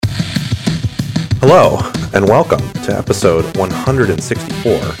Hello, and welcome to episode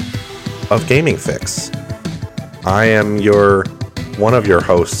 164 of Gaming Fix. I am one of your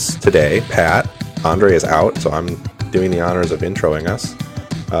hosts today, Pat. Andre is out, so I'm doing the honors of introing us.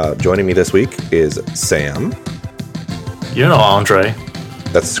 Joining me this week is Sam. You're not Andre.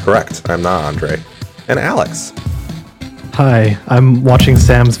 That's correct. I'm not Andre. And Alex. Hi, I'm watching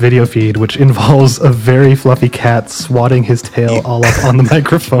Sam's video feed, which involves a very fluffy cat swatting his tail all up on the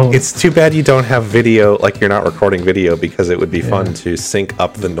microphone. It's too bad you don't have video, like you're not recording video, because it would be fun to sync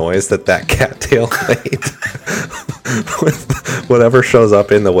up the noise that cattail made with whatever shows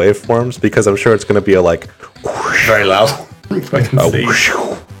up in the waveforms, because I'm sure it's going to be a whoosh, very loud. I can see whoosh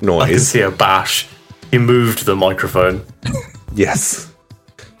noise. I can see a bash. He moved the microphone. Yes.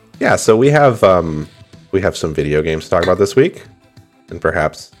 Yeah, so we have some video games to talk about this week, and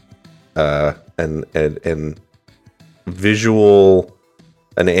perhaps an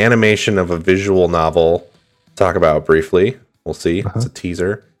animation of a visual novel to talk about briefly. We'll see. It's a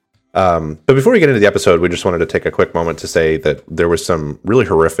teaser. But before we get into the episode, we just wanted to take a quick moment to say that there was some really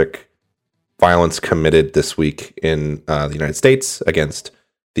horrific violence committed this week in the United States against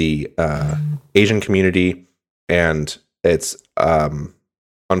the Asian community, and it's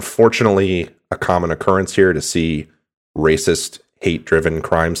unfortunately a common occurrence here to see racist, hate-driven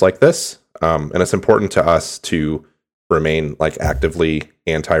crimes like this. And it's important to us to remain actively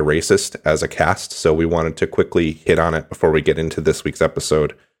anti-racist as a cast. So we wanted to quickly hit on it before we get into this week's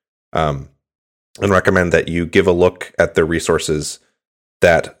episode, and recommend that you give a look at the resources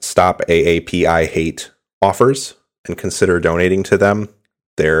that Stop AAPI Hate offers and consider donating to them.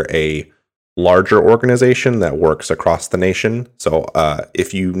 They're a larger organization that works across the nation. So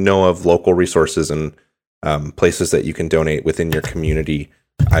if you know of local resources and places that you can donate within your community,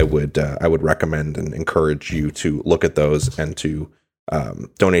 I would recommend and encourage you to look at those and to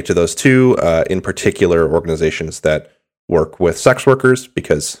donate to those too. In particular, organizations that work with sex workers,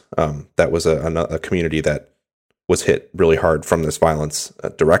 because that was a community that was hit really hard from this violence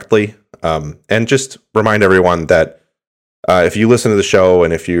directly. And just remind everyone that if you listen to the show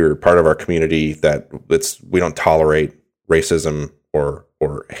and if you're part of our community, that we don't tolerate racism or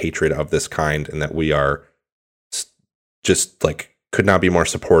hatred of this kind, and that we are just could not be more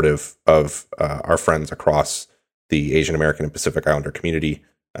supportive of our friends across the Asian American and Pacific Islander community.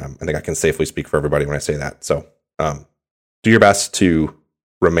 I think I can safely speak for everybody when I say that. So do your best to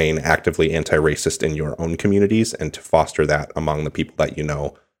remain actively anti-racist in your own communities and to foster that among the people that you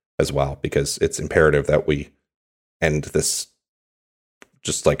know as well, because it's imperative that we end this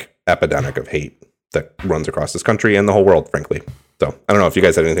just epidemic of hate that runs across this country and the whole world, frankly. So I don't know if you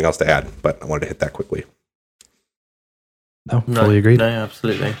guys have anything else to add, but I wanted to hit that quickly. No, fully agreed. No,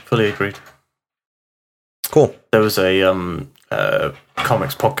 absolutely. Fully agreed. Cool. There was a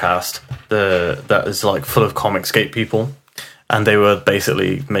comics podcast that is full of Comicsgate people, and they were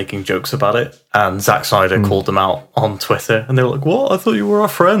basically making jokes about it, and Zack Snyder called them out on Twitter, and they were like, "What? I thought you were our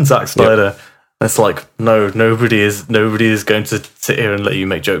friend, Zack Snyder." Yep. It's no, nobody is going to sit here and let you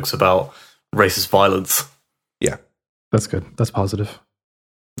make jokes about racist violence. Yeah. That's good. That's positive.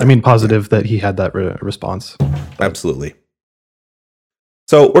 I mean, positive that he had that response. Absolutely.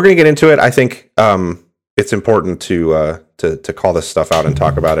 So we're going to get into it. I think it's important to call this stuff out and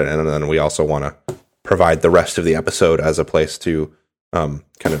talk about it, and then we also want to provide the rest of the episode as a place to kind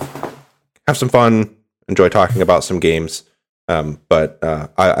of have some fun, enjoy talking about some games. But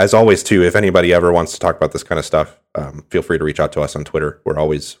as always, too, if anybody ever wants to talk about this kind of stuff, feel free to reach out to us on Twitter. We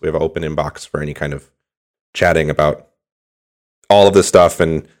have an open inbox for any kind of chatting about all of this stuff,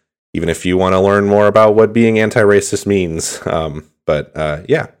 and even if you want to learn more about what being anti-racist means.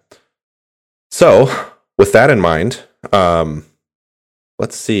 Yeah. So with that in mind,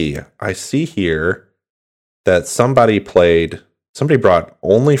 let's see. I see here that somebody brought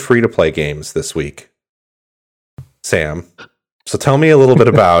only free-to-play games this week. Sam. So tell me a little bit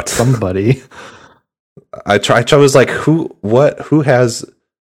about somebody. I was who has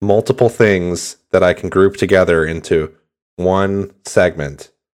multiple things that I can group together into one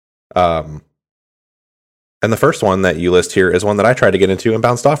segment. And the first one that you list here is one that I tried to get into and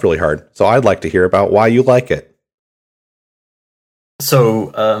bounced off really hard. So I'd like to hear about why you like it.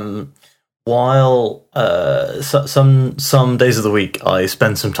 So while some days of the week I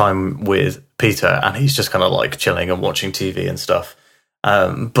spend some time with Peter, and he's just kind of chilling and watching TV and stuff,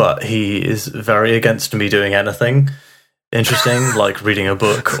 but he is very against me doing anything interesting, like reading a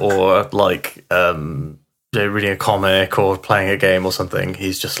book or reading a comic or playing a game or something.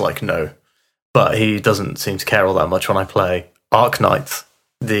 He's just no. But he doesn't seem to care all that much when I play Arknights,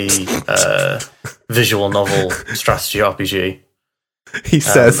 the visual novel strategy RPG. He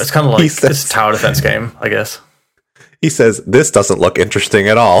says it's kind of like he says, this tower defense game, I guess. He says this doesn't look interesting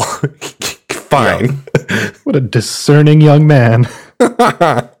at all. Fine. What a discerning young man.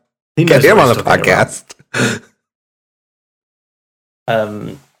 He Get knows him what on he's the talking podcast.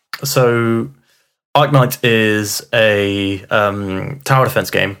 about. So Arknights is a tower defense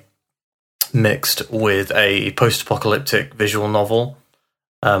game mixed with a post-apocalyptic visual novel.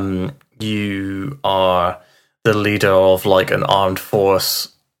 You are the leader of like an armed force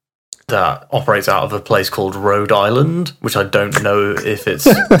that operates out of a place called Rhode Island, which I don't know if it's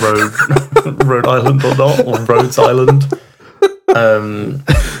Rhode Island or not, or Rhodes Island.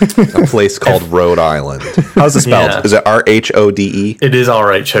 A place called Rhode Island. How's it spelled? Yeah. Is it RHODE? It is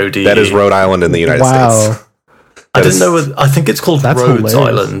RHODE. That is Rhode Island in the United States. I didn't know. I think it's called That's Rhodes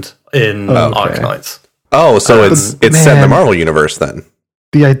hilarious. Island in okay. Arknights. Oh, so it's set in the man. Marvel universe then.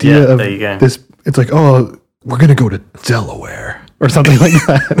 The idea Yeah, of there you go. this, it's like, oh, we're going to go to Delaware or something like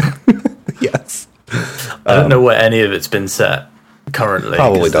that. Yes. I don't know where any of it's been set currently.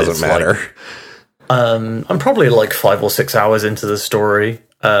 Probably 'cause doesn't it's matter. like- I'm probably like 5 or 6 hours into the story.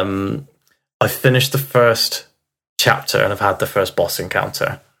 I finished the first chapter and I've had the first boss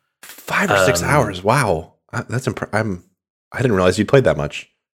encounter. 5 or 6 hours. Wow. That's I didn't realize you played that much.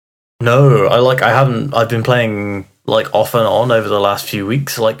 No, I've been playing like off and on over the last few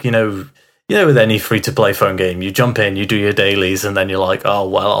weeks. Like, you know, with any free to play phone game, you jump in, you do your dailies, and then you're like, oh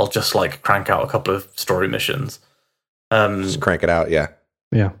well, I'll just like crank out a couple of story missions. Just crank it out, yeah.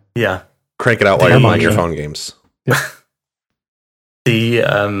 Yeah. Yeah. Crank it out while you're playing your phone games.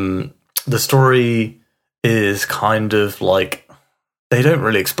 The story is kind of like they don't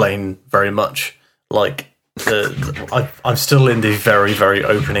really explain very much. Like I'm still in the very, very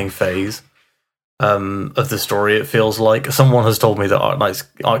opening phase of the story. It feels like someone has told me that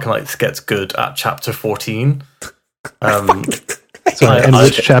Arknights gets good at chapter 14.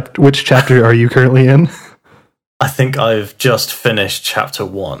 Which chapter are you currently in? I think I've just finished chapter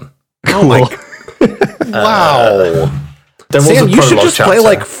 1. Oh my wow. There was Sam, a you should prologue just chapter. play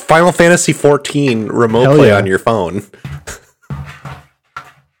like Final Fantasy 14 remote Hell play yeah. on your phone.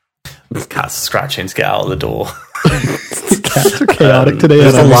 Cats scratching to get out of the door. Cats are chaotic today.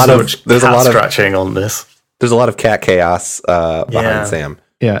 There's and a I'm lot so- of there's a cat lot of scratching on this. there's a lot of cat chaos Yeah. behind Sam.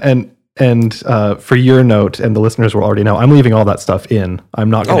 Yeah, and for your note, and the listeners will already know, I'm leaving all that stuff in. I'm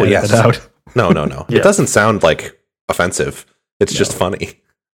not going to edit it out. No. Yeah. It doesn't sound like offensive. It's just funny.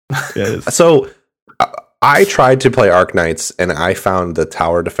 Yeah, it is. So I tried to play Arknights and I found the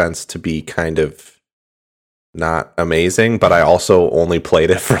tower defense to be kind of not amazing, but I also only played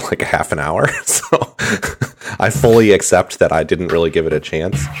it for like a half an hour. So I fully accept that I didn't really give it a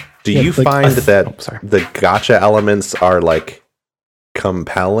chance. Do you like, find that sorry. the gotcha elements are like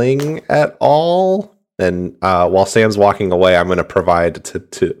compelling at all? And while Sam's walking away, I'm going to provide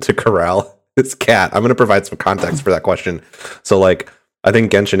to corral his cat. I'm going to provide some context for that question. So like, I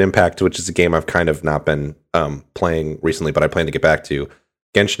think Genshin Impact, which is a game I've kind of not been playing recently, but I plan to get back to.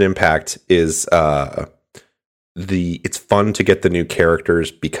 Genshin Impact is it's fun to get the new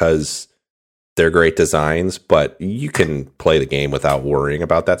characters because they're great designs, but you can play the game without worrying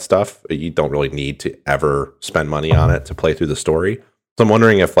about that stuff. You don't really need to ever spend money on it to play through the story. So I'm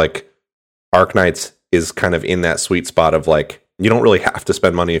wondering if like Arknights is kind of in that sweet spot of like, you don't really have to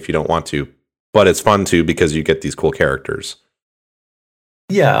spend money if you don't want to, but it's fun too because you get these cool characters.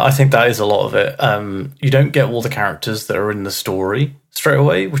 Yeah, I think that is a lot of it. You don't get all the characters that are in the story straight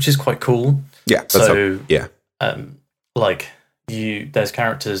away, which is quite cool. Yeah. There's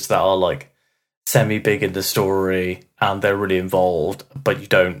characters that are like semi big in the story and they're really involved, but you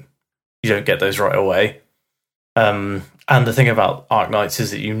don't get those right away. And the thing about Arknights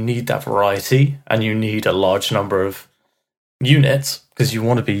is that you need that variety and you need a large number of units because you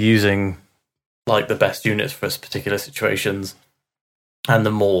want to be using like the best units for particular situations. And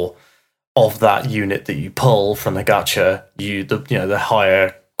the more of that unit that you pull from the gacha, the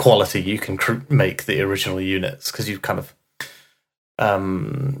higher quality you can make the original units because you kind of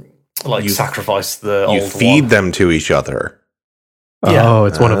sacrifice the old You feed one. them to each other. Yeah. Oh,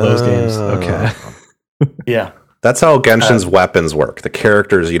 it's one of those games. Okay. Yeah, That's how Genshin's weapons work. The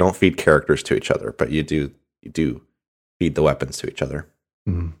characters, you don't feed characters to each other, but you do feed the weapons to each other.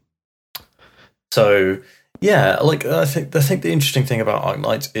 Mm. so yeah, like I think the interesting thing about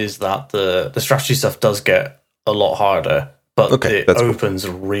Arknights is that the strategy stuff does get a lot harder, but it that's cool. opens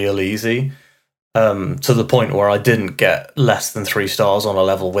real easy. To the point where I didn't get less than 3 stars on a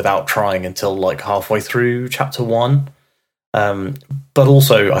level without trying until like halfway through chapter 1. But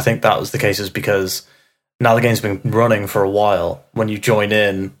also, I think that was the case is because now the game's been running for a while. When you join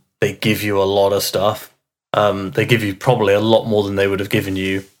in, they give you a lot of stuff. They give you probably a lot more than they would have given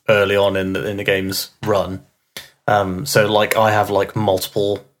you early on in the game's run. So like I have like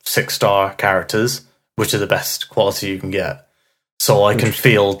multiple 6-star characters, which are the best quality you can get. So I can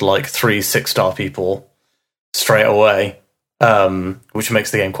field like 3 6-star people straight away, which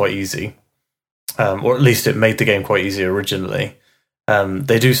makes the game quite easy. Or at least it made the game quite easy originally.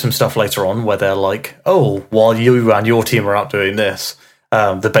 They do some stuff later on where they're like, oh, while you and your team are out doing this,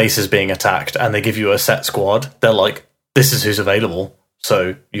 the base is being attacked, and they give you a set squad. They're like, this is who's available,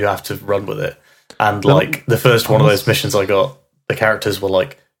 so you have to run with it. And like the first one of those missions I got, the characters were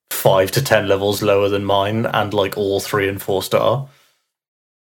like 5 to 10 levels lower than mine, and like all 3 and 4-star.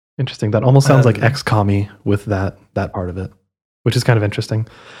 Interesting. That almost sounds like XCOM with that part of it, which is kind of interesting.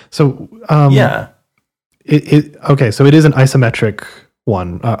 So yeah. Okay, so it is an isometric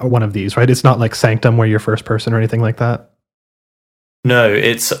one of these, right? It's not like Sanctum where you're first person or anything like that. No,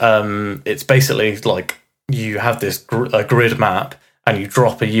 it's basically like you have this a grid map, and you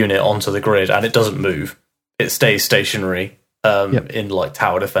drop a unit onto the grid, and it doesn't move. It stays stationary in like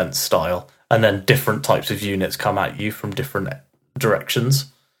tower defense style, and then different types of units come at you from different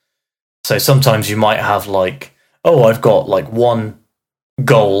directions. So sometimes you might have like, oh, I've got like 1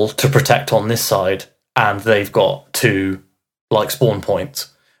 goal to protect on this side, and they've got 2 like spawn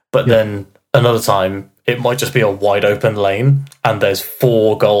points. But then another time, it might just be a wide open lane, and there's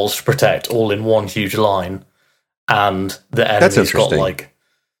 4 goals to protect all in one huge line. And the enemy's got like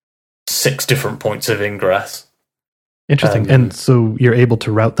 6 different points of ingress. Interesting. And so you're able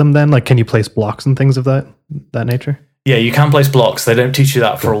to route them then? Like, can you place blocks and things of that nature? Yeah, you can place blocks. They don't teach you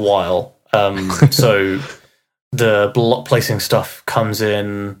that for a while. So the block placing stuff comes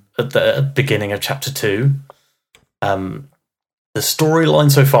in at the beginning of chapter 2. The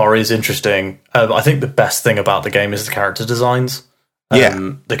storyline so far is interesting. I think the best thing about the game is the character designs.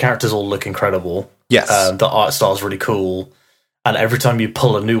 The characters all look incredible. Yes. The art style is really cool. And every time you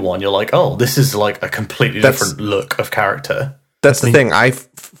pull a new one, you're like, oh, this is like a completely different look of character. That's the thing.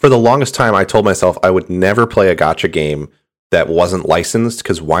 For the longest time, I told myself I would never play a gacha game that wasn't licensed,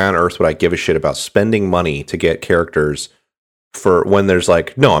 because why on earth would I give a shit about spending money to get characters for when there's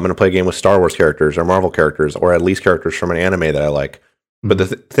like, no, I'm going to play a game with Star Wars characters or Marvel characters, or at least characters from an anime that I like. Mm-hmm. But the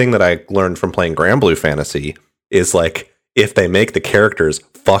thing that I learned from playing Granblue Fantasy is like, if they make the characters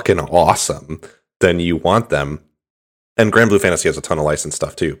fucking awesome, then you want them. And Granblue Fantasy has a ton of licensed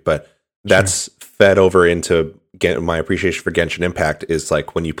stuff too, but that's fed over into my appreciation for Genshin Impact. Is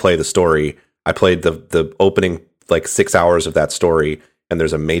like when you play the story. I played the opening like 6 hours of that story, and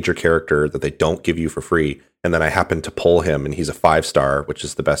there's a major character that they don't give you for free, and then I happened to pull him, and he's a 5-star, which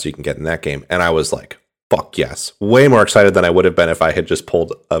is the best you can get in that game. And I was like, fuck yes. Way more excited than I would have been if I had just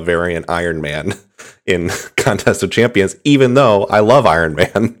pulled a variant Iron Man in Contest of Champions, even though I love Iron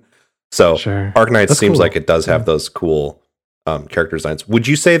Man. So Arknights seems like it does have those cool character designs. Would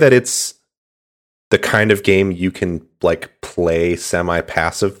you say that it's the kind of game you can like play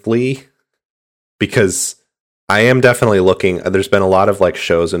semi-passively? Because I am definitely looking, there's been a lot of like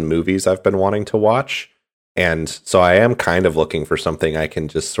shows and movies I've been wanting to watch. And so I am kind of looking for something I can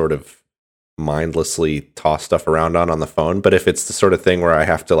just sort of mindlessly toss stuff around on the phone. But if it's the sort of thing where I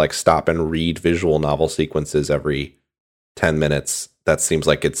have to like stop and read visual novel sequences every 10 minutes, that seems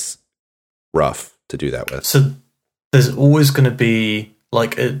like it's rough to do that with. So there's always going to be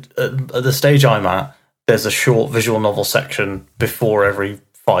like at the stage I'm at, there's a short visual novel section before every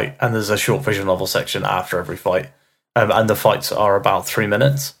fight, and there's a short visual novel section after every fight, and the fights are about 3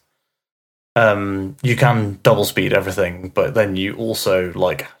 minutes. You can double speed everything, but then you also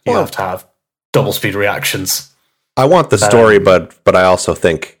have to have double speed reactions. I want the story, but I also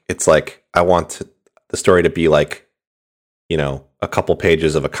think it's like I want the story to be like, you know, a couple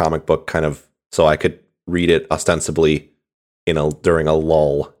pages of a comic book kind of, so I could read it ostensibly during a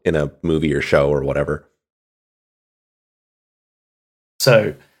lull in a movie or show or whatever.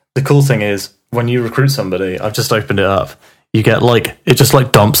 So the cool thing is when you recruit somebody, I've just opened it up. You get it just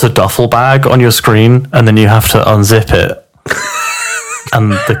dumps a duffel bag on your screen, and then you have to unzip it.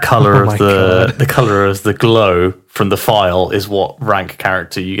 And the color the color of the glow from the file is what rank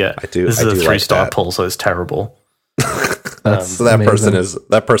character you get. This is a 3-star pull, so it's terrible. So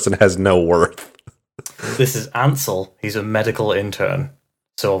that person has no worth. This is Ansel. He's a medical intern,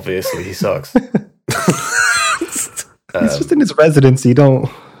 so obviously he sucks. He's just in his residency. Don't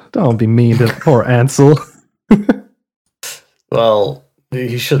be mean to poor Ansel. Well,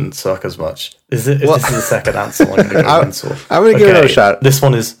 he shouldn't suck as much. This is the second Ansel. I'm going to go Ansel. I'm going to give it a shot. This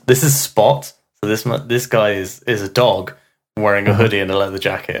is Spot. So this guy is a dog wearing a hoodie and a leather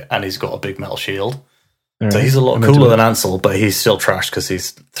jacket, and he's got a big metal shield. Right. So he's a lot cooler than Ansel, but he's still trash because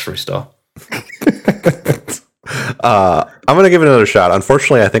he's 3-star. I'm gonna give it another shot.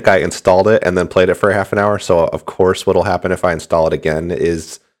 Unfortunately, I think I installed it and then played it for half an hour. So of course, what'll happen if I install it again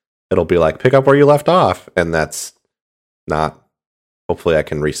is it'll be like pick up where you left off, and that's not. Hopefully, I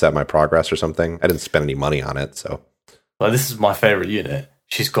can reset my progress or something. I didn't spend any money on it, so. Well, this is my favorite unit.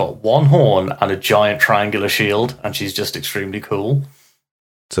 She's got one horn and a giant triangular shield, and she's just extremely cool.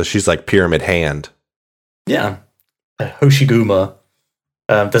 So she's like Pyramid Hand. Yeah, Hoshiguma.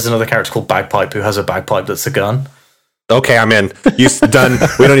 There's another character called Bagpipe who has a bagpipe that's a gun. Okay, I'm in. You done?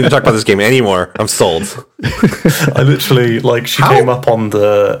 We don't need to talk about this game anymore. I'm sold. I literally she came up on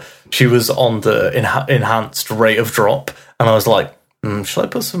the. She was on the enhanced rate of drop, and I was like, should I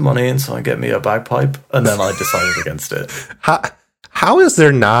put some money in so I get me a bagpipe? And then I decided against it. How is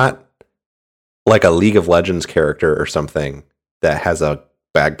there not like a League of Legends character or something that has a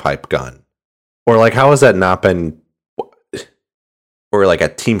bagpipe gun? Or like how has that not been? Or like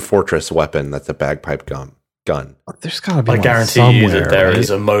a Team Fortress weapon that's a bagpipe gun. There's gotta be. I guarantee you that there is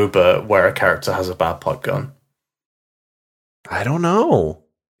a MOBA where a character has a bagpipe gun. I don't know.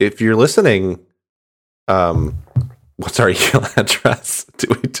 If you're listening, what's our email address? Do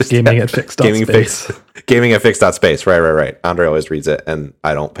we just gaming at fix.space? Gaming at fix.space. Right. Andre always reads it, and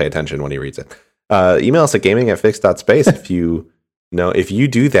I don't pay attention when he reads it. Email us at gaming at fix.space. If you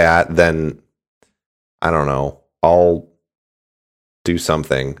do that, then I don't know. I'll do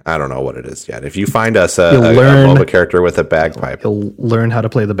something. I don't know what it is yet. If you find us a MOBA character with a bagpipe, you'll learn how to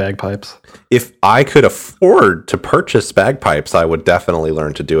play the bagpipes. If I could afford to purchase bagpipes, I would definitely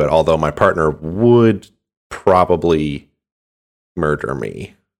learn to do it. Although my partner would probably murder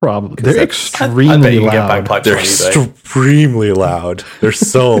me. Probably. They're extremely loud. They're extremely loud. They're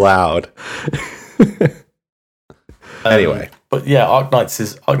so loud. Anyway. But yeah,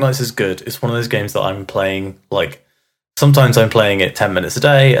 Arknights is good. It's one of those games that I'm playing sometimes I'm playing it 10 minutes a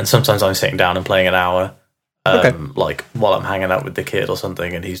day, and sometimes I'm sitting down and playing an hour. Like while I'm hanging out with the kid or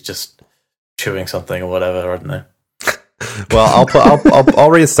something, and he's just chewing something or whatever. I don't know. Well, I'll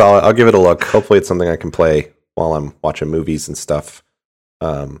reinstall it. I'll give it a look. Hopefully, it's something I can play while I'm watching movies and stuff.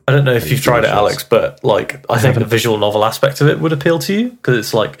 I don't know if you've tried it, Alex, but I think the visual novel aspect of it would appeal to you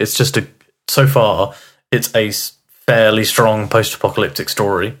because it's just so far it's a fairly strong post-apocalyptic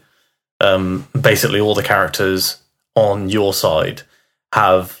story. Basically, all the characters on your side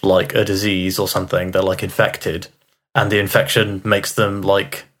have a disease or something. They're infected, and the infection makes them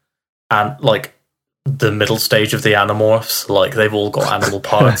the middle stage of the Animorphs. They've all got animal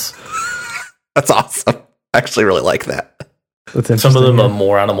parts. That's awesome. I actually really like that. Some of them are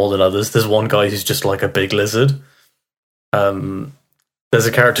more animal than others. There's one guy who's just like a big lizard. There's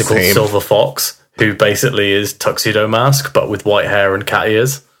a character called Silver Fox who basically is Tuxedo Mask but with white hair and cat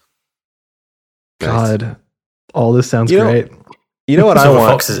ears. God, all this sounds great. You know what I want?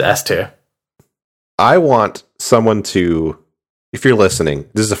 Silver Fox is S tier. I want someone to, if you're listening,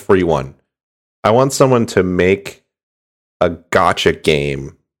 this is a free one. I want someone to make a gacha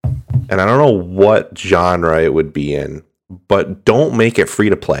game, and I don't know what genre it would be in, but don't make it free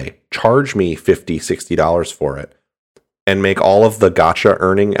to play. Charge me $50, $60 for it, and make all of the gacha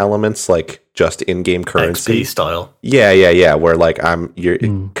earning elements just in-game currency XP style. Yeah. Where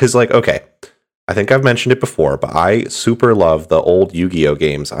because okay. I think I've mentioned it before, but I super love the old Yu-Gi-Oh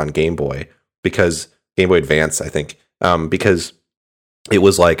games on Game Boy because Game Boy Advance, I think, because it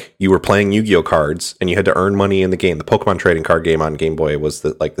was you were playing Yu-Gi-Oh cards and you had to earn money in the game. The Pokemon trading card game on Game Boy was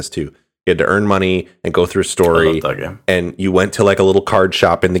this too. You had to earn money and go through a story. I love that game. And you went to a little card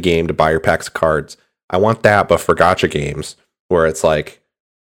shop in the game to buy your packs of cards. I want that, but for gacha games where it's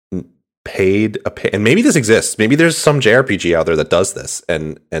and maybe this exists. Maybe there's some JRPG out there that does this,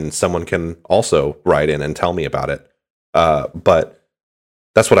 and someone can also write in and tell me about it. But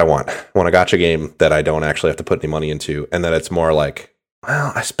that's what I want. I want a gacha game that I don't actually have to put any money into, and that it's more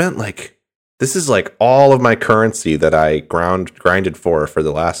I spent this is all of my currency that I grinded for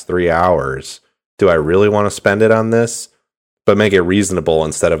the last 3 hours. Do I really want to spend it on this? But make it reasonable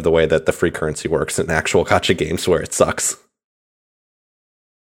instead of the way that the free currency works in actual gacha games where it sucks.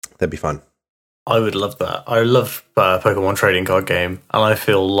 That'd be fun. I would love that. I love Pokemon trading card game, and I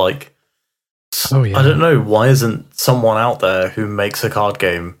feel I don't know, why isn't someone out there who makes a card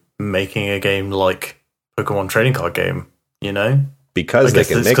game making a game like Pokemon trading card game? You know, because they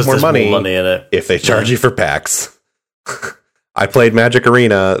can make more money in it if they charge you for packs. I played Magic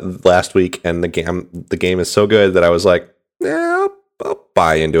Arena last week, and the game is so good that I was like, yeah, I'll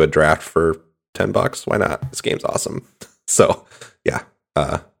buy into a draft for $10. Why not? This game's awesome. So yeah.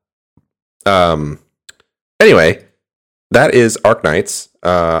 Anyway, that is Arknights,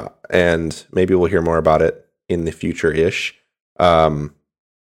 and maybe we'll hear more about it in the future-ish. The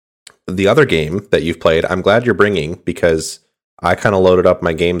the other game that you've played, I'm glad you're bringing, because I kind of loaded up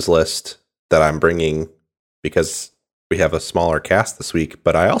my games list that I'm bringing because we have a smaller cast this week,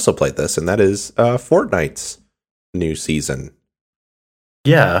 but I also played this, and that is Fortnite's new season.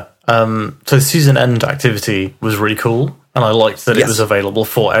 Yeah. So season end activity was really cool, and I liked that it was available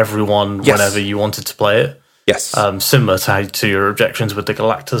for everyone whenever you wanted to play it. Yes. Similar to your objections with the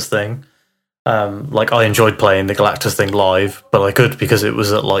Galactus thing. Like, I enjoyed playing the Galactus thing live, but I could because it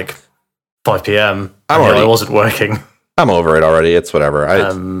was at like 5 p.m. I wasn't working. I'm over it already. It's whatever.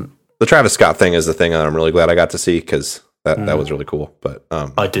 The Travis Scott thing is the thing that I'm really glad I got to see, because that was really cool. But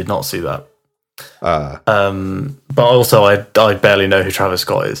I did not see that. But also I barely know who Travis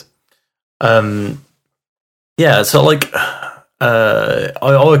Scott is. Yeah, so like I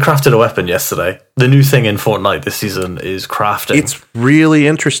crafted a weapon yesterday. The new thing in Fortnite this season is crafting. It's really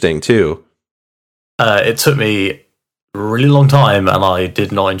interesting too. It took me a really long time, and I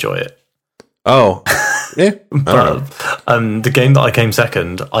did not enjoy it. Oh, yeah. But the game that I came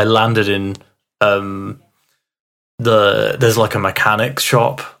second, I landed in there's like a mechanics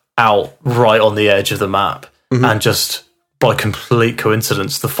shop out right on the edge of the map, and just by complete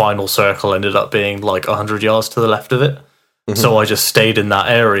coincidence, the final circle ended up being like 100 yards to the left of it. So I just stayed in that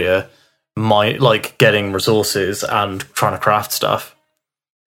area, getting resources and trying to craft stuff.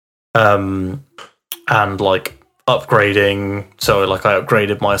 And like upgrading. So like I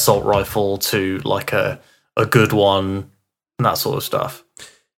upgraded my assault rifle to like a good one and that sort of stuff.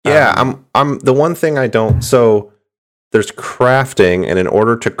 Yeah, I'm the one thing I don't. So there's crafting, and in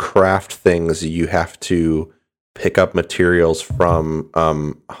order to craft things, you have to pick up materials from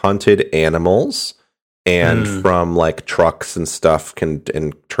hunted animals and from like trucks and stuff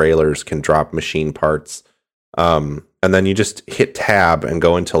and trailers can drop machine parts. And then you just hit tab and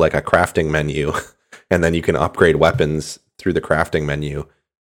go into like a crafting menu, and then you can upgrade weapons through the crafting menu.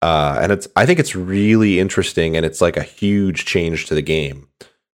 And I think it's really interesting, and it's like a huge change to the game.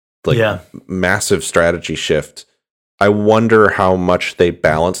 Like massive strategy shift. I wonder how much they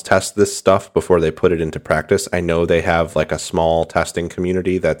balance test this stuff before they put it into practice. I know they have like a small testing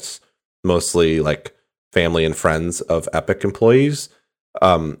community that's mostly like family and friends of Epic employees.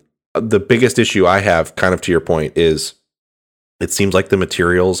 The biggest issue I have, kind of to your point, is it seems like the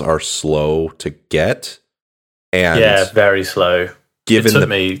materials are slow to get. And very slow. It took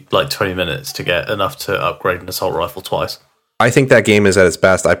me like 20 minutes to get enough to upgrade an assault rifle twice. I think that game is at its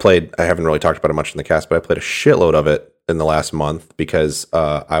best. I haven't really talked about it much in the cast, but I played a shitload of it in the last month because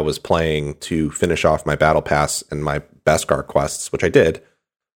I was playing to finish off my battle pass and my Beskar quests, which I did.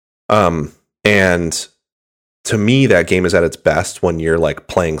 And to me, that game is at its best when you're like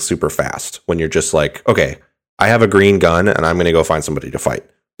playing super fast, when you're just like, okay, I have a green gun and I'm going to go find somebody to fight,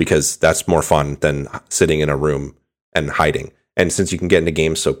 because that's more fun than sitting in a room and hiding. And since you can get into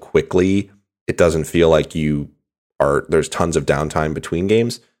games so quickly, it doesn't feel like there's tons of downtime between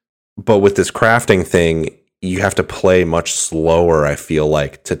games. But with this crafting thing, you have to play much slower, I feel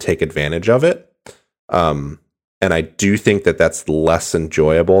like, to take advantage of it. And I do think that that's less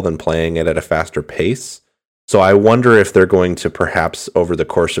enjoyable than playing it at a faster pace. So I wonder if they're going to perhaps over the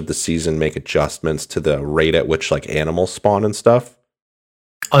course of the season make adjustments to the rate at which like animals spawn and stuff.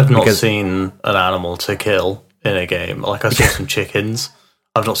 I've not seen an animal to kill in a game. Like, I saw some chickens.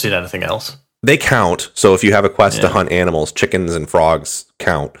 I've not seen anything else. They count. So if you have a quest to hunt animals, chickens and frogs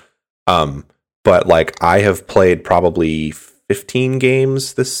count. But like, I have played probably 15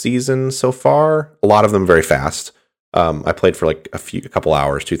 games this season so far. A lot of them very fast. I played for like a couple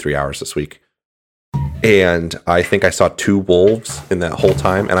hours, 2-3 hours this week. And I think I saw 2 wolves in that whole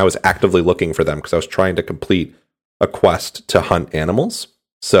time. And I was actively looking for them because I was trying to complete a quest to hunt animals.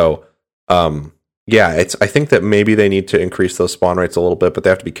 So, I think that maybe they need to increase those spawn rates a little bit, but they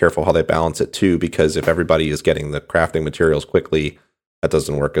have to be careful how they balance it too, because if everybody is getting the crafting materials quickly, that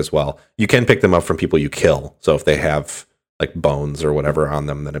doesn't work as well. You can pick them up from people you kill. So if they have like bones or whatever on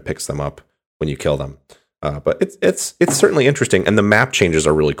them, then it picks them up when you kill them. But it's certainly interesting. And the map changes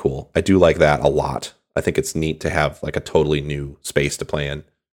are really cool. I do like that a lot. I think it's neat to have like a totally new space to play in.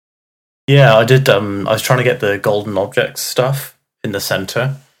 Yeah, I did. I was trying to get the golden objects stuff in the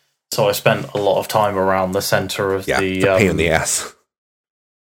center. So I spent a lot of time around the center of the... it's a pain in the ass.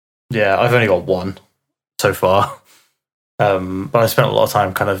 Yeah, I've only got one so far. But I spent a lot of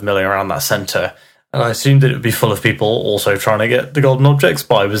time kind of milling around that center. And I assumed that it would be full of people also trying to get the golden objects,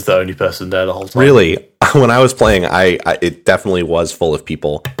 but I was the only person there the whole time. Really? When I was playing, it definitely was full of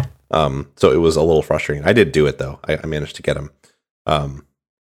people. So it was a little frustrating. I did do it, though. I managed to get them.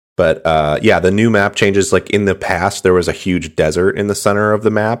 But the new map changes. Like in the past, there was a huge desert in the center of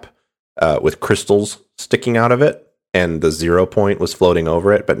the map with crystals sticking out of it. and the 0 point was floating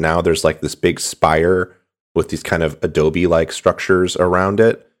over it, but now there's like this big spire with these kind of Adobe like structures around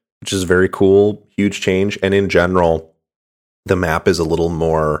it, which is very cool. Huge change. And in general, the map is a little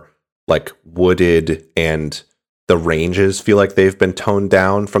more like wooded, and the ranges feel like they've been toned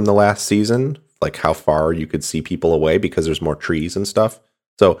down from the last season, like how far you could see people away because there's more trees and stuff.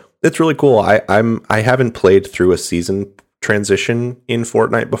 So it's really cool. I haven't played through a season transition in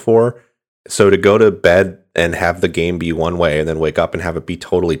Fortnite before. So to go to bed and have the game be one way and then wake up and have it be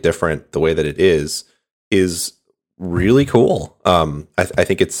totally different the way that it is really cool. I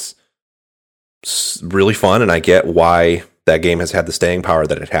think it's really fun, and I get why that game has had the staying power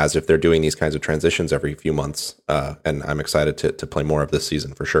that it has if they're doing these kinds of transitions every few months. And I'm excited to play more of this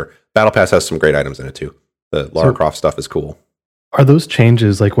season for sure. Battle Pass has some great items in it too. The Lara Croft stuff is cool. Are those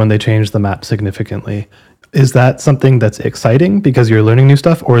changes, like when they change the map significantly, is that something that's exciting because you're learning new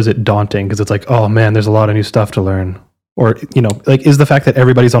stuff, or is it daunting because it's like, oh man, there's a lot of new stuff to learn? Or, you know, like, is the fact that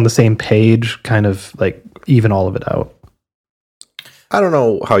everybody's on the same page kind of like even all of it out? I don't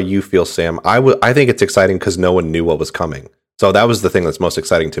know how you feel, Sam. I think it's exciting because no one knew what was coming. So that was the thing that's most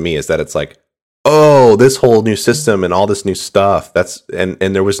exciting to me, is that it's like, oh, this whole new system and all this new stuff. And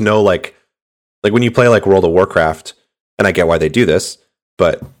there was no like when you play like World of Warcraft, and I get why they do this,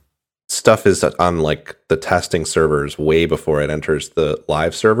 but stuff is on like the testing servers way before it enters the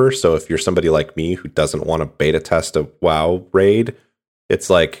live server. So if you're somebody like me who doesn't want to beta test a WoW raid,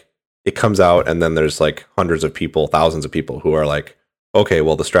 it's like it comes out and then there's like hundreds of people, thousands of people who are like, okay,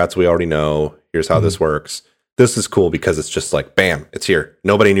 well, the strats we already know. Here's how this works. This is cool because it's just like, bam, it's here.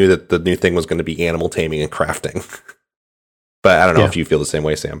 Nobody knew that the new thing was going to be animal taming and crafting. But I don't know if you feel the same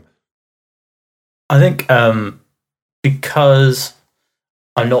way, Sam. I think because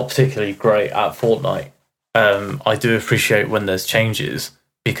I'm not particularly great at Fortnite, I do appreciate when there's changes,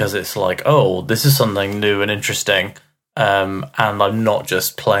 because it's like, oh, this is something new and interesting, and I'm not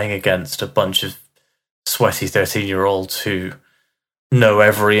just playing against a bunch of sweaty 13-year-olds who know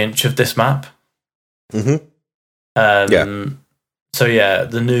every inch of this map. Mm-hmm. So yeah,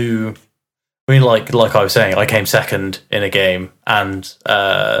 the new. I mean, like I was saying, I came second in a game, and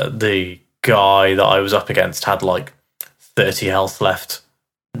the guy that I was up against had like 30 health left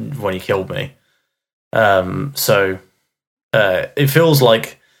when he killed me. So it feels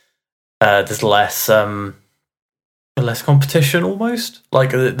like there's less competition almost.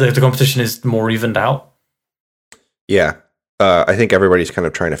 Like the competition is more evened out. Yeah, I think everybody's kind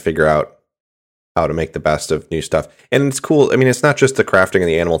of trying to figure out how to make the best of new stuff. And it's cool. I mean, it's not just the crafting and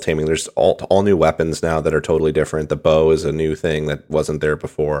the animal taming. There's all new weapons now that are totally different. The bow is a new thing that wasn't there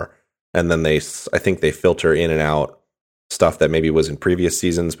before. And then I think they filter in and out stuff that maybe was in previous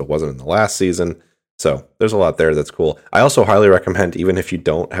seasons but wasn't in the last season. So there's a lot there that's cool. I also highly recommend, even if you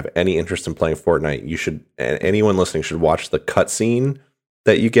don't have any interest in playing Fortnite, you should, anyone listening should watch the cutscene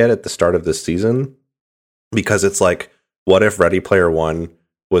that you get at the start of this season, because it's like, what if Ready Player One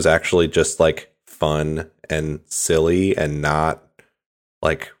was actually just like fun and silly and not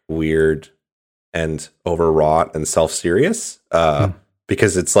like weird and overwrought and self-serious?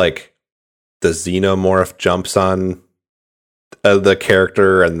 Because it's like the xenomorph jumps on the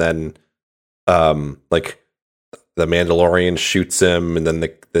character, and then like the Mandalorian shoots him, and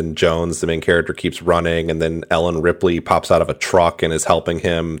then Jones, the main character, keeps running, and then Ellen Ripley pops out of a truck and is helping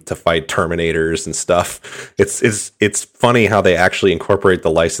him to fight Terminators and stuff. It's funny how they actually incorporate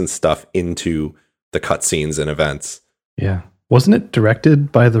the licensed stuff into the cutscenes and events. Yeah. Wasn't it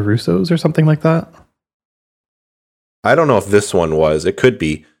directed by the Russos or something like that? I don't know if this one was. It could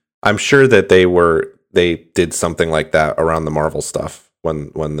be. I'm sure that they did something like that around the Marvel stuff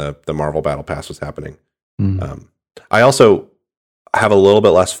when the Marvel Battle Pass was happening. I also have a little bit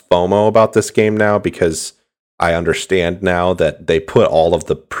less FOMO about this game now, because I understand now that they put all of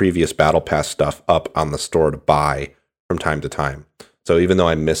the previous Battle Pass stuff up on the store to buy from time to time. So even though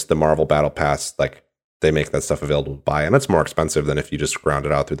I missed the Marvel Battle Pass, like, they make that stuff available to buy, and it's more expensive than if you just ground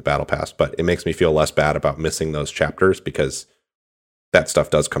it out through the Battle Pass. But it makes me feel less bad about missing those chapters, because that stuff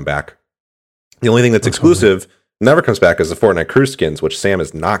does come back. The only thing that's exclusive, never comes back, is the Fortnite crew skins, which Sam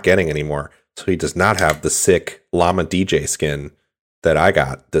is not getting anymore. So he does not have the sick Llama DJ skin that I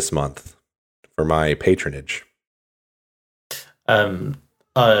got this month for my patronage.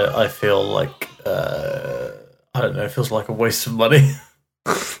 I feel like I don't know. It feels like a waste of money.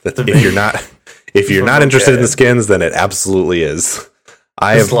 If you're not interested in the skins, then it absolutely is.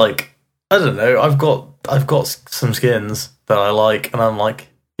 I don't know. I've got some skins that I like, and I'm like,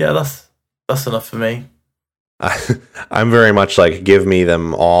 yeah, that's enough for me. I'm very much like, give me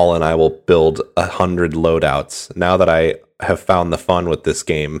them all and I will build 100 loadouts. Now that I have found the fun with this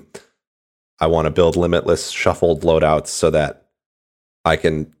game, I want to build limitless shuffled loadouts so that I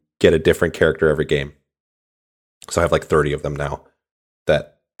can get a different character every game. So I have like 30 of them now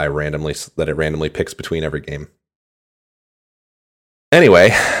that it randomly picks between every game. Anyway,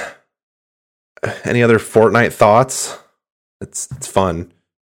 any other Fortnite thoughts? It's fun.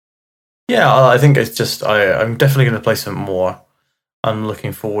 Yeah, I think it's just I'm definitely going to play some more. I'm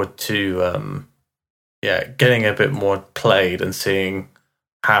looking forward to getting a bit more played and seeing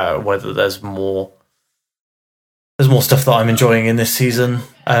whether there's more stuff that I'm enjoying in this season.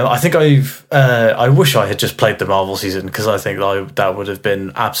 I think I wish I had just played the Marvel season, because I think that would have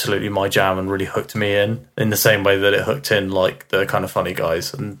been absolutely my jam and really hooked me in the same way that it hooked in like the Kind of Funny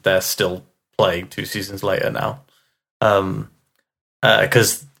guys, and they're still playing 2 seasons later now.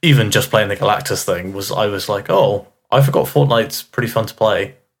 Because even just playing the Galactus thing I was like, oh, I forgot Fortnite's pretty fun to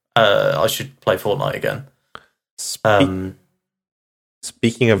play. I should play Fortnite again.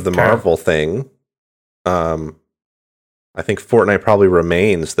 Speaking of the Marvel thing, I think Fortnite probably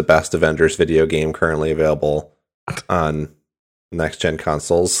remains the best Avengers video game currently available on next-gen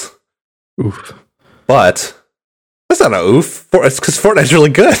consoles. Oof. But that's not an oof. It's because Fortnite's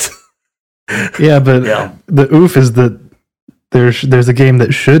really good. Yeah, but the oof is that there's a game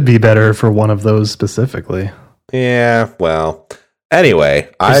that should be better for one of those specifically. Yeah, well, anyway,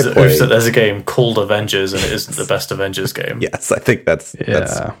 there's a game called Avengers and it isn't the best Avengers game. Yes, I think that's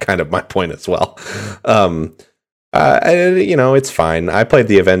kind of my point as well. It's fine. I played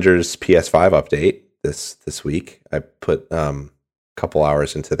the Avengers PS5 update this week. I put a couple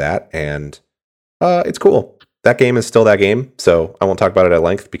hours into that, and it's cool. That game is still that game, so I won't talk about it at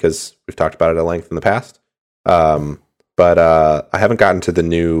length because we've talked about it at length in the past. But I haven't gotten to the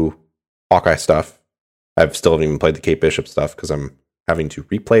new Hawkeye stuff. I've still haven't even played the Kate Bishop stuff because I'm having to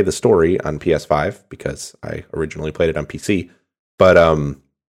replay the story on PS5 because I originally played it on PC. But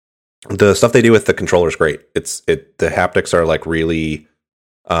the stuff they do with the controller is great. The haptics are like really,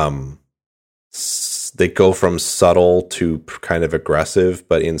 they go from subtle to kind of aggressive,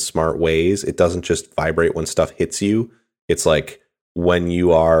 but in smart ways. It doesn't just vibrate when stuff hits you. It's like when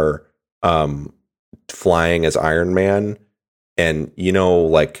you are flying as Iron Man, and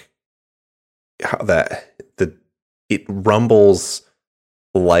like how it rumbles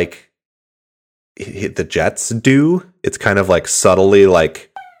like the jets do. It's kind of like subtly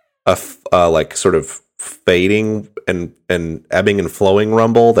like like sort of fading and ebbing and flowing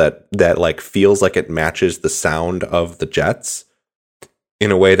rumble that like feels like it matches the sound of the jets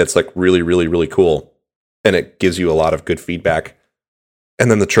in a way that's like really, really, really cool, and it gives you a lot of good feedback. And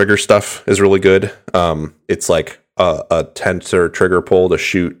then the trigger stuff is really good. It's like a tensor trigger pull to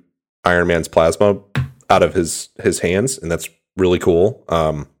shoot Iron Man's plasma out of his hands, and that's really cool.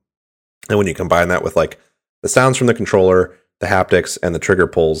 And when you combine that with like the sounds from the controller, the haptics, and the trigger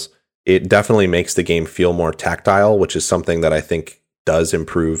pulls, it definitely makes the game feel more tactile, which is something that I think does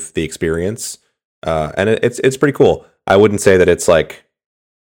improve the experience. And it's pretty cool. I wouldn't say that it's like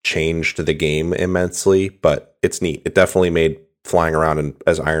changed the game immensely, but it's neat. It definitely made flying around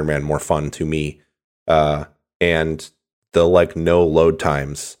as Iron Man more fun to me. And the like no load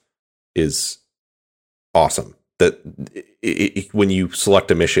times is awesome. That when you select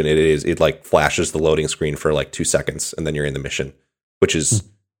a mission, it like flashes the loading screen for like 2 seconds, and then you're in the mission, which is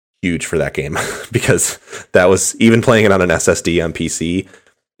huge for that game because that was, even playing it on an SSD on PC,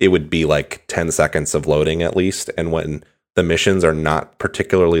 it would be like 10 seconds of loading at least. And when the missions are not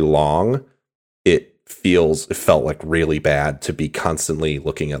particularly long, it felt like really bad to be constantly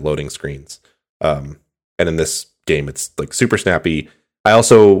looking at loading screens. And in this game, it's like super snappy. I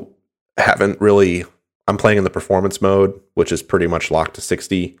also I'm playing in the performance mode, which is pretty much locked to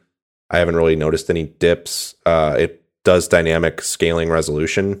 60. I haven't really noticed any dips. It does dynamic scaling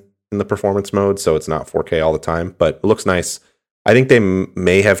resolution in the performance mode, so it's not 4K all the time, but it looks nice. I think they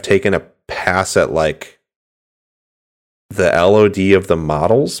may have taken a pass at like the LOD of the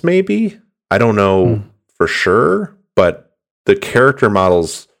models, maybe. I don't know for sure, but the character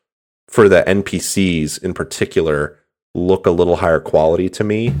models for the NPCs in particular look a little higher quality to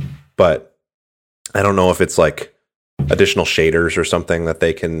me, but I don't know if it's like additional shaders or something that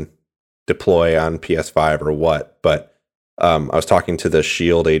they can deploy on PS5 or what. But I was talking to the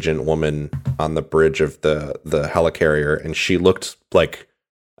SHIELD agent woman on the bridge of the helicarrier, and she looked like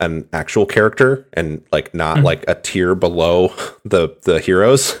an actual character and like not like a tier below the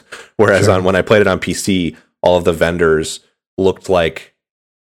heroes. Whereas when I played it on PC, all of the vendors looked like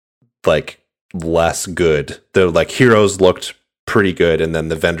less good. The like heroes looked pretty good, and then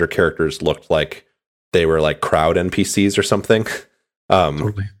the vendor characters looked like they were like crowd NPCs or something.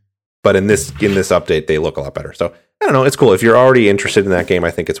 Totally. But in this update, they look a lot better. So I don't know. It's cool. If you're already interested in that game,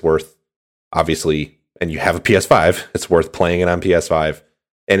 I think it's worth obviously, and you have a PS5, it's worth playing it on PS5.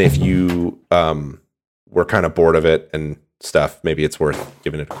 And if you were kind of bored of it and stuff, maybe it's worth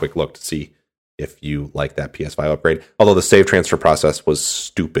giving it a quick look to see if you like that PS5 upgrade. Although the save transfer process was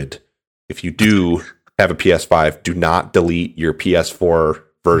stupid. If you do have a PS5, do not delete your PS4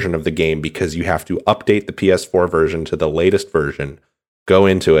 version of the game, because you have to update the PS4 version to the latest version, go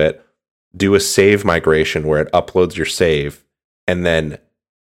into it, do a save migration where it uploads your save, and then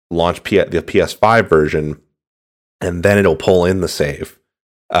launch the PS5 version, and then it'll pull in the save.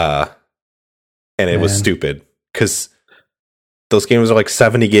 And it was stupid because those games are like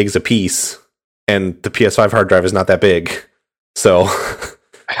 70 gigs a piece, and the PS5 hard drive is not that big. So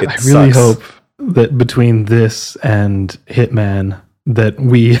I really hope that between this and Hitman that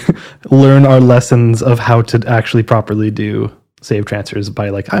we learn our lessons of how to actually properly do save transfers by,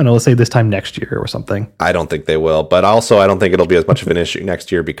 like, I don't know, let's say this time next year or something. I don't think they will, but also I don't think it'll be as much of an issue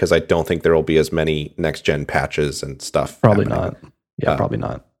next year, because I don't think there will be as many next gen patches and stuff. Probably not. Yeah, probably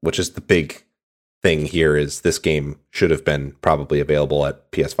not. Which is the big thing here, is this game should have been probably available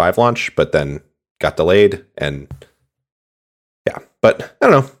at PS5 launch, but then got delayed. And yeah, but I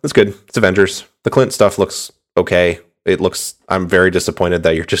don't know. It's good. It's Avengers. The Clint stuff looks okay. I'm very disappointed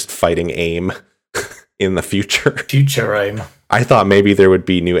that you're just fighting AIM in the future. Future AIM. I thought maybe there would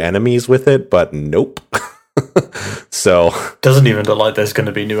be new enemies with it, but nope. So doesn't even look like there's going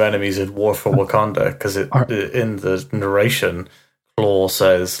to be new enemies in War for Wakanda, because in the narration, Claw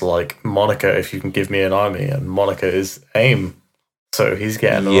says, like, Monica, if you can give me an army, and Monica is AIM, so he's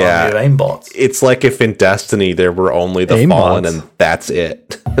getting an army of aimbots. It's like if in Destiny there were only the Fallen, and that's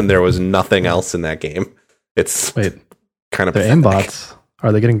it, and there was nothing else in that game. It's kind of pathetic. Aimbots.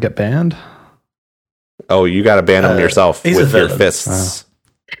 Are they going to get banned? Oh, you got to ban them yourself with your fists.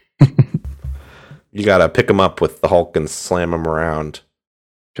 You got to pick them up with the Hulk and slam them around.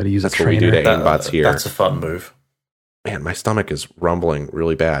 Got to use That's a trainer. what we do to aimbots here. That's a fun move. Man, my stomach is rumbling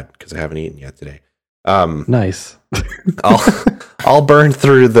really bad because I haven't eaten yet today. Nice. I'll burn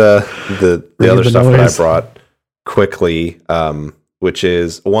through the other stuff that I brought quickly, which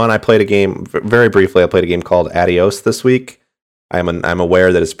is one. I played a game very briefly. I played a game called Adios this week. I'm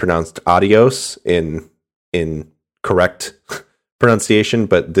aware that it's pronounced adios in correct pronunciation,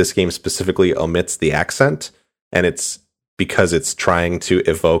 but this game specifically omits the accent, and it's because it's trying to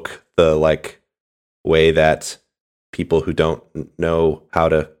evoke the like way that people who don't know how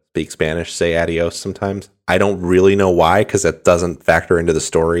to speak Spanish say adios sometimes. I don't really know why, because that doesn't factor into the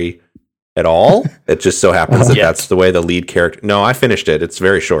story at all. It just so happens that that's the way the lead character... No, I finished it. It's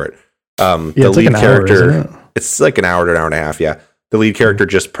very short. The lead character... It's like an hour to an hour and a half, yeah. The lead character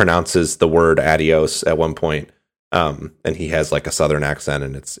just pronounces the word adios at one point, and he has like a southern accent,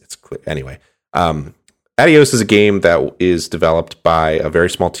 and it's clear. Anyway, Adios is a game that is developed by a very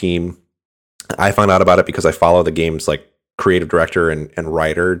small team. I found out about it because I follow the game's like creative director and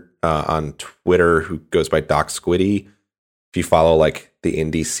writer on Twitter, who goes by Doc Squiddy. If you follow like the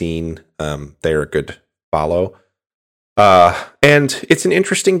indie scene, they're a good follow. And it's an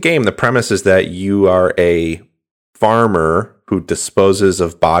interesting game. The premise is that you are a farmer who disposes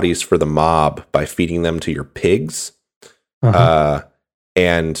of bodies for the mob by feeding them to your pigs.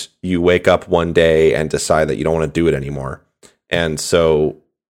 And you wake up one day and decide that you don't want to do it anymore. And so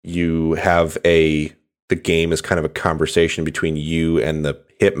you have the game is kind of a conversation between you and the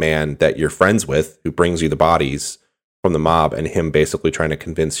hitman that you're friends with, who brings you the bodies from the mob, and him basically trying to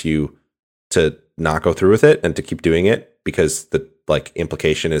convince you to not go through with it and to keep doing it, because the like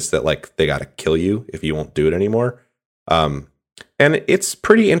implication is that like they got to kill you if you won't do it anymore. And it's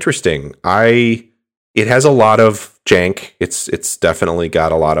pretty interesting. It has a lot of jank. It's definitely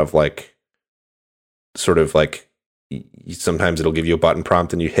got a lot of like sort of like sometimes it'll give you a button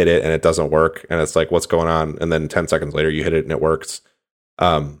prompt and you hit it and it doesn't work, and it's like, what's going on? And then 10 seconds later you hit it and it works.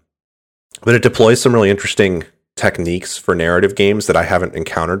 But it deploys some really interesting techniques for narrative games that I haven't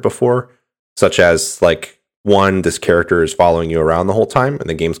encountered before, such as like, one, this character is following you around the whole time, and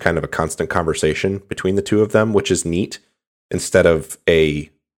the game's kind of a constant conversation between the two of them, which is neat, instead of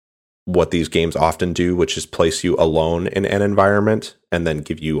what these games often do, which is place you alone in an environment and then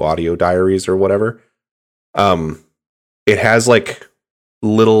give you audio diaries or whatever. It has like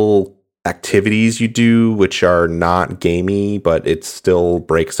little activities you do which are not gamey, but it still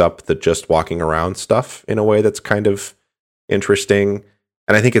breaks up the just walking around stuff in a way that's kind of interesting.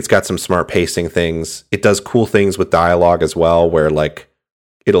 And I think it's got some smart pacing things. It does cool things with dialogue as well, where like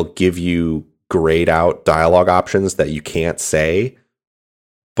it'll give you grayed out dialogue options that you can't say,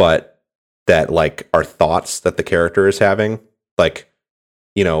 but that like are thoughts that the character is having. Like,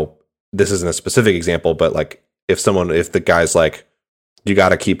 you know, this isn't a specific example, but like if the guy's like, you got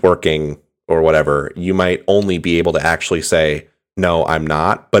to keep working or whatever, you might only be able to actually say, no, I'm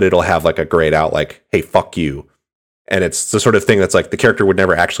not, but it'll have like a grayed out, like, hey, fuck you. And it's the sort of thing that's like the character would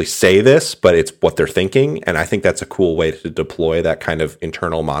never actually say this, but it's what they're thinking. And I think that's a cool way to deploy that kind of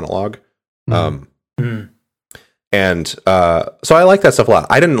internal monologue. And so I like that stuff a lot.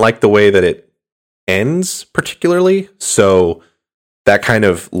 I didn't like the way that it ends particularly. So that kind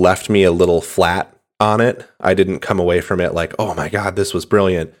of left me a little flat on it. I didn't come away from it like, oh my God, this was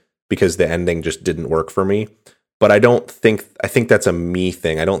brilliant, because the ending just didn't work for me. But I think that's a me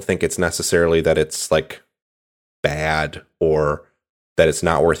thing. I don't think it's necessarily that it's like bad or that it's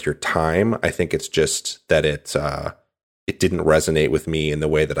not worth your time. I think it's just that it didn't resonate with me in the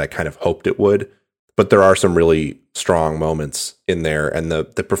way that I kind of hoped it would. But there are some really strong moments in there, and the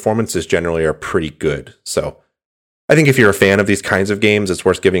performances generally are pretty good. So I think if you're a fan of these kinds of games, it's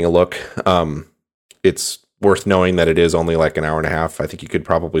worth giving a look. It's worth knowing that it is only like an hour and a half. I think you could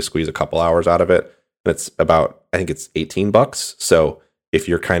probably squeeze a couple hours out of it. It's about, I think it's $18. So if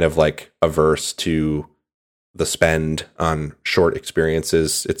you're kind of like averse to the spend on short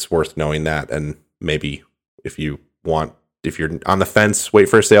experiences, it's worth knowing that. And maybe if you're on the fence, wait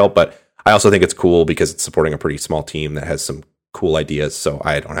for a sale. But I also think it's cool because it's supporting a pretty small team that has some cool ideas. So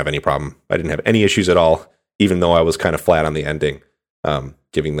I don't have any problem. I didn't have any issues at all, even though I was kind of flat on the ending,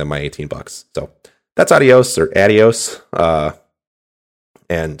 giving them my $18. So that's Adios. And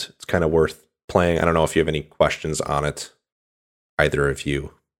it's kind of worth playing. I don't know if you have any questions on it, either of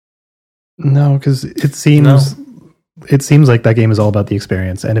you. No, because it seems like that game is all about the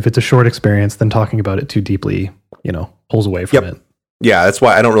experience. And if it's a short experience, then talking about it too deeply, pulls away from it. Yeah, that's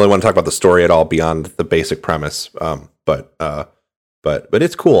why I don't really want to talk about the story at all beyond the basic premise. But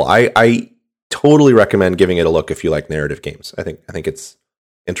it's cool. I totally recommend giving it a look if you like narrative games. I think it's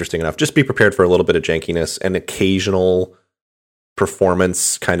interesting enough. Just be prepared for a little bit of jankiness and occasional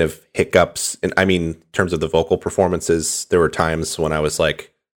performance kind of hiccups. And I mean, in terms of the vocal performances, there were times when I was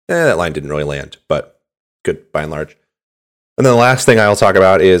like, that line didn't really land, but good by and large. And then the last thing I'll talk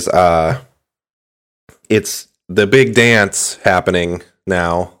about is it's the big dance happening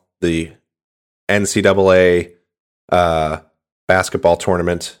now. The NCAA basketball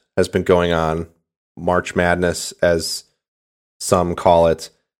tournament has been going on, March Madness, as some call it.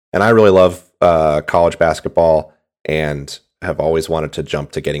 And I really love college basketball and have always wanted to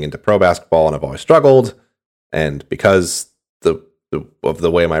jump to getting into pro basketball, and I've always struggled. And because of the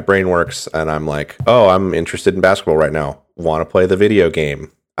way my brain works, and I'm like, oh, I'm interested in basketball right now, want to play the video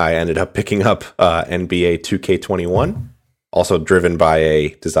game, I ended up picking up NBA 2K21, also driven by a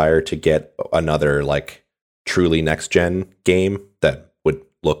desire to get another like truly next gen game that would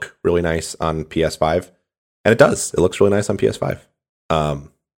look really nice on PS5. And it does. It looks really nice on PS5.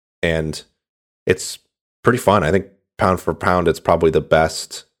 And it's pretty fun. I think pound for pound, it's probably the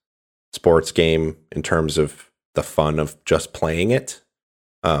best sports game in terms of the fun of just playing it.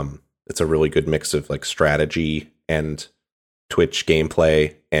 It's a really good mix of like strategy and Twitch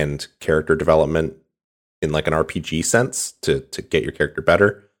gameplay and character development in like an RPG sense to get your character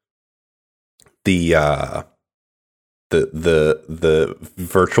better. The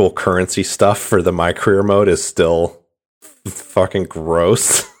virtual currency stuff for the My Career mode is still fucking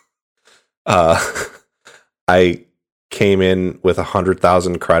gross. I came in with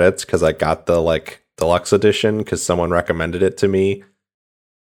 100,000 credits because I got the like deluxe edition because someone recommended it to me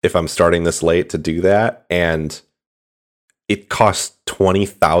if I'm starting this late to do that, and it costs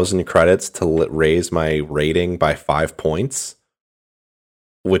 20,000 credits to raise my rating by 5 points,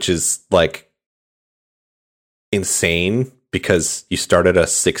 which is like insane because you start at a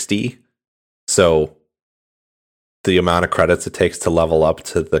 60. So the amount of credits it takes to level up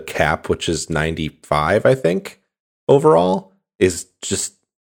to the cap, which is 95, I think, overall, is just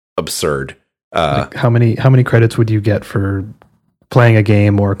absurd. Like how many credits would you get for playing a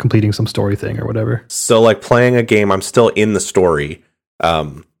game or completing some story thing or whatever? So like playing a game, I'm still in the story,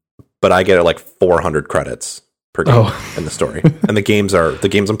 but I get like 400 credits per game in the story. And the games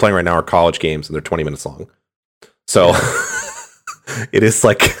I'm playing right now are college games, and they're 20 minutes long. So it is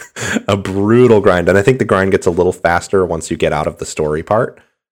like a brutal grind. And I think the grind gets a little faster once you get out of the story part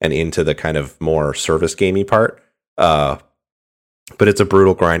and into the kind of more service gamey part. But it's a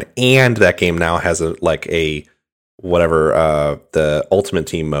brutal grind. And that game now has the Ultimate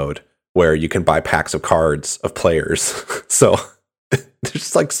Team mode where you can buy packs of cards of players. So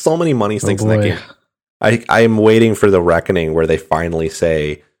there's like so many money sinks in that game. I am waiting for the reckoning where they finally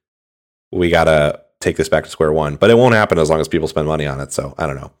say, we got to take this back to square one, but it won't happen as long as people spend money on it. So I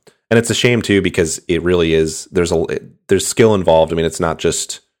don't know. And it's a shame too, because it really is, there's skill involved. I mean, it's not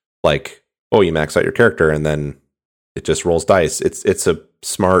just like, oh, you max out your character and then It just rolls dice. It's a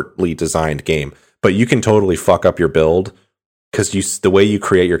smartly designed game, but you can totally fuck up your build because the way you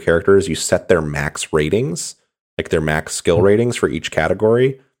create your characters, you set their max ratings, like their max skill ratings for each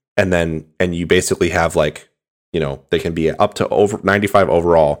category, and you basically have like, they can be up to over 95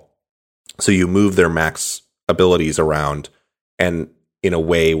 overall. So you move their max abilities around, and in a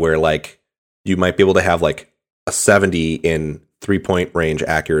way where like you might be able to have like a 70 in 3-point range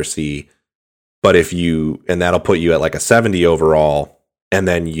accuracy, but and that'll put you at like a 70 overall, and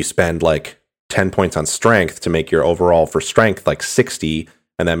then you spend like 10 points on strength to make your overall for strength like 60,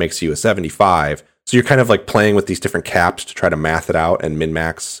 and that makes you a 75. So you're kind of like playing with these different caps to try to math it out and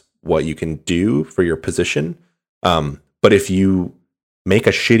min-max what you can do for your position. But if you make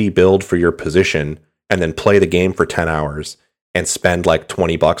a shitty build for your position and then play the game for 10 hours and spend like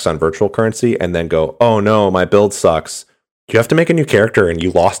 $20 on virtual currency and then go, oh no, my build sucks, you have to make a new character and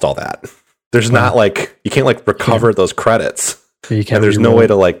you lost all that. There's not like, you can't like recover those credits. You can't and there's no way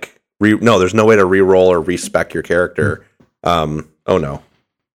to like, there's no way to re-roll or respec your character. Oh no.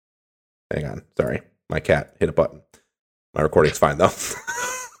 Hang on. Sorry. My cat hit a button. My recording's fine though.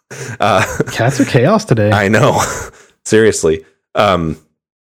 Cats are chaos today. I know. Seriously.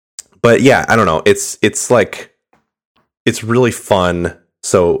 But yeah, I don't know. It's like, it's really fun.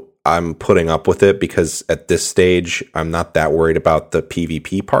 So I'm putting up with it because at this stage, I'm not that worried about the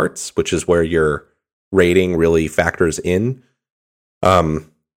PvP parts, which is where your rating really factors in. And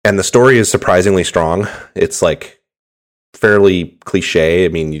the story is surprisingly strong. It's like fairly cliche. I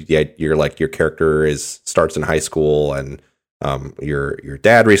mean, you're like, your character starts in high school, and your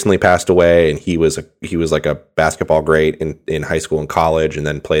dad recently passed away, and he was like a basketball great in high school and college, and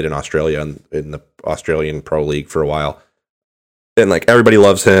then played in Australia in the Australian Pro League for a while. And like everybody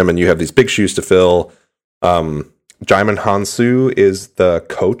loves him, and you have these big shoes to fill. Jaimon Hansu is the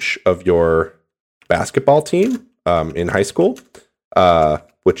coach of your basketball team in high school,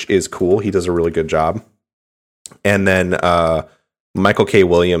 which is cool. He does a really good job. And then Michael K.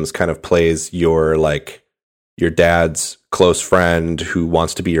 Williams kind of plays your dad's close friend who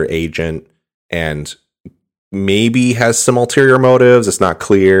wants to be your agent and maybe has some ulterior motives. It's not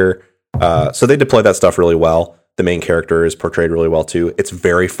clear. So they deploy that stuff really well. The main character is portrayed really well too. It's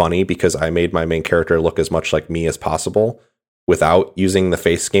very funny because I made my main character look as much like me as possible without using the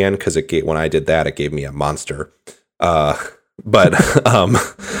face scan, because when I did that, it gave me a monster. But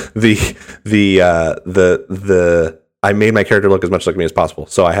I made my character look as much like me as possible.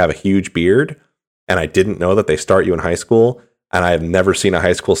 So I have a huge beard, and I didn't know that they start you in high school. And I have never seen a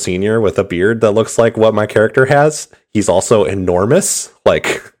high school senior with a beard that looks like what my character has. He's also enormous.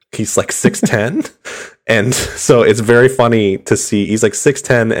 Like, he's like 6'10". And so it's very funny to see. He's like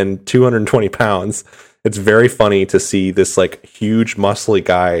 6'10" and 220 pounds. It's very funny to see this like huge muscly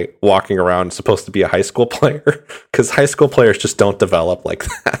guy walking around, supposed to be a high school player, because high school players just don't develop like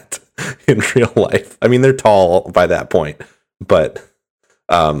that in real life. I mean, they're tall by that point, but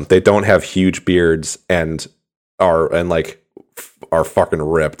they don't have huge beards and are fucking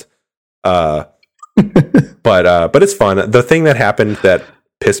ripped. But it's fun. The thing that happened that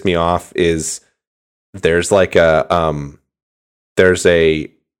pissed me off is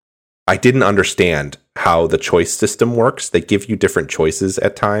I didn't understand how the choice system works. They give you different choices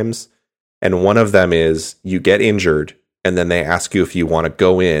at times, and one of them is you get injured, and then they ask you if you want to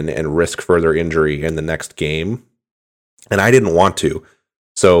go in and risk further injury in the next game. And I didn't want to,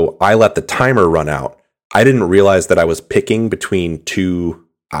 so I let the timer run out. I didn't realize that I was picking between two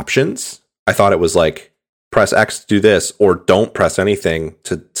options. I thought it was like, press X to do this, or don't press anything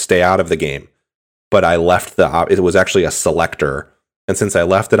to stay out of the game. But I left it was actually a selector. And since I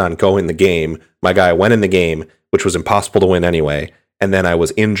left it on go in the game, my guy went in the game, which was impossible to win anyway. And then I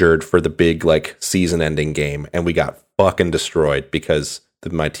was injured for the big like season ending game, and we got fucking destroyed because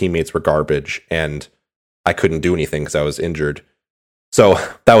my teammates were garbage and I couldn't do anything because I was injured. So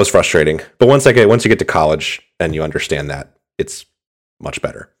that was frustrating. But once you get to college and you understand that, it's much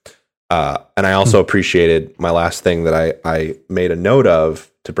better. And I also appreciated, my last thing that I made a note of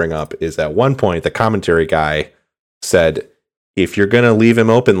to bring up is at one point, the commentary guy said, if you're going to leave him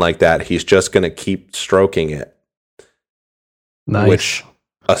open like that, he's just going to keep stroking it. Nice. Which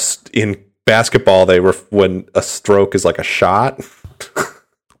in basketball, when a stroke is like a shot.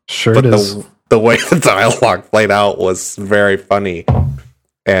 Sure but it is. The way the dialogue played out was very funny.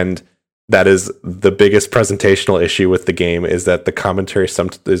 And that is the biggest presentational issue with the game, is that the commentary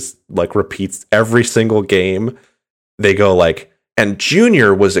is like repeats every single game. They go like, and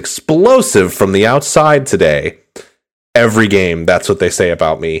Junior was explosive from the outside today. Every game, that's what they say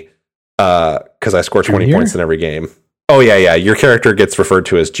about me, because I score 20 points in every game. Oh yeah. Your character gets referred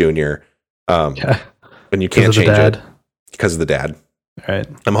to as Junior. Yeah. And you can't change it because of the dad. Right.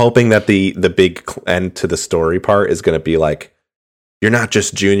 I'm hoping that the big end to the story part is going to be like, you're not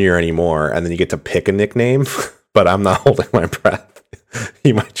just Junior anymore, and then you get to pick a nickname, but I'm not holding my breath.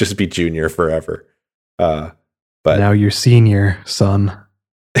 You might just be Junior forever. But now you're Senior, son.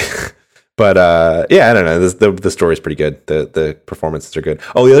 But yeah, I don't know. The story's pretty good. The performances are good.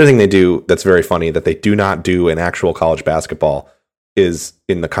 Oh, the other thing they do that's very funny that they do not do in actual college basketball is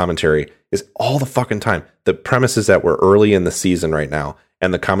in the commentary is all the fucking time. The premise is that we're early in the season right now,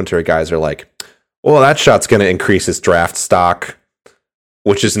 and the commentary guys are like, well, that shot's going to increase his draft stock,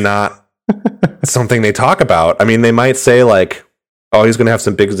 which is not something they talk about. I mean, they might say like, oh, he's going to have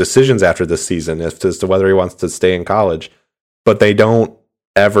some big decisions after this season as to whether he wants to stay in college, but they don't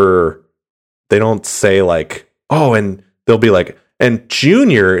say like, oh, and they'll be like, and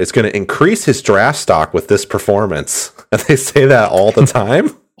Junior is going to increase his draft stock with this performance. And they say that all the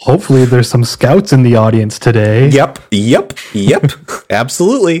time. Hopefully there's some scouts in the audience today. Yep.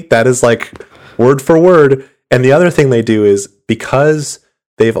 Absolutely. That is like word for word. And the other thing they do is because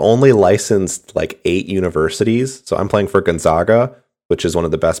they've only licensed like 8 universities. So I'm playing for Gonzaga, which is one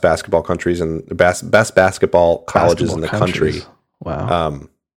of the best basketball countries and best basketball colleges in the country. Wow.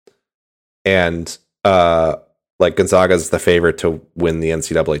 And like Gonzaga is the favorite to win the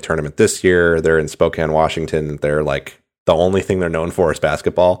NCAA tournament this year. They're in Spokane, Washington. They're like the only thing they're known for is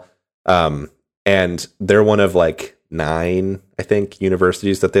basketball. And they're one of like 9, I think,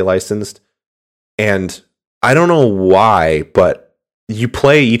 universities that they licensed. And I don't know why, but you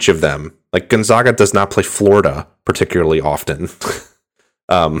play each of them. Like Gonzaga does not play Florida particularly often.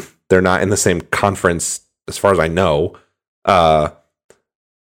 They're not in the same conference as far as I know.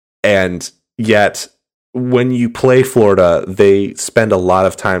 And yet when you play Florida, they spend a lot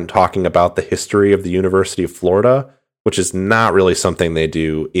of time talking about the history of the University of Florida, which is not really something they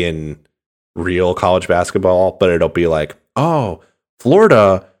do in real college basketball, but it'll be like, oh,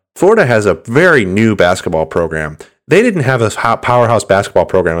 Florida has a very new basketball program. They didn't have a powerhouse basketball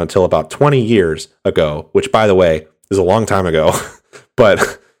program until about 20 years ago, which, by the way, is a long time ago.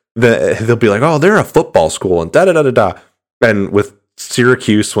 But they'll be like, oh, they're a football school and da-da-da-da-da. And with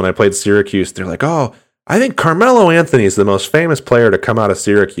Syracuse, when I played Syracuse, they're like, oh, I think Carmelo Anthony is the most famous player to come out of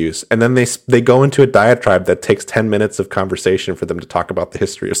Syracuse. And then they go into a diatribe that takes 10 minutes of conversation for them to talk about the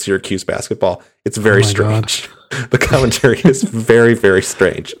history of Syracuse basketball. It's very strange. The commentary is very, very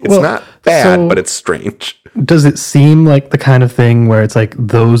strange. It's not bad, but it's strange. Does it seem like the kind of thing where it's like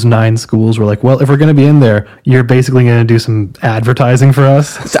those 9 schools were like, well, if we're going to be in there, you're basically going to do some advertising for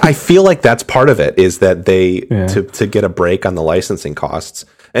us? I feel like that's part of it, is that they, to get a break on the licensing costs.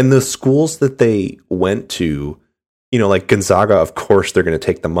 And the schools that they went to, you know, like Gonzaga, of course, they're going to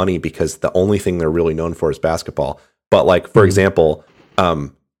take the money because the only thing they're really known for is basketball. But like, for example,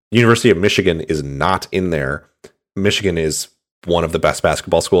 University of Michigan is not in there. Michigan is one of the best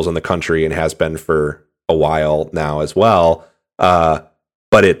basketball schools in the country and has been for a while now as well. But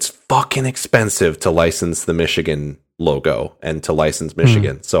it's fucking expensive to license the Michigan logo and to license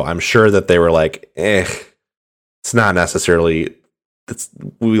Michigan. So I'm sure that they were like, it's not necessarily...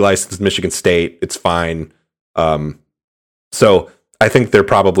 we licensed Michigan State. It's fine. So I think there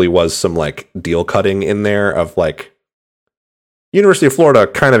probably was some like deal cutting in there of like, University of Florida,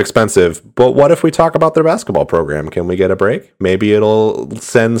 kind of expensive, but what if we talk about their basketball program? Can we get a break? Maybe it'll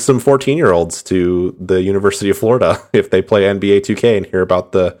send some 14-year-olds to the University of Florida if they play NBA 2K and hear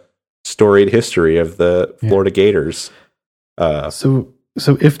about the storied history of the Florida Gators. So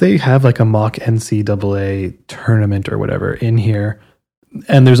if they have like a mock NCAA tournament or whatever in here,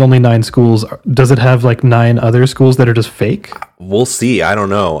 and there's only 9 schools, does it have like 9 other schools that are just fake? We'll see. I don't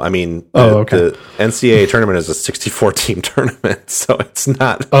know. I mean, the NCAA tournament is a 64-team tournament, so it's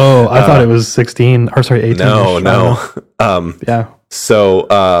not. Oh, I thought it was 16. Or sorry, 18. No. Yeah.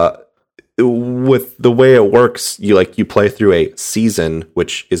 So with the way it works, you play through a season,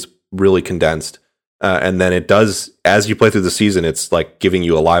 which is really condensed, and then it does, as you play through the season, it's like giving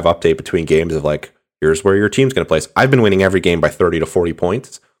you a live update between games of like, here's where your team's going to place. I've been winning every game by 30 to 40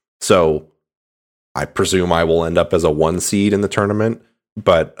 points. So I presume I will end up as a 1 seed in the tournament,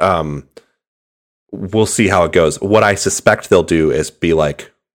 but we'll see how it goes. What I suspect they'll do is be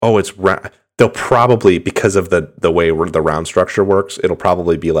like, oh, they'll probably, because of the way the round structure works, it'll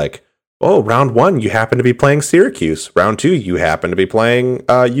probably be like, oh, round 1, you happen to be playing Syracuse. Round 2, you happen to be playing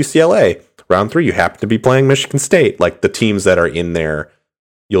UCLA. Round 3, you happen to be playing Michigan State. Like the teams that are in there,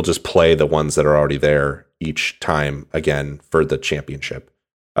 you'll just play the ones that are already there each time again for the championship,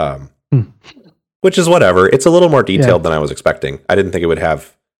 which is whatever. It's a little more detailed than I was expecting. I didn't think it would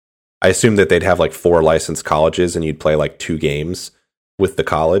have. I assumed that they'd have like 4 licensed colleges and you'd play like 2 games, with the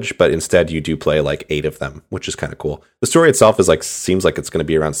college, but instead you do play like 8 of them, which is kind of cool. The story itself is like seems like it's going to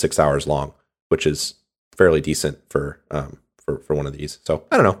be around 6 hours long, which is fairly decent for one of these. So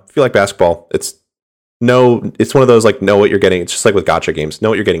I don't know. If you like basketball, it's one of those like know what you're getting. It's just like with gacha games, know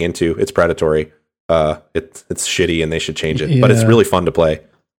what you're getting into. It's predatory. It's shitty and they should change it, but it's really fun to play.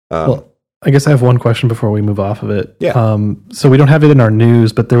 Well, I guess I have one question before we move off of it. Yeah. So we don't have it in our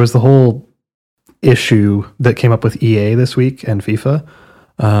news, but there was the whole issue that came up with EA this week and FIFA.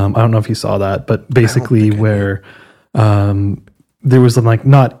 I don't know if you saw that, but basically where there was some like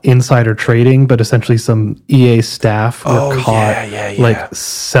not insider trading, but essentially some EA staff were caught like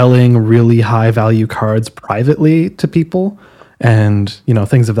selling really high value cards privately to people, and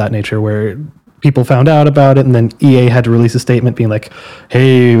things of that nature where people found out about it, and then EA had to release a statement being like,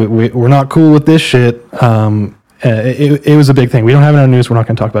 hey, we're not cool with this shit. It was a big thing. We don't have it in our news. We're not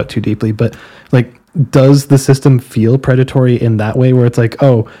going to talk about it too deeply, but like, does the system feel predatory in that way where it's like,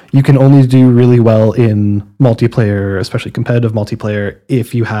 oh, you can only do really well in multiplayer, especially competitive multiplayer,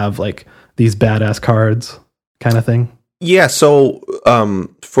 if you have like these badass cards kind of thing? Yeah. So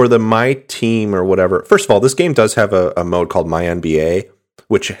for the My Team or whatever, first of all, this game does have a mode called My NBA,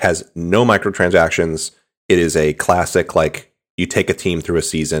 which has no microtransactions. It is a classic, like, you take a team through a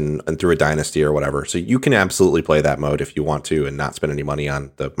season and through a dynasty or whatever. So you can absolutely play that mode if you want to and not spend any money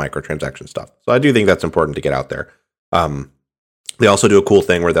on the microtransaction stuff. So I do think that's important to get out there. They also do a cool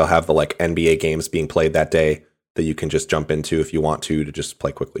thing where they'll have the like NBA games being played that day that you can just jump into if you want to just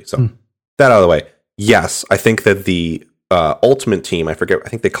play quickly. So that out of the way. Yes, I think that the Ultimate Team, I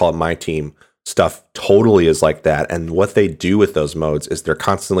think they call it My Team stuff, totally is like that. And what they do with those modes is they're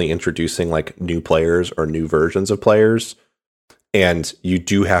constantly introducing like new players or new versions of players. And you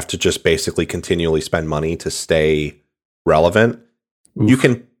do have to just basically continually spend money to stay relevant. Oof.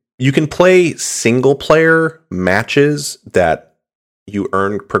 You can play single player matches that you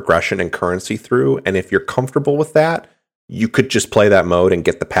earn progression and currency through. And if you're comfortable with that, you could just play that mode and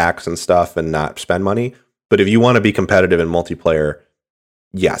get the packs and stuff and not spend money. But if you want to be competitive in multiplayer,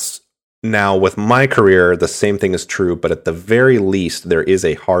 yes. Now with my career, the same thing is true, but at the very least, there is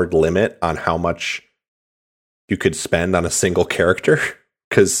a hard limit on how much you could spend on a single character,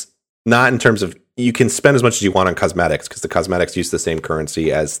 because not in terms of, you can spend as much as you want on cosmetics because the cosmetics use the same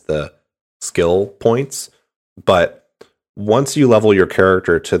currency as the skill points. But once you level your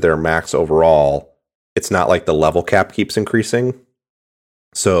character to their max overall, it's not like the level cap keeps increasing.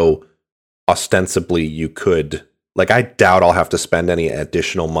 So ostensibly you could, like, I doubt I'll have to spend any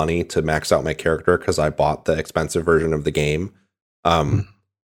additional money to max out my character because I bought the expensive version of the game.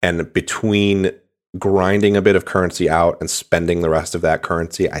 And between grinding a bit of currency out and spending the rest of that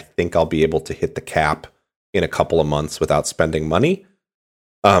currency, I think I'll be able to hit the cap in a couple of months without spending money.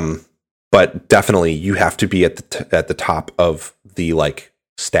 But definitely you have to be at the top of the like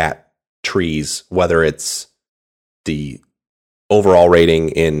stat trees, whether it's the overall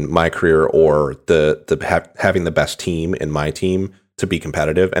rating in my career or having the best team in My Team to be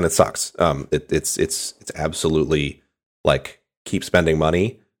competitive, and it sucks. It's absolutely like keep spending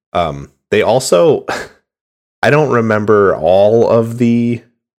money. They also, I don't remember all of the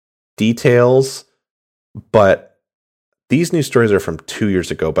details, but these news stories are from 2 years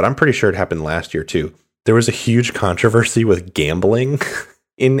ago, but I'm pretty sure it happened last year too. There was a huge controversy with gambling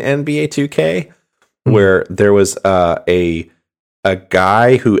in NBA 2K, where there was a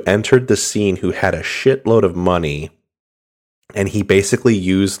guy who entered the scene who had a shitload of money, and he basically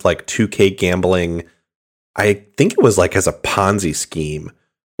used like 2K gambling, I think it was like as a Ponzi scheme,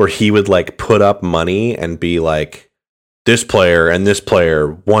 where he would like put up money and be like, this player and this player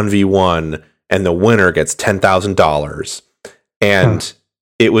 1v1 and the winner gets $10,000. And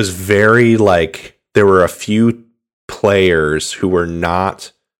it was very like, there were a few players who were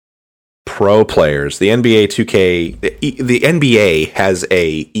not pro players. The NBA 2K, the NBA has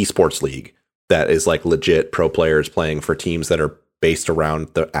a esports league that is like legit pro players playing for teams that are based around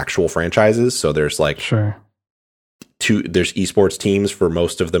the actual franchises. So there's like, there's esports teams for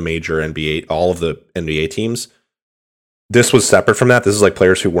most of the major NBA, all of the NBA teams. This was separate from that. This is like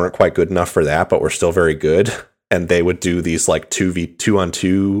players who weren't quite good enough for that, but were still very good. And they would do these like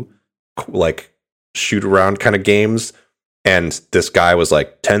 2v2 like shoot around kind of games. And this guy was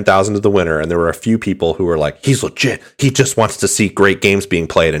like 10,000 to the winner. And there were a few people who were like, he's legit. He just wants to see great games being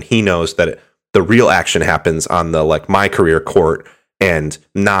played. And he knows that the real action happens on the like My Career court and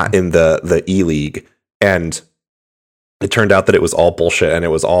not in the E-League. And it turned out that it was all bullshit, and it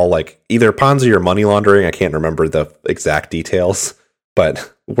was all like either Ponzi or money laundering. I can't remember the exact details,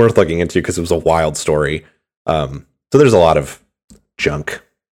 but worth looking into because it was a wild story. So there's a lot of junk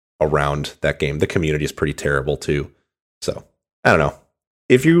around that game. The community is pretty terrible too. So I don't know.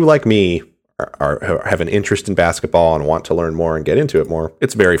 if you, like me, have an interest in basketball and want to learn more and get into it more,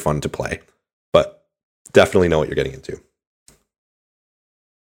 it's very fun to play. But definitely know what you're getting into.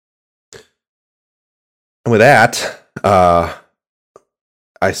 And with that,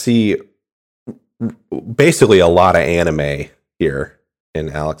 I see basically a lot of anime here in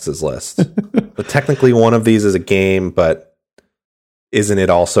Alex's list. But technically one of these is a game, but isn't it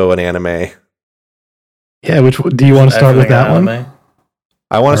also an anime? Yeah, which do you want to start with that anime? one?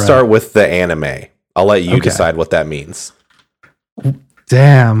 I want to start with the anime. I'll let you decide what that means.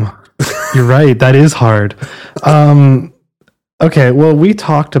 Damn. You're right. That is hard. Okay, well, we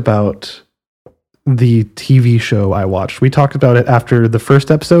talked about the TV show I watched. We talked about it after the first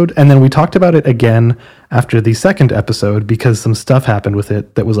episode, and then we talked about it again after the second episode because some stuff happened with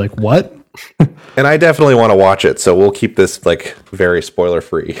it that was like, what? And I definitely want to watch it, so we'll keep this like very spoiler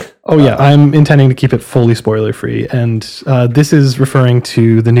free. Oh yeah, I'm intending to keep it fully spoiler free, and this is referring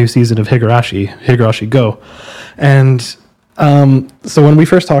to the new season of Higurashi Go. And so when we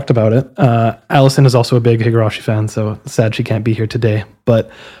first talked about it, Allison is also a big Higurashi fan, so sad she can't be here today.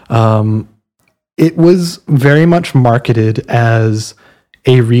 But it was very much marketed as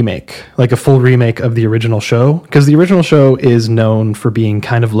a remake, like a full remake of the original show, because the original show is known for being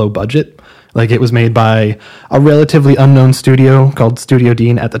kind of low budget. Like it was made by a relatively unknown studio called Studio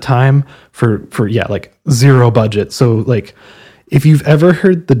Dean at the time for like zero budget. So like if you've ever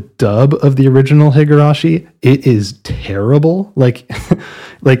heard the dub of the original Higurashi, it is terrible. Like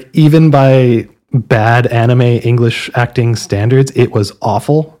like even by bad anime English acting standards, it was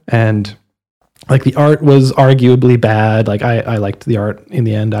awful. And like the art was arguably bad. Like I liked the art in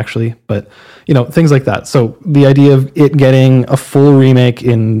the end actually, but you know, things like that. So the idea of it getting a full remake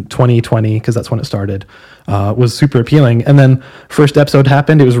in 2020, because that's when it started, was super appealing. And then first episode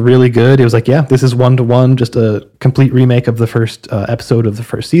happened. It was really good. It was like, yeah, this is 1-to-1, just a complete remake of the first episode of the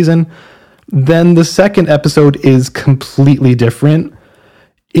first season. Then the second episode is completely different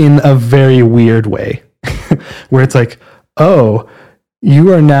in a very weird way, where it's like, oh,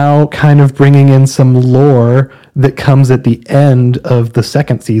 you are now kind of bringing in some lore that comes at the end of the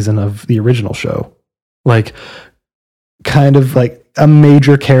second season of the original show. Like, kind of like a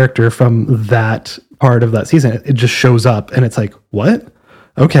major character from that part of that season. It just shows up and it's like, what?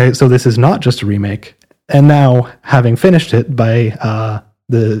 Okay, so this is not just a remake. And now, having finished it by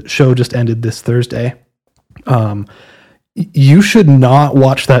the show just ended this Thursday, you should not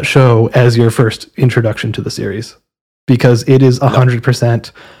watch that show as your first introduction to the series, because it is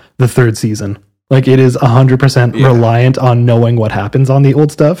 100% the third season. Like it is 100% reliant on knowing what happens on the old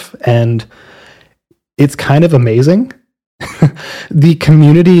stuff. And it's kind of amazing. The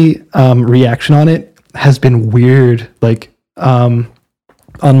community reaction on it has been weird. Like on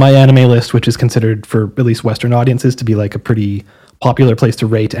my anime list, which is considered for at least Western audiences to be like a pretty popular place to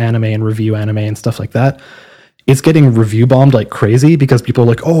rate anime and review anime and stuff like that, it's getting review bombed like crazy because people are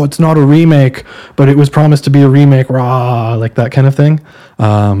like, oh, it's not a remake, but it was promised to be a remake, rah, like that kind of thing.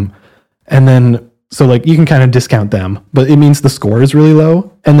 And then, so like you can kind of discount them, but it means the score is really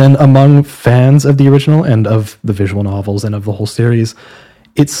low. And then among fans of the original and of the visual novels and of the whole series,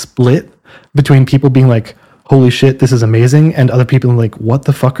 it's split between people being like, holy shit, this is amazing, and other people like, what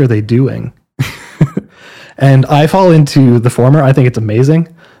the fuck are they doing? And I fall into the former. I think it's amazing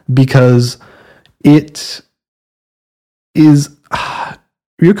because it is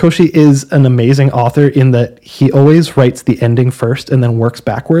Ryukoshi is an amazing author in that he always writes the ending first and then works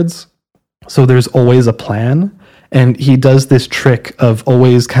backwards. So there's always a plan, and he does this trick of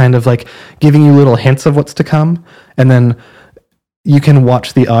always kind of like giving you little hints of what's to come, and then you can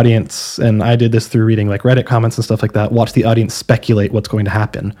watch the audience, and I did this through reading like Reddit comments and stuff like that, watch the audience speculate what's going to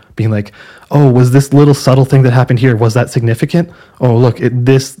happen, being like, oh, was this little subtle thing that happened here, was that significant? Oh, look,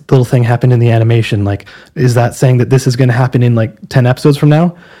 this little thing happened in the animation. Like, is that saying that this is going to happen in like 10 episodes from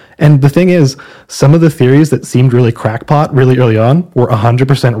now? And the thing is, some of the theories that seemed really crackpot really early on were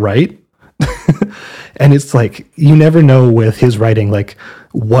 100% right. And it's like, you never know with his writing, like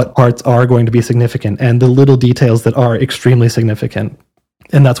what parts are going to be significant and the little details that are extremely significant.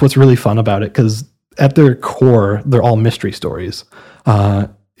 And that's what's really fun about it, because at their core, they're all mystery stories.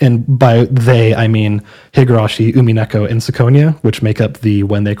 And by they, I mean Higurashi, Umineko, and Seconia, which make up the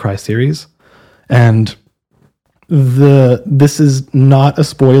When They Cry series. And this is not a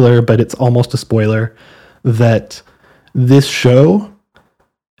spoiler, but it's almost a spoiler, that this show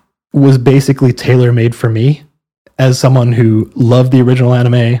was basically tailor-made for me as someone who loved the original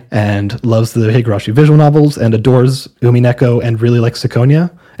anime and loves the Higurashi visual novels and adores Umineko and really likes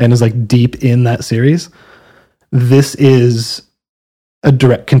Seconia and is like deep in that series. This is a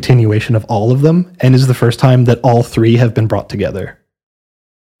direct continuation of all of them and is the first time that all three have been brought together.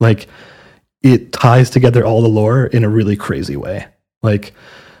 Like, it ties together all the lore in a really crazy way. Like,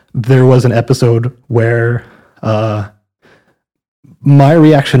 there was an episode where my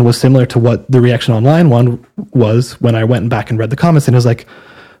reaction was similar to what the reaction online one was when I went back and read the comments, and it was like,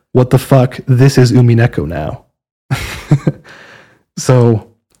 what the fuck? This is Umineko now.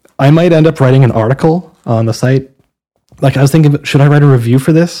 So I might end up writing an article on the site. Like, I was thinking, should I write a review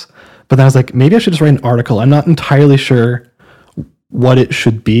for this? But then I was like, maybe I should just write an article. I'm not entirely sure what it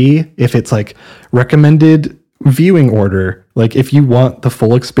should be. If it's like recommended viewing order, like if you want the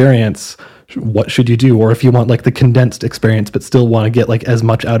full experience, what should you do? Or if you want like the condensed experience, but still want to get like as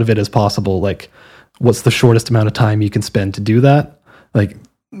much out of it as possible, like what's the shortest amount of time you can spend to do that? Like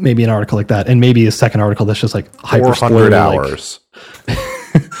maybe an article like that. And maybe a second article that's just like hyper 400 hours. Like,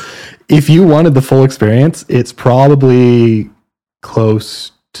 if you wanted the full experience, it's probably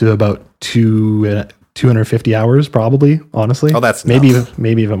close to about 250 hours, probably, honestly. Oh, that's maybe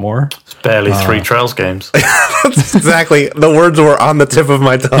even more. It's barely 3 Trails games. That's exactly. The words were on the tip of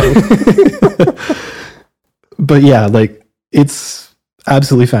my tongue. But yeah, like, it's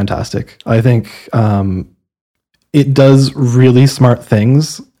absolutely fantastic. I think it does really smart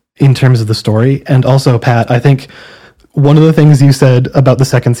things in terms of the story. And also, Pat, I think one of the things you said about the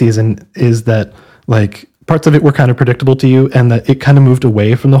second season is that, like, parts of it were kind of predictable to you and that it kind of moved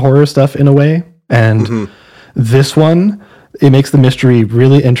away from the horror stuff in a way. And this one, it makes the mystery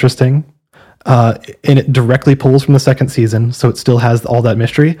really interesting. And it directly pulls from the second season, so it still has all that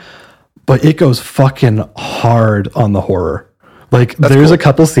mystery, but it goes fucking hard on the horror. Like, there's a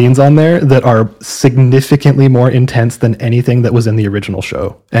couple scenes on there that are significantly more intense than anything that was in the original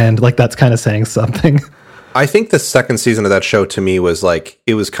show. And like, that's kind of saying something. I think the second season of that show to me was like,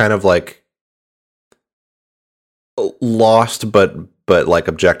 it was kind of like lost, but like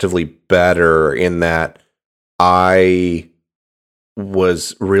objectively better in that I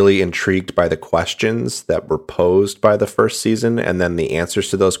was really intrigued by the questions that were posed by the first season. And then the answers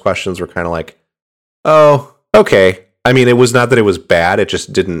to those questions were kind of like, oh, okay. I mean, it was not that it was bad. It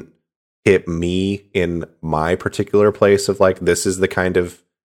just didn't hit me in my particular place of like, this is the kind of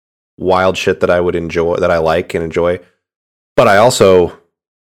wild shit that I would enjoy, that I like and enjoy. But I also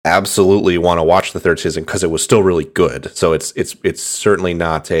absolutely want to watch the third season because it was still really good. So it's certainly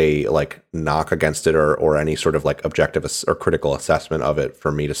not a like knock against it or any sort of like objective or critical assessment of it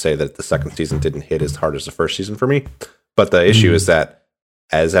for me to say that the second season didn't hit as hard as the first season for me. But the issue is that,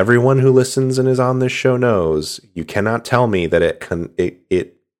 as everyone who listens and is on this show knows, you cannot tell me that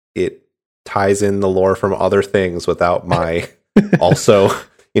it ties in the lore from other things without my also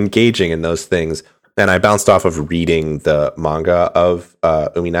engaging in those things. And I bounced off of reading the manga of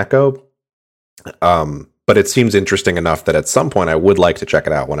Umineko. But it seems interesting enough that at some point I would like to check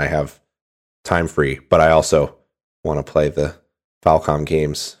it out when I have time free. But I also want to play the Falcom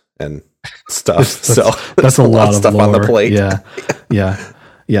games and stuff. So that's a lot of stuff lore on the plate. Yeah.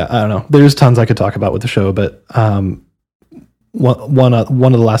 I don't know. There's tons I could talk about with the show, but one of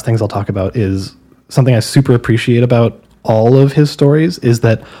the last things I'll talk about is something I super appreciate about all of his stories is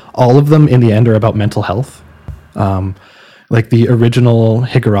that all of them in the end are about mental health. Like the original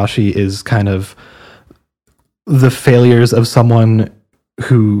Higurashi is kind of the failures of someone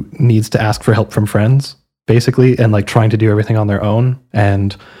who needs to ask for help from friends, basically, and like trying to do everything on their own,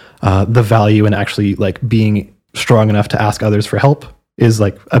 and the value in actually like being strong enough to ask others for help is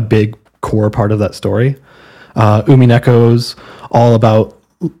like a big core part of that story. Umineko's all about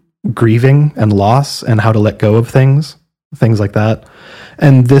grieving and loss and how to let go of things like that.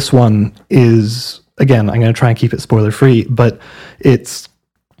 And this one is, again, I'm going to try and keep it spoiler free, but it's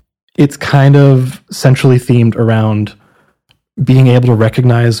kind of centrally themed around being able to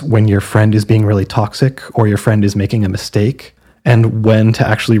recognize when your friend is being really toxic or your friend is making a mistake, and when to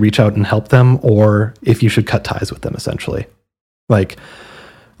actually reach out and help them, or if you should cut ties with them, essentially. Like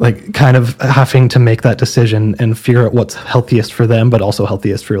kind of having to make that decision and figure out what's healthiest for them, but also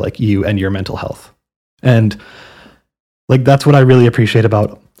healthiest for like you and your mental health. And like, that's what I really appreciate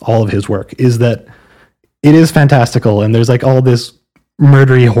about all of his work, is that it is fantastical and there's like all this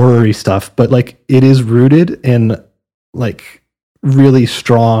murdery, horror-y stuff, but like it is rooted in like really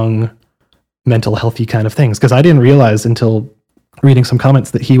strong mental healthy kind of things. Because I didn't realize until reading some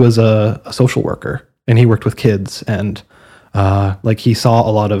comments that he was a social worker and he worked with kids, and like he saw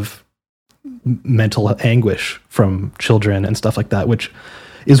a lot of mental anguish from children and stuff like that, which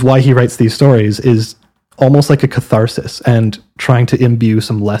is why he writes these stories, is almost like a catharsis and trying to imbue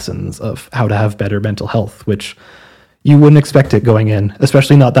some lessons of how to have better mental health, which you wouldn't expect it going in,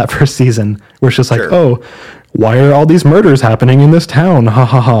 especially not that first season where it's just like, oh, why are all these murders happening in this town? Ha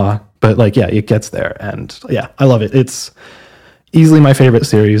ha ha. But like, yeah, it gets there. And yeah, I love it. easily my favorite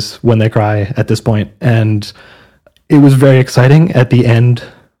series, When They Cry, at this point. And it was very exciting at the end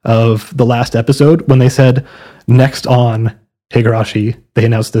of the last episode when they said, next on Higurashi, they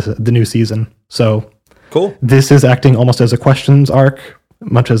announced the new season. So Cool. this is acting almost as a questions arc,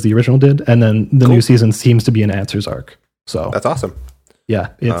 much as the original did. And then the new season seems to be an answers arc. So That's awesome. yeah,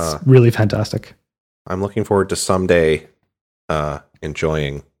 it's really fantastic. I'm looking forward to someday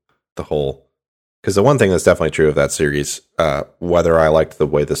enjoying the whole, because the one thing that's definitely true of that series, whether I liked the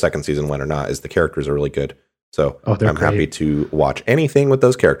way the second season went or not, is the characters are really good. So I'm happy to watch anything with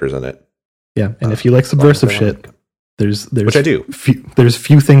those characters in it. Yeah, and if you like subversive shit, there's which I do. There's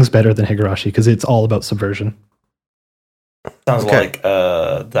few things better than Higurashi because it's all about subversion. Sounds like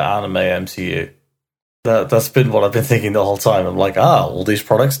the anime MCU. That's been what I've been thinking the whole time. I'm like, all these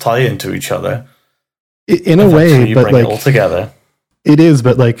products tie into each other. In a way, but bring like it all together. It is,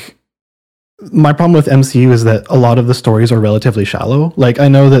 but like my problem with MCU is that a lot of the stories are relatively shallow. Like I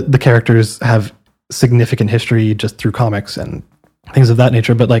know that the characters have significant history just through comics and things of that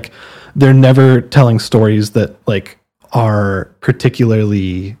nature, but like they're never telling stories that like are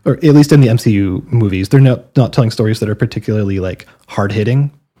particularly, or at least in the MCU movies, they're not telling stories that are particularly like hard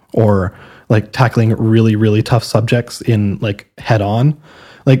hitting or like tackling really, really tough subjects in like head on.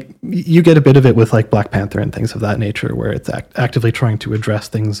 Like you get a bit of it with like Black Panther and things of that nature, where it's actively trying to address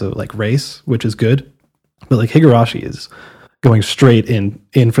things of like race, which is good. But like Higurashi is going straight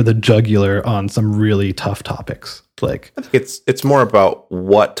in for the jugular on some really tough topics. Like I think it's more about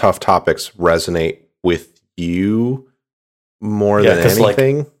what tough topics resonate with you more than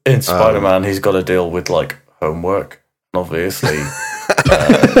anything. Like, in Spider-Man, he's got to deal with like homework. Obviously,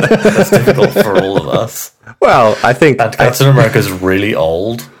 that's difficult for all of us. Well, I think and Captain America's really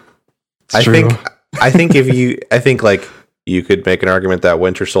old. I think like you could make an argument that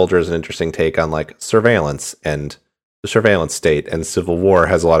Winter Soldier is an interesting take on like surveillance and the surveillance state, and Civil War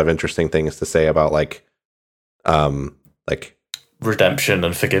has a lot of interesting things to say about like redemption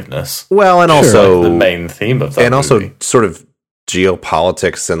and forgiveness. Well, and also like the main theme of that, and movie. Also sort of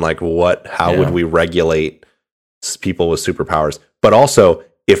geopolitics and like how would we regulate people with superpowers, but also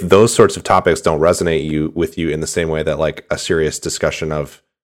if those sorts of topics don't resonate with you in the same way that like a serious discussion of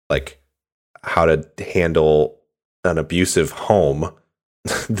like how to handle an abusive home,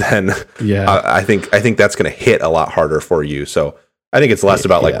 then I think that's going to hit a lot harder for you. So I think it's less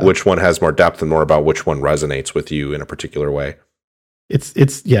about like which one has more depth and more about which one resonates with you in a particular way.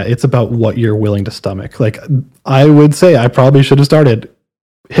 It's about what you're willing to stomach. Like I would say I probably should have started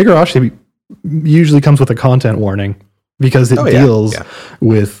Higurashi. Usually comes with a content warning because it deals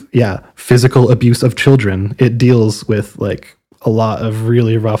with physical abuse of children. It deals with like a lot of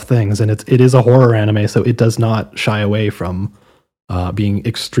really rough things, and it is a horror anime, so it does not shy away from being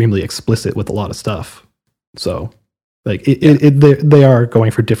extremely explicit with a lot of stuff. So like they are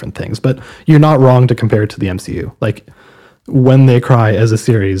going for different things, but you're not wrong to compare it to the MCU. Like When They Cry as a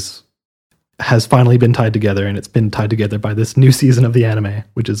series has finally been tied together, and it's been tied together by this new season of the anime,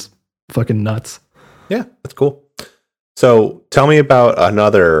 which is fucking nuts. Yeah, that's cool. So tell me about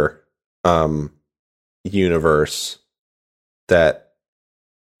another universe that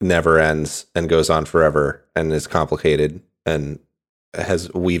never ends and goes on forever and is complicated and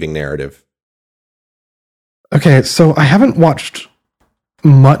has weaving narrative. Okay, so I haven't watched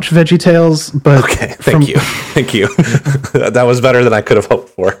much VeggieTales, but okay, thank you. That was better than I could have hoped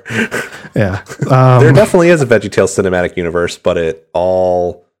for. Yeah, there definitely is a VeggieTales cinematic universe, but it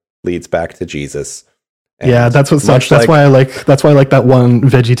all leads back to Jesus. And that's what sucks. That's why I like that one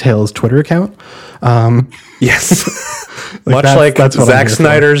VeggieTales Twitter account. Yes, much like Zack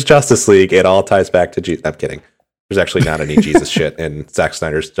Snyder's Justice League, it all ties back to Jesus. I'm kidding. There's actually not any Jesus shit in Zack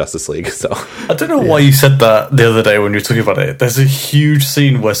Snyder's Justice League. So I don't know why you said that the other day when you were talking about it. There's a huge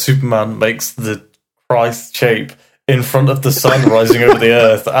scene where Superman makes the Christ shape in front of the sun rising over the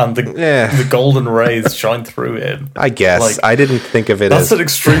earth, and the golden rays shine through him. I guess I didn't think of it that's as an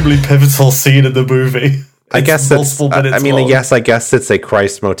extremely pivotal scene in the movie. I guess that's. I mean, yes, I guess it's a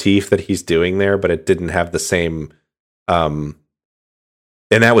Christ motif that he's doing there, but it didn't have the same. And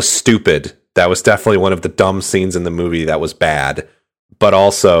that was stupid. That was definitely one of the dumb scenes in the movie that was bad. But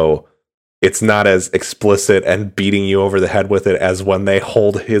also, it's not as explicit and beating you over the head with it as when they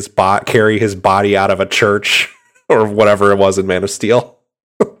carry his body out of a church or whatever it was in Man of Steel.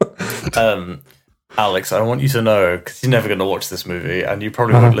 Alex, I want you to know, because you're never going to watch this movie, and you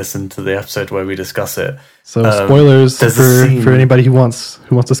probably won't listen to the episode where we discuss it. So spoilers for anybody who wants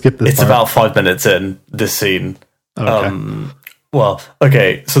to skip this. It's part. About 5 minutes in this scene.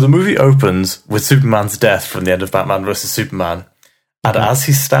 Okay. So the movie opens with Superman's death from the end of Batman vs. Superman, and as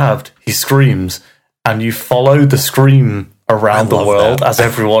he's stabbed, he screams, and you follow the scream around the love world that. as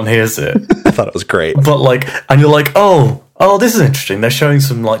everyone hears it. I thought it was great. But like, and you're like, oh, this is interesting. They're showing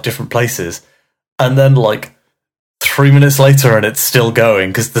some like different places, and then like 3 minutes later, and it's still going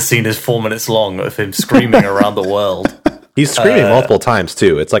because the scene is 4 minutes long of him screaming around the world. He's screaming multiple times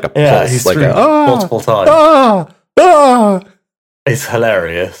too. It's like a pulse, he's like screaming multiple times. It's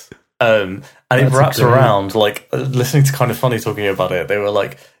hilarious. And it That's wraps great. around, like, listening to Kind of Funny talking about it, they were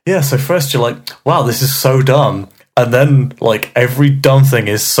like, yeah, so first you're like, wow, this is so dumb. And then, like, every dumb thing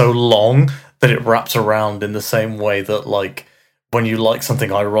is so long that it wraps around in the same way that, like, when you like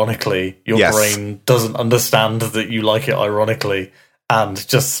something ironically, your Yes. brain doesn't understand that you like it ironically and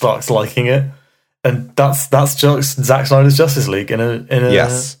just starts liking it. And that's just Zack Snyder's Justice League in a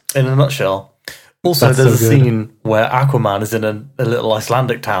Yes. in a nutshell. Also, That's there's so a good. scene where Aquaman is in a little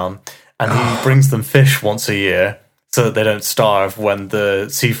Icelandic town, and he brings them fish once a year so that they don't starve when the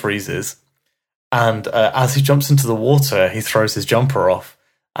sea freezes. And as he jumps into the water, he throws his jumper off,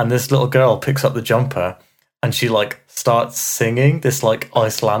 and this little girl picks up the jumper, and she like starts singing this like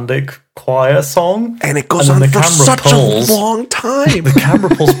Icelandic choir song, And it goes And then on the for camera such pulls. a long time. the camera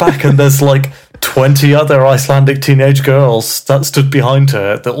pulls back, and there's like 20 other Icelandic teenage girls that stood behind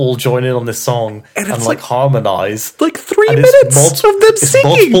her that all join in on this song And and it's like like- harmonize. Like 3 And minutes of them it's singing.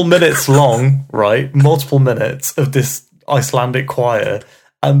 multiple minutes long, right? Multiple minutes of this Icelandic choir,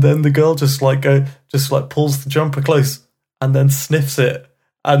 and then the girl just pulls the jumper close and then sniffs it,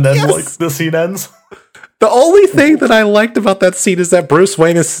 and then Yes. like the scene ends. The only thing that I liked about that scene is that Bruce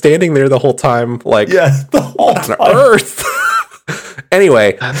Wayne is standing there the whole time, like Yeah, the whole on time. Earth.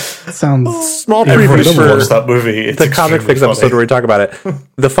 Anyway, Sounds small Everyone preview should for watch that movie. It's the Comic extremely Fix episode funny. where we talk about it.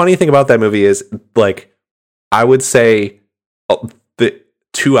 The funny thing about that movie is, like, I would say the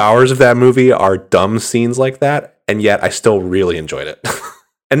 2 hours of that movie are dumb scenes like that, and yet I still really enjoyed it.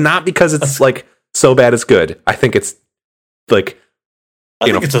 And not because it's like so bad it's good. I think it's like I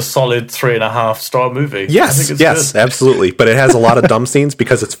you think know- it's a solid 3.5-star movie. I think yes, it's yes, good. absolutely. But it has a lot of dumb scenes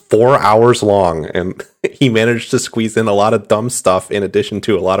because it's 4 hours long, and he managed to squeeze in a lot of dumb stuff in addition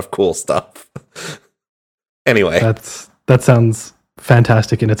to a lot of cool stuff. Anyway, that sounds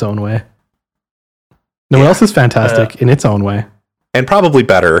fantastic in its own way. No one else is fantastic in its own way. and probably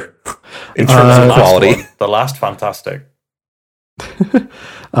better in terms The of last quality. one, the last fantastic.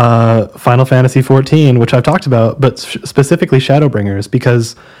 Final Fantasy 14, which I've talked about, but specifically Shadowbringers,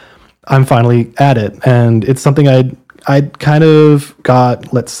 because I'm finally at it, and it's something I'd kind of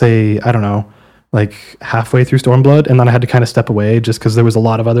got, let's say, I don't know, like halfway through Stormblood, and then I had to kind of step away just because there was a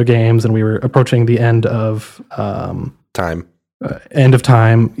lot of other games, and we were approaching the end of Time.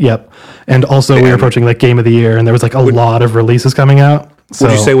 time. Yep, and also we were And- approaching like Game of the Year, and there was like a lot of releases coming out. So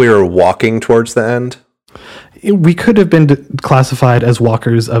Would you say we were walking towards the end? we could have been classified as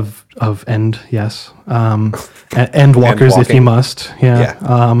walkers of end, yes, end walkers if you walking. must, yeah.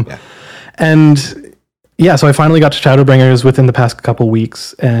 Yeah. And yeah, so I finally got to Shadowbringers within the past couple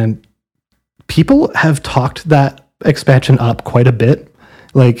weeks, and people have talked that expansion up quite a bit.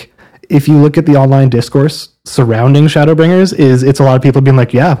 Like, if you look at the online discourse surrounding Shadowbringers, it's a lot of people being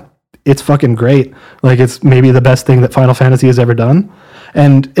like, yeah, it's fucking great. Like, it's maybe the best thing that Final Fantasy has ever done.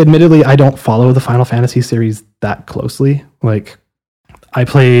 And admittedly, I don't follow the Final Fantasy series that closely. Like, I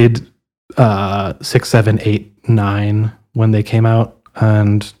played 6, 7, 8, 9 when they came out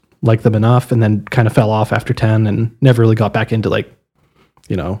and liked them enough, and then kind of fell off after 10 and never really got back into, like,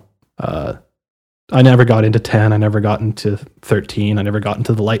 you know, I never got into 10. I never got into 13. I never got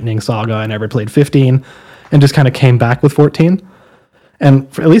into the Lightning Saga. I never played 15, and just kind of came back with 14. And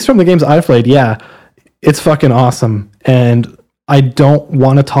at least from the games I've played, yeah, it's fucking awesome. And I don't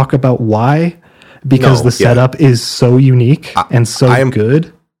want to talk about why, because No, the setup is so unique and so I am-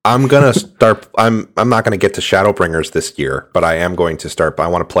 good. I'm gonna start. I'm not gonna get to Shadowbringers this year, but I am going to start. I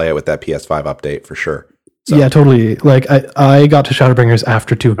want to play it with that PS5 update for sure. So- Yeah, totally. Like, I got to Shadowbringers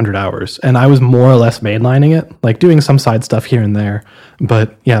after 200 hours, and I was more or less mainlining it, like doing some side stuff here and there,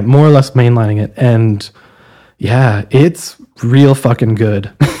 but yeah, more or less mainlining it. And yeah, it's real fucking good.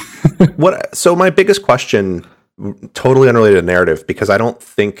 What? So my biggest question, totally unrelated to narrative, because I don't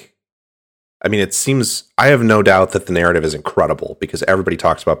think. I mean, it seems I have no doubt that the narrative is incredible because everybody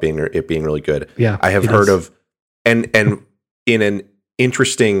talks about it being really good. Yeah, I have it heard is. of, and in an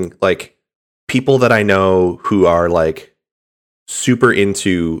interesting, like, people that I know who are like super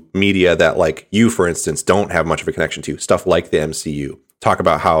into media that, like, you, for instance, don't have much of a connection to, stuff like the MCU, talk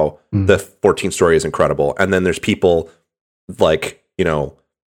about how the 14 story is incredible. And then there's people like, you know,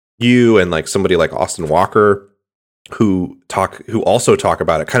 you and like somebody like Austin Walker who also talk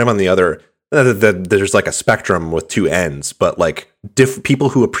about it kind of on the other. There's like a spectrum with two ends, but like people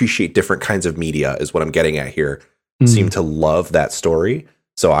who appreciate different kinds of media is what I'm getting at here. seem to love that story.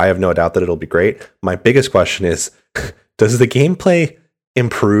 So I have no doubt that it'll be great. My biggest question is, does the gameplay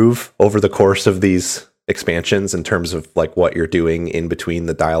improve over the course of these expansions in terms of like what you're doing in between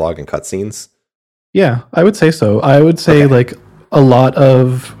the dialogue and cutscenes? Yeah, I would say so. I would say like a lot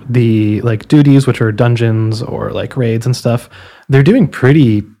of the like duties, which are dungeons or like raids and stuff, they're doing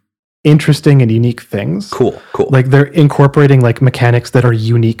pretty interesting and unique things. Cool. Like they're incorporating like mechanics that are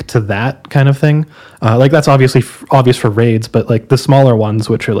unique to that kind of thing. Like that's obviously obvious for raids, but like the smaller ones,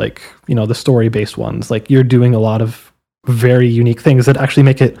 which are like, you know, the story based ones, like you're doing a lot of very unique things that actually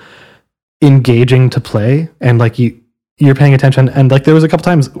make it engaging to play. And like you're paying attention. And like there was a couple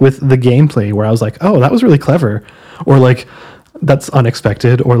times with the gameplay where I was like, oh, that was really clever. Or like, that's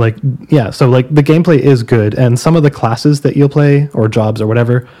unexpected, or like, yeah. So like the gameplay is good, and some of the classes that you'll play or jobs or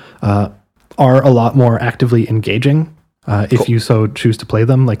whatever are a lot more actively engaging if you so choose to play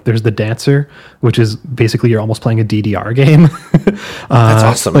them. Like there's the dancer, which is basically you're almost playing a DDR game. That's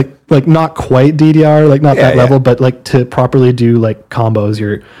awesome. Like not quite DDR, like not that level, but like to properly do like combos,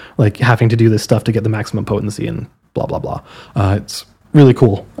 you're like having to do this stuff to get the maximum potency and blah blah blah. It's really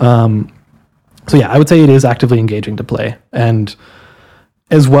cool. So yeah, I would say it is actively engaging to play, and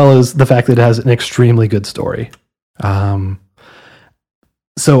as well as the fact that it has an extremely good story.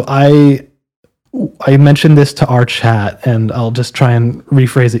 So I mentioned this to our chat, and I'll just try and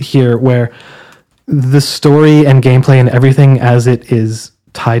rephrase it here, where the story and gameplay and everything as it is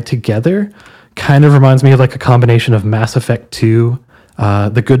tied together kind of reminds me of like a combination of Mass Effect 2,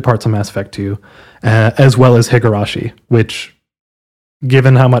 the good parts of Mass Effect 2, as well as Higurashi, which,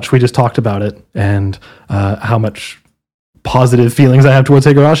 given how much we just talked about it and how much positive feelings I have towards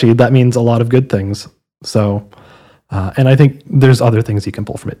Higurashi, that means a lot of good things. So, and I think there's other things you can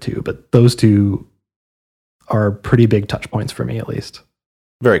pull from it too, but those two are pretty big touch points for me, at least.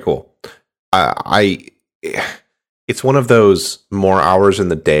 Very cool. It's one of those more hours in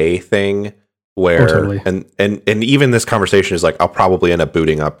the day thing where, totally. and even this conversation is like, I'll probably end up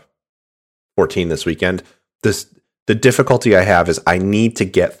booting up 14 this weekend. The difficulty I have is I need to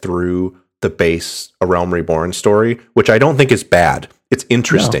get through the base A Realm Reborn story, which I don't think is bad. It's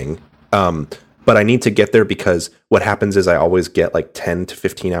interesting. No. But I need to get there because what happens is I always get like 10 to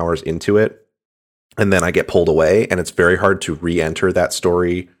 15 hours into it, and then I get pulled away, and it's very hard to re-enter that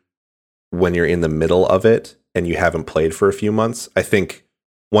story when you're in the middle of it and you haven't played for a few months. I think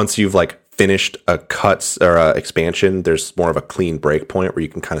once you've like finished a cuts or a expansion, there's more of a clean break point where you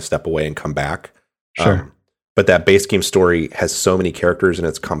can kind of step away and come back. Sure. But that base game story has so many characters and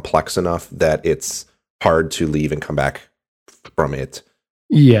it's complex enough that it's hard to leave and come back from it.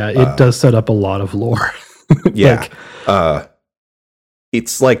 Yeah, it does set up a lot of lore. Yeah.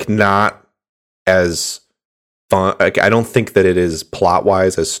 It's like not as fun. Like, I don't think that it is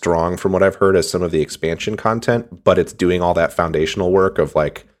plot-wise as strong from what I've heard as some of the expansion content, but it's doing all that foundational work of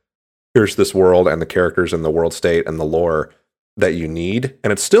like, here's this world and the characters and the world state and the lore that you need.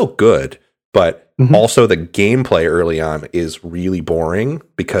 And it's still good. But also the gameplay early on is really boring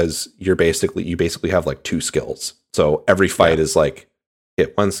because you basically have like two skills. So every fight is like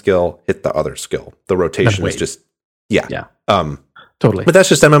hit one skill, hit the other skill. The rotation is just totally. But that's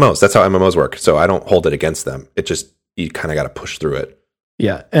just MMOs. That's how MMOs work. So I don't hold it against them. It just, you kind of got to push through it.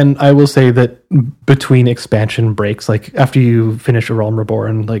 Yeah, and I will say that between expansion breaks, like after you finish A Realm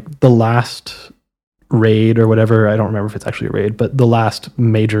Reborn, like the last raid or whatever, I don't remember if it's actually a raid, but the last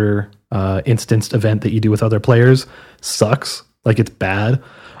major instanced event that you do with other players sucks. Like it's bad.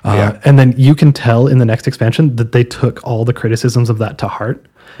 And then you can tell in the next expansion that they took all the criticisms of that to heart.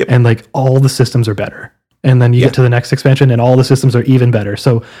 Yep. And like all the systems are better. And then you get to the next expansion and all the systems are even better.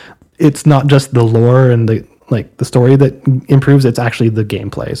 So it's not just the lore and the story that improves, it's actually the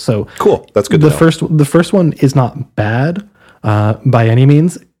gameplay. So cool. That's good. The first one is not bad by any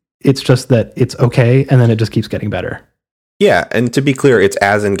means. It's just that it's okay, and then it just keeps getting better. Yeah, and to be clear, it's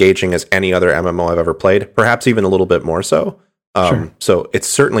as engaging as any other MMO I've ever played, perhaps even a little bit more so. Sure. So it's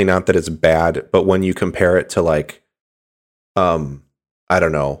certainly not that it's bad, but when you compare it to like, I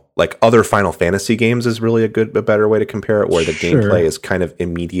don't know, like other Final Fantasy games is really a better way to compare it, where the gameplay is kind of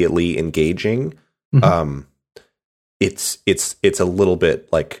immediately engaging. Mm-hmm. It's a little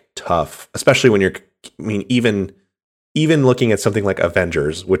bit like tough, especially when even looking at something like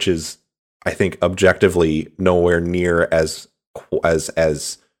Avengers, which is, I think, objectively nowhere near as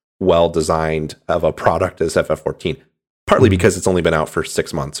well designed of a product as FF14. Partly because it's only been out for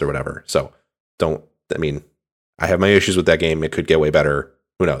 6 months or whatever. So I have my issues with that game. It could get way better.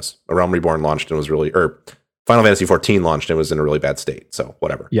 Who knows? A Realm Reborn launched and was really, or Final Fantasy 14 launched and was in a really bad state. So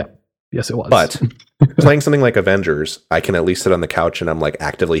whatever. Yeah. Yes, it was. But playing something like Avengers, I can at least sit on the couch and I'm like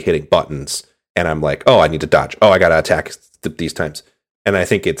actively hitting buttons and I'm like, oh, I need to dodge. Oh, I got to attack these times. And I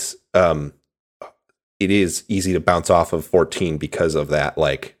think it is easy to bounce off of 14 because of that.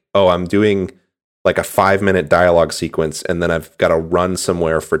 Like, oh, I'm doing like a 5-minute dialogue sequence, and then I've got to run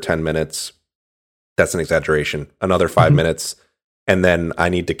somewhere for 10 minutes. That's an exaggeration. Another 5 minutes, and then I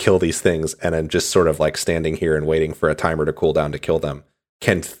need to kill these things, and I'm just sort of like standing here and waiting for a timer to cool down to kill them.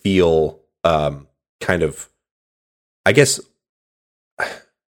 Can feel kind of, I guess,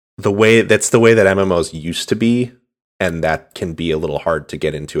 the way that MMOs used to be, and that can be a little hard to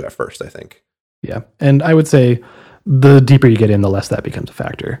get into at first, I think. Yeah, and I would say the deeper you get in, the less that becomes a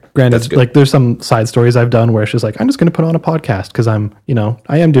factor. Granted, like there's some side stories I've done where it's just like, I'm just going to put on a podcast because I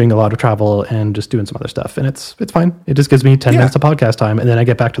am doing a lot of travel and just doing some other stuff, and it's fine. It just gives me 10 minutes of podcast time, and then I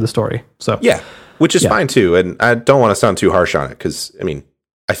get back to the story. So yeah, which is fine too. And I don't want to sound too harsh on it because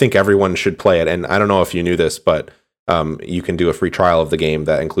I think everyone should play it. And I don't know if you knew this, but you can do a free trial of the game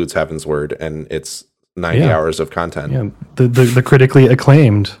that includes Heavensward, and it's 90 hours of content. Yeah, the critically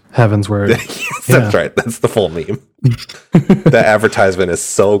acclaimed Heavensward. Yes, that's right. That's the full meme. The advertisement is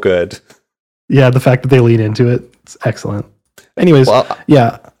so good. Yeah, the fact that they lean into it, it's excellent. Anyways,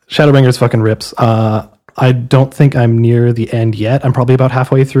 Shadowbringers fucking rips. I don't think I'm near the end yet. I'm probably about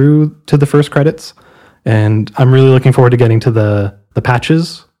halfway through to the first credits, and I'm really looking forward to getting to the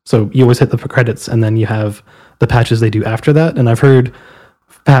patches. So you always hit the credits, and then you have the patches they do after that. And I've heard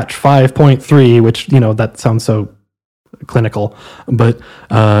patch 5.3, which, that sounds so clinical, but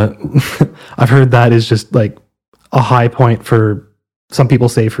I've heard that is just like a high point for some people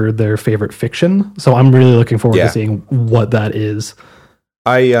say for their favorite fiction. So I'm really looking forward to seeing what that is.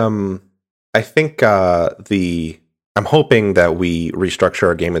 I think I'm hoping that we restructure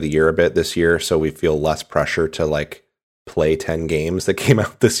our game of the year a bit this year, so we feel less pressure to like play 10 games that came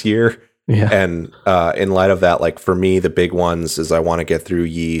out this year. Yeah. And in light of that, like for me, the big ones is I want to get through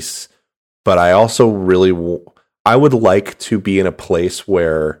Ys, but I also really I would like to be in a place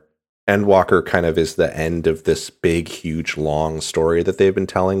where Endwalker kind of is the end of this big, huge, long story that they've been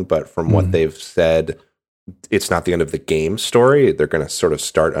telling. But from what they've said, it's not the end of the game story. They're going to sort of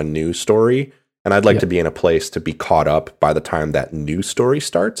start a new story. And I'd like to be in a place to be caught up by the time that new story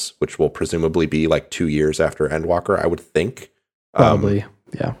starts, which will presumably be like 2 years after Endwalker, I would think. Probably,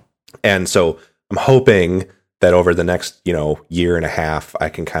 yeah. And so I'm hoping that over the next, year and a half, I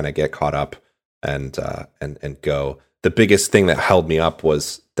can kind of get caught up and go. The biggest thing that held me up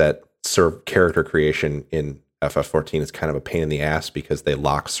was that character creation in FF14 is kind of a pain in the ass because they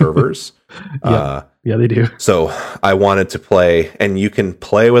lock servers. Yeah, they do. So I wanted to play, and you can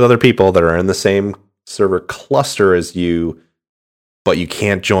play with other people that are in the same server cluster as you, but you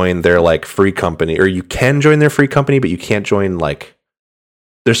can't join their like free company, or you can join their free company, but you can't join like,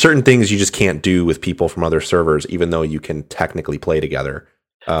 there's certain things you just can't do with people from other servers, even though you can technically play together.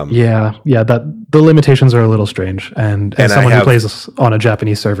 That the limitations are a little strange, and as someone who plays on a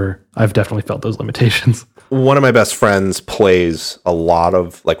Japanese server, I've definitely felt those limitations. One of my best friends plays a lot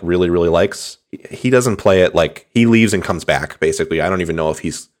of like really, really likes. He doesn't play it like he leaves and comes back. Basically, I don't even know if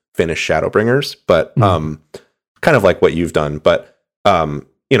he's finished Shadowbringers, but kind of like what you've done. But if I'm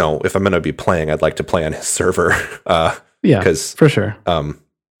going to be playing, I'd like to play on his server. Because for sure.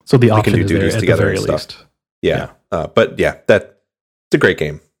 So the option can do duties together and stuff. Least. Yeah. But yeah, it's a great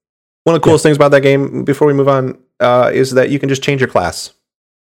game. One of the coolest things about that game, before we move on, is that you can just change your class.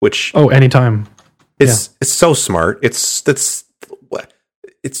 Which anytime. It's so smart. It's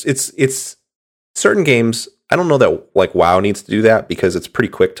certain games. I don't know that like WoW needs to do that because it's pretty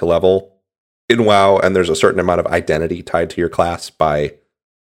quick to level in WoW, and there's a certain amount of identity tied to your class by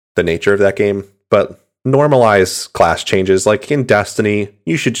the nature of that game. But normalize class changes, like in Destiny,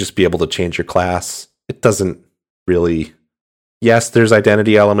 you should just be able to change your class. It doesn't really. Yes, there's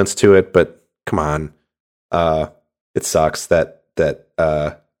identity elements to it, but come on, it sucks that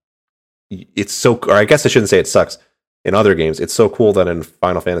it's so. Or I guess I shouldn't say it sucks. In other games, it's so cool that in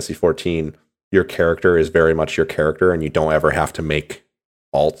Final Fantasy XIV, your character is very much your character, and you don't ever have to make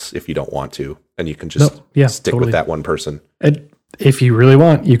alts if you don't want to, and you can just stick with that one person. And if you really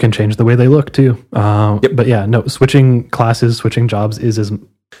want, you can change the way they look too. But switching classes, switching jobs is as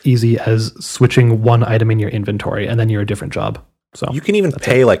easy as switching one item in your inventory, and then you're a different job. So you can even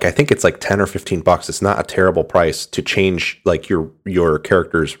pay like, I think it's like $10 or $15. It's not a terrible price to change like your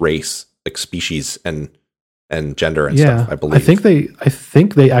character's race, like species and gender and stuff. I believe. I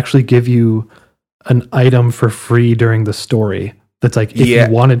think they actually give you an item for free during the story. That's like if you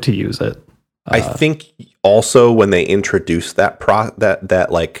wanted to use it. I think also when they introduced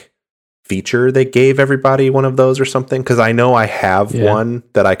that like feature, they gave everybody one of those or something. Because I know I have one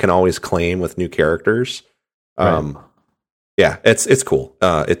that I can always claim with new characters. Right. Yeah, it's cool.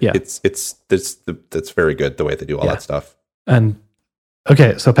 Yeah. It's very good the way they do all that stuff. And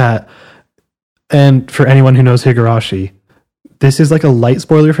okay, so Pat, and for anyone who knows Higurashi, this is like a light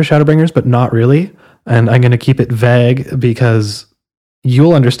spoiler for Shadowbringers, but not really. And I'm going to keep it vague because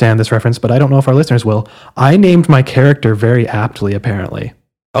you'll understand this reference, but I don't know if our listeners will. I named my character very aptly, apparently.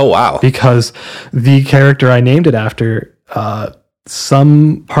 Oh, wow. Because the character I named it after,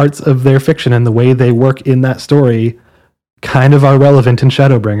 some parts of their fiction and the way they work in that story kind of are relevant in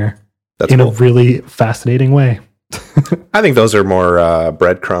Shadowbringer. That's in cool. a really fascinating way. I think those are more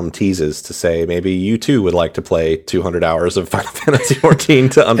breadcrumb teases to say maybe you too would like to play 200 hours of Final Fantasy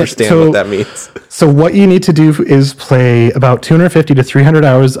XIV to understand what that means. So what you need to do is play about 250 to 300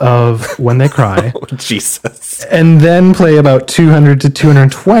 hours of When They Cry. Oh, Jesus. And then play about 200 to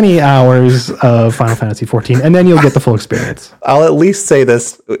 220 hours of Final Fantasy XIV, and then you'll get the full experience. I'll at least say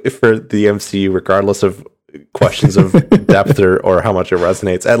this for the MCU, regardless of questions of depth or how much it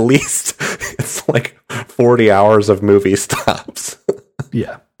resonates. At least it's like 40 hours of movie stops.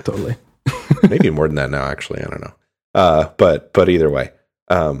 Yeah, totally. Maybe more than that now, actually. I don't know. But either way,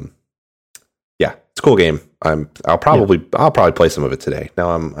 yeah, it's a cool game. I'll probably play some of it today. Now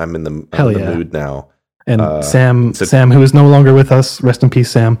I'm in the mood now. And Sam, who is no longer with us, rest in peace,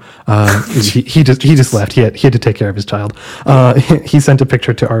 Sam. He just left. He had to take care of his child. He sent a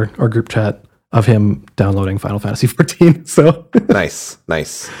picture to our group chat of him downloading Final Fantasy XIV. So nice.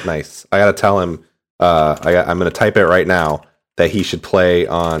 I gotta tell him. I'm gonna type it right now that he should play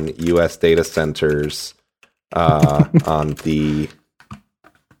on U.S. data centers on the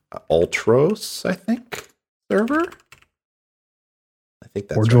Ultros, I think, server. I think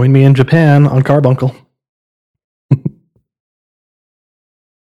that's or join me in Japan on Carbuncle.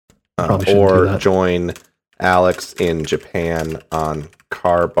 Or join Alex in Japan on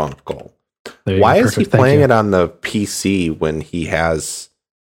Carbuncle. Why is he playing it on the PC when he has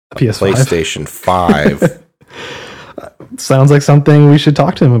a PS5? PlayStation 5? Sounds like something we should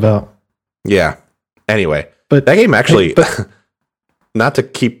talk to him about. Yeah. Anyway, but that game actually, not to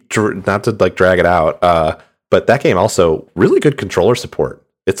drag it out, but that game also really good controller support.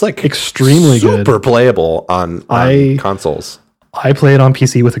 It's like extremely super playable on consoles. I play it on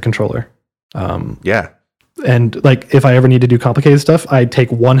PC with a controller. Yeah. And like, if I ever need to do complicated stuff, I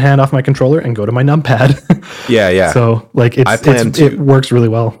take one hand off my controller and go to my numpad. Yeah. So like, it works really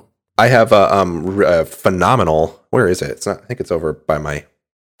well. I have a phenomenal. Where is it? It's not. I think it's over by my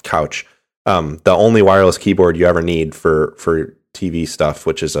couch. The only wireless keyboard you ever need for TV stuff,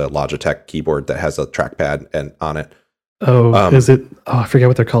 which is a Logitech keyboard that has a trackpad and on it. Oh, is it? Oh, I forget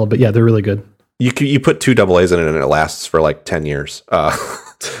what they're called, but yeah, they're really good. You put 2 AA's in it and it lasts for like 10 years.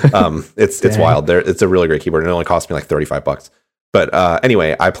 It's wild. It's a really great keyboard and it only cost me like $35. But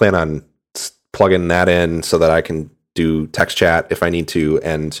anyway, I plan on plugging that in so that I can do text chat if I need to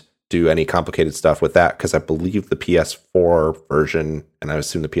and do any complicated stuff with that, because I believe the PS4 version, and I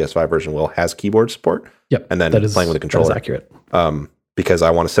assume the PS5 version has keyboard support. Yep. And then playing with a controller. That is accurate. Because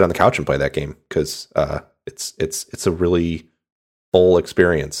I want to sit on the couch and play that game because it's a really full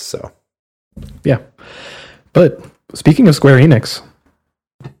experience. So yeah. But speaking of Square Enix,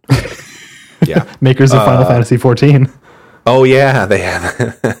 yeah, makers of Final Fantasy XIV. Oh yeah, they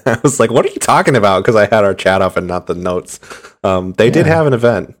had. I was like, "What are you talking about?" Because I had our chat up and not the notes. They did have an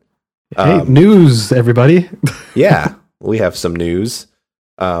event. Hey, news, everybody! Yeah, we have some news,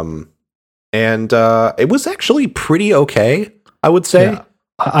 and it was actually pretty okay, I would say. Yeah.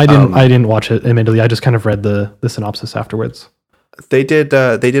 I didn't watch it immediately. I just kind of read the synopsis afterwards. They did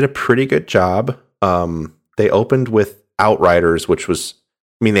a pretty good job. They opened with Outriders, which was,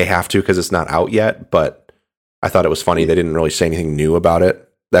 I mean, they have to because it's not out yet, but I thought it was funny. They didn't really say anything new about it.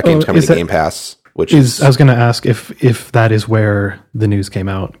 That game's coming to Game Pass, which is... I was going to ask if that is where the news came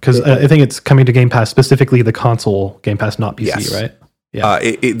out, because I think it's coming to Game Pass, specifically the console Game Pass, not PC, yes. Right? Yeah.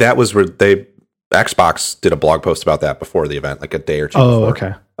 That was where Xbox did a blog post about that before the event, like a day or two before.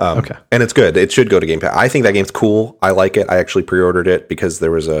 Okay. Okay. And it's good. It should go to Game Pass. I think that game's cool. I like it. I actually pre-ordered it because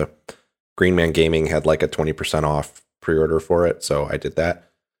there was a Green Man Gaming had like a 20% off pre-order for it, so I did that.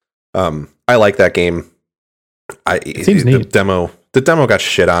 I like that game. It seems neat. The demo got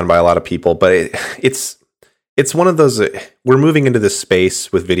shit on by a lot of people, but it's one of those. We're moving into this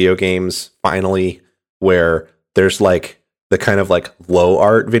space with video games finally, where there's like the kind of like low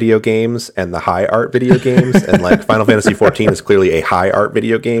art video games and the high art video games, and like Final Fantasy XIV is clearly a high art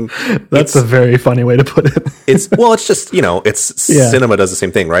video game. That's a very funny way to put it. It's just cinema does the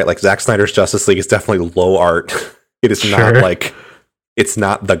same thing, right? Like Zack Snyder's Justice League is definitely low art. It is not like, it's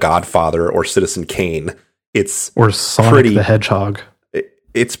not The Godfather or Citizen Kane. Or Sonic the Hedgehog.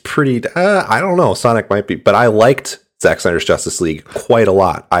 It's pretty. I don't know. Sonic might be, but I liked Zack Snyder's Justice League quite a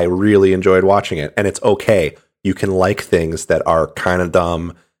lot. I really enjoyed watching it, and it's okay. You can like things that are kind of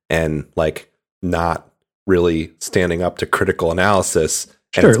dumb and like not really standing up to critical analysis.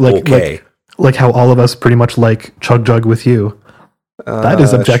 And Sure, it's like, okay. like how all of us pretty much like Chug Jug with you. That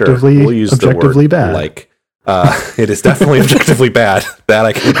is objectively Sure. We'll use objectively the word bad. Like, it is definitely objectively bad. That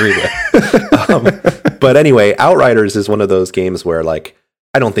I can agree with. But anyway, Outriders is one of those games where like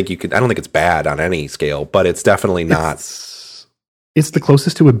I don't think it's bad on any scale, but it's definitely not. It's the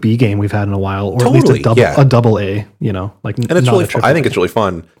closest to a B game we've had in a while, or Totally, at least yeah. a double A. You know, like And it's not really a fun. I think AAA. it's really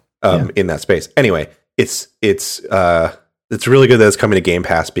fun in that space. Anyway, it's really good that it's coming to Game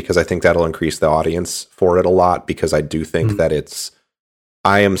Pass because I think that'll increase the audience for it a lot, because I do think that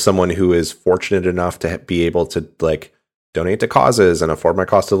I am someone who is fortunate enough to be able to like donate to causes and afford my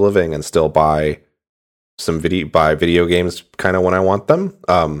cost of living and still buy video games kind of when I want them.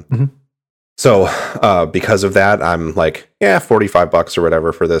 So because of that, I'm like, yeah, $45 or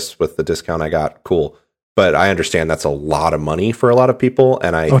whatever for this with the discount I got. Cool. But I understand that's a lot of money for a lot of people.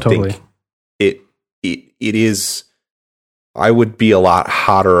 And I totally. think it is, I would be a lot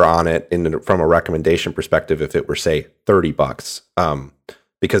hotter on it from a recommendation perspective if it were, say, $30,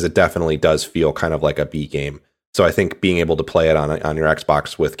 because it definitely does feel kind of like a B game. So I think being able to play it on your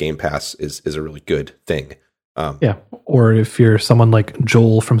Xbox with Game Pass is a really good thing. Yeah. Or if you're someone like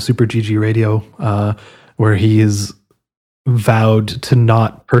Joel from Super GG Radio, where he's vowed to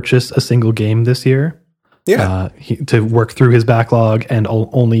not purchase a single game this year. Yeah. To work through his backlog and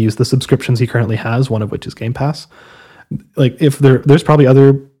only use the subscriptions he currently has, one of which is Game Pass. Like if there's probably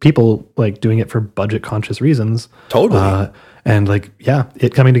other people like doing it for budget conscious reasons. Totally. And like, yeah,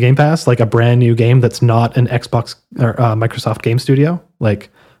 it coming to Game Pass, like a brand new game that's not an Xbox or Microsoft Game Studio. Like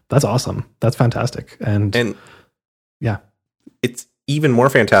that's awesome. That's fantastic. And yeah, it's even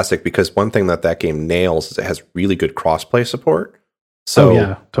more fantastic because one thing that game nails is it has really good crossplay support. So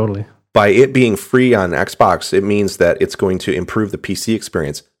yeah, totally. By it being free on Xbox, it means that it's going to improve the PC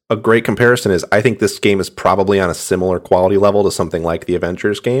experience. A great comparison is I think this game is probably on a similar quality level to something like the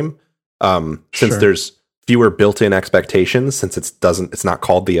Avengers game. Since there's fewer built-in expectations, since it's not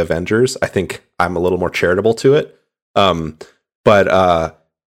called the Avengers, I think I'm a little more charitable to it. And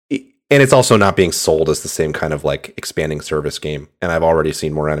it's also not being sold as the same kind of like expanding service game. And I've already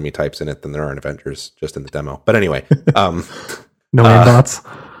seen more enemy types in it than there are in Avengers just in the demo. But anyway, no aimbots.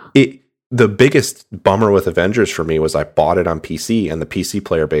 The biggest bummer with Avengers for me was I bought it on PC and the PC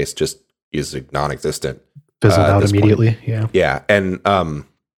player base just is non-existent. Fizzled out immediately. Point. Yeah. Yeah. And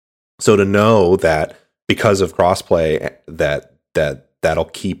so to know that because of crossplay that'll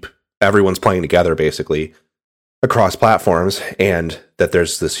keep everyone's playing together basically across platforms, and that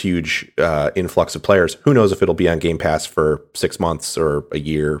there's this huge influx of players. Who knows if it'll be on Game Pass for 6 months or a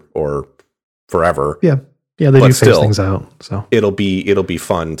year or forever. Yeah. Yeah, they do phase things out. So it'll be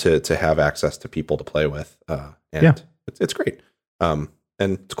fun to have access to people to play with. It's great. And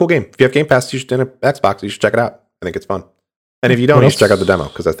it's a cool game. If you have Game Pass, you should in an Xbox, you should check it out. I think it's fun. And if you don't, you should check out the demo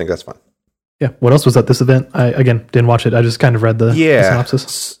because I think that's fun. Yeah. What else was at this event? I again didn't watch it. I just kind of read the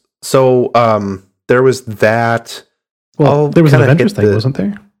synopsis. So there was that. Well, there was an Avengers thing, wasn't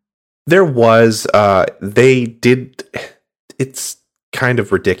there? There was. They did. It's kind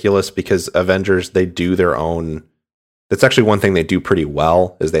of ridiculous because Avengers, they do their own. That's actually one thing they do pretty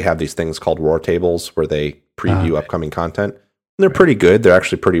well is they have these things called war tables where they preview upcoming content. And they're pretty good. They're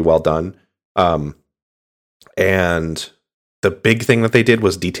actually pretty well done. And the big thing that they did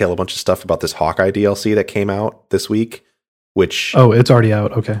was detail a bunch of stuff about this Hawkeye DLC that came out this week, which... Oh, it's already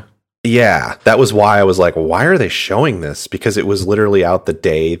out. Okay. Yeah, that was why I was like, why are they showing this? Because it was literally out the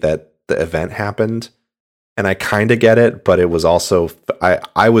day that the event happened. And I kind of get it, but it was also...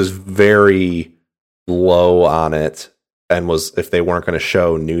 I was very low on it and was if they weren't going to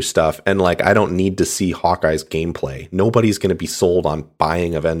show new stuff. And like, I don't need to see Hawkeye's gameplay. Nobody's going to be sold on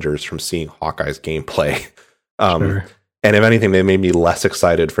buying Avengers from seeing Hawkeye's gameplay. Sure. And if anything, they made me less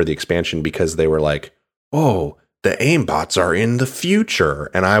excited for the expansion because they were like, oh, the aimbots are in the future.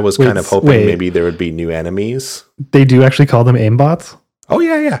 And I was kind of hoping maybe there would be new enemies. They do actually call them aimbots? Oh,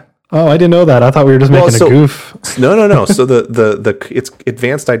 yeah. Oh, I didn't know that. I thought we were just making a goof. No. So the it's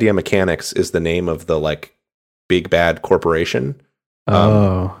Advanced Idea Mechanics is the name of the like big bad corporation.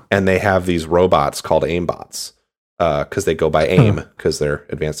 And they have these robots called aimbots because they go by AIM because they're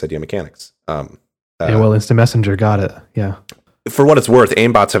Advanced Idea Mechanics. Instant Messenger, got it. Yeah. For what it's worth,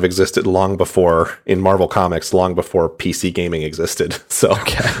 aimbots have existed long before in Marvel Comics, long before PC gaming existed. So,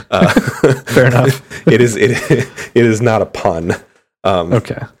 fair enough. It is not a pun.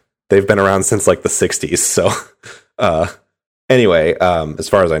 Okay. They've been around since like the 60s. So, anyway, as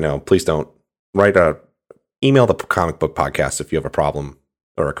far as I know, please don't write a email the comic book podcast if you have a problem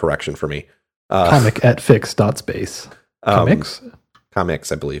or a correction for me. Comic at fix.space. Comics?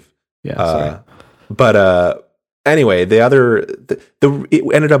 Comics, I believe. Yeah, sorry. But anyway, it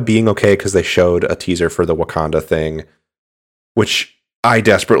ended up being okay because they showed a teaser for the Wakanda thing, which I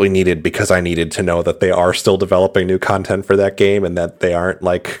desperately needed because I needed to know that they are still developing new content for that game and that they aren't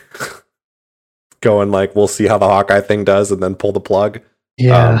like going like, we'll see how the Hawkeye thing does and then pull the plug.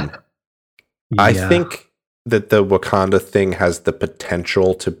 Yeah. I think that the Wakanda thing has the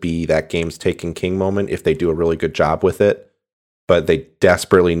potential to be that game's taking king moment if they do a really good job with it. But they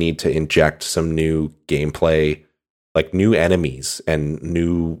desperately need to inject some new gameplay, like new enemies and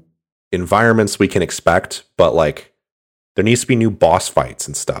new environments we can expect. But like, there needs to be new boss fights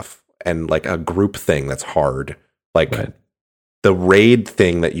and stuff, and like a group thing that's hard. Like the raid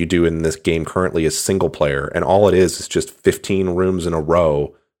thing that you do in this game currently is single player, and all it is just 15 rooms in a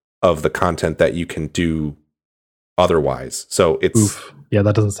row of the content that you can do otherwise. So it's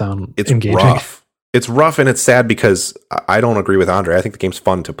that doesn't sound engaging. Rough. It's rough and it's sad because I don't agree with Andre. I think the game's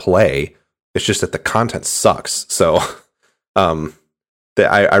fun to play. It's just that the content sucks. So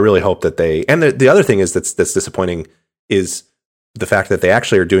I really hope that they... And the other thing is that's disappointing is the fact that they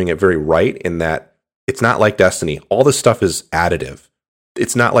actually are doing it very right in that it's not like Destiny. All this stuff is additive.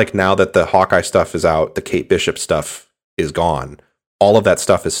 It's not like now that the Hawkeye stuff is out, the Kate Bishop stuff is gone. All of that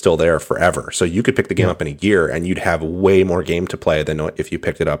stuff is still there forever. So you could pick the game up in a year and you'd have way more game to play than if you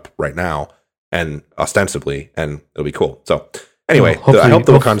picked it up right now and ostensibly, and it'll be cool. So anyway, I hope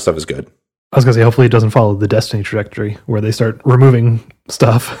the Wakanda stuff is good. I was going to say, hopefully it doesn't follow the Destiny trajectory where they start removing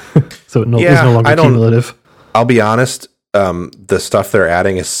stuff. So it's no longer cumulative. I'll be honest. The stuff they're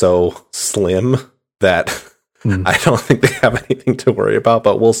adding is so slim that I don't think they have anything to worry about,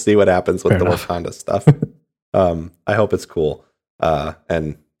 but we'll see what happens with Wakanda stuff. I hope it's cool.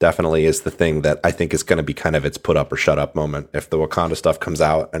 And definitely is the thing that I think is going to be kind of its put up or shut up moment. If the Wakanda stuff comes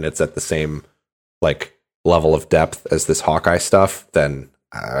out and it's at the same like level of depth as this Hawkeye stuff, then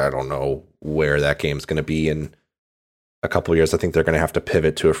I don't know where that game's going to be in a couple of years. I think they're going to have to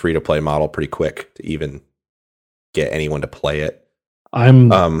pivot to a free to play model pretty quick to even get anyone to play it.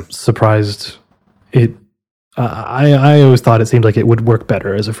 I'm surprised it. I always thought it seemed like it would work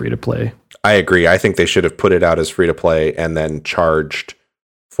better as a free to play. I agree. I think they should have put it out as free to play and then charged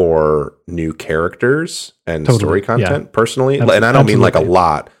for new characters and story content personally. And I don't mean like a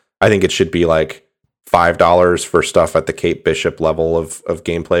lot. I think it should be like $5 for stuff at the Kate Bishop level of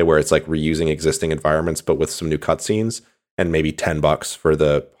gameplay where it's like reusing existing environments, but with some new cutscenes, and maybe $10 for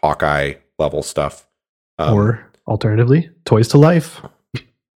the Hawkeye level stuff. Or alternatively, Toys to Life.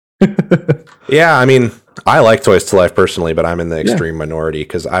 Yeah. I mean, I like Toys to Life personally, but I'm in the extreme minority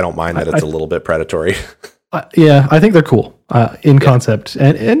because I don't mind that it's a little bit predatory. I think they're cool in concept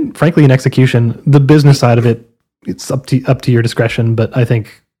and frankly in execution. The business side of it, it's up to your discretion, but I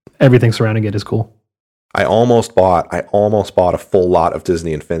think everything surrounding it is cool. I almost bought a full lot of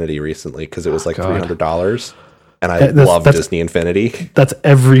Disney Infinity recently because it was like $300, and I love Disney Infinity. That's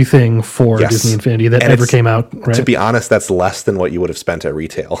everything for Disney Infinity that ever came out. Right? To be honest, that's less than what you would have spent at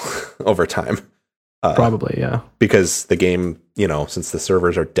retail over time. Probably, yeah. Because the game, since the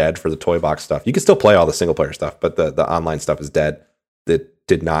servers are dead for the toy box stuff, you can still play all the single player stuff, but the online stuff is dead. That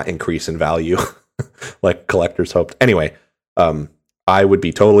did not increase in value like collectors hoped. Anyway, I would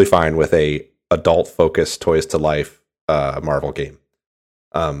be totally fine with a adult focused Toys to Life Marvel game.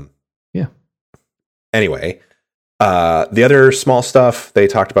 Anyway, the other small stuff, they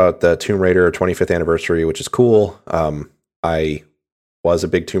talked about the Tomb Raider 25th anniversary, which is cool. I was a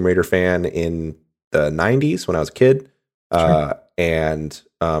big Tomb Raider fan in the 90s when I was a kid, and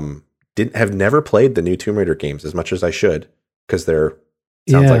have never played the new Tomb Raider games as much as I should because they're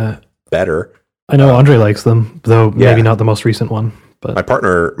like better. I know Andre likes them, though maybe not the most recent one. But my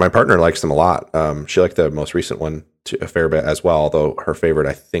partner likes them a lot. She liked the most recent one a fair bit as well, although her favorite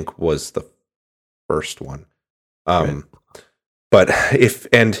I think was the first one. But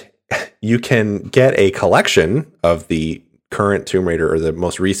you can get a collection of the current Tomb Raider or the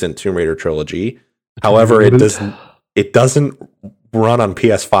most recent Tomb Raider trilogy. However, it doesn't run on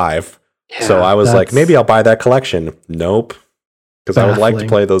PS5. Yeah, so I was like, maybe I'll buy that collection. Nope. Because I would like to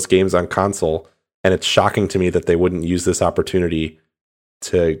play those games on console. And it's shocking to me that they wouldn't use this opportunity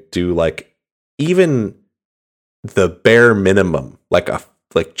to do like even the bare minimum, like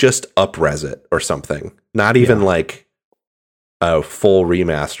just up-res it or something. Not even like a full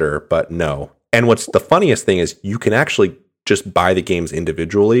remaster, but no. And what's the funniest thing is you can actually just buy the games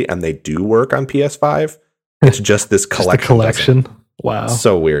individually and they do work on PS5. It's just this collection. Wow.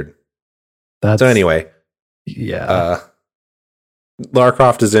 So weird. So anyway. Yeah. Lara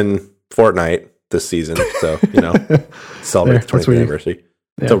Croft is in Fortnite. this season, so celebrate the 20th anniversary.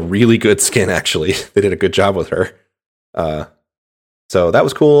 Yeah. It's a really good skin, actually. They did a good job with her. So that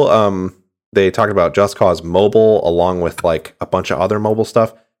was cool. They talked about Just Cause Mobile along with like a bunch of other mobile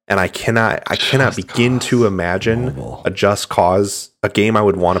stuff, and I cannot begin to imagine mobile. A game I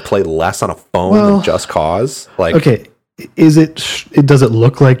would want to play less on a phone than Just Cause. Like, okay, is it? Does it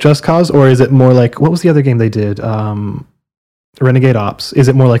look like Just Cause, or is it more like what was the other game they did? Renegade Ops. Is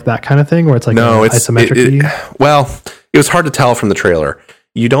it more like that kind of thing, where it's like it's isometrically? It was hard to tell from the trailer.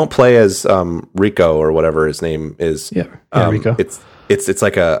 You don't play as Rico or whatever his name is. Yeah, Rico. It's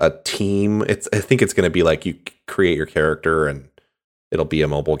like a team. I think it's going to be like you create your character and it'll be a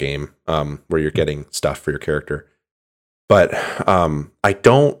mobile game where you're getting stuff for your character. But I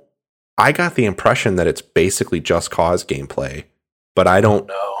got the impression that it's basically Just Cause gameplay, but I don't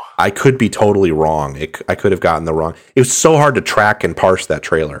know. I could be totally wrong. I could have gotten the wrong. It was so hard to track and parse that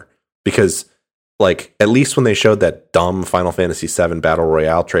trailer because like at least when they showed that dumb Final Fantasy VII Battle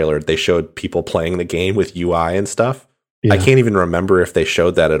Royale trailer, they showed people playing the game with UI and stuff. Yeah. I can't even remember if they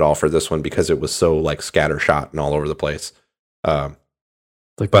showed that at all for this one because it was so like scattershot and all over the place.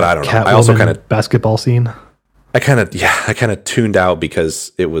 Like but I don't know. I also kind of basketball scene. I kind of tuned out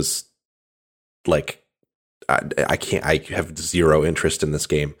because it was like I have zero interest in this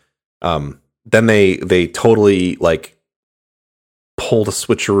game. Then they totally like pulled a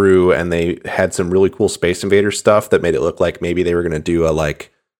switcheroo and they had some really cool Space Invaders stuff that made it look like maybe they were going to do a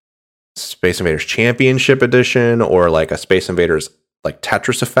like Space Invaders Championship Edition or like a Space Invaders like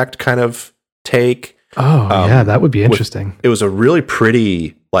Tetris Effect kind of take. Oh, yeah, that would be interesting. It was a really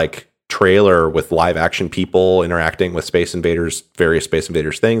pretty like trailer with live action people interacting with Space Invaders, various Space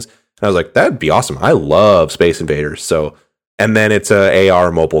Invaders things. And I was like, that'd be awesome. I love Space Invaders. So, and then it's a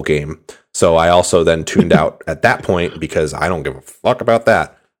AR mobile game. So I also then tuned out at that point because I don't give a fuck about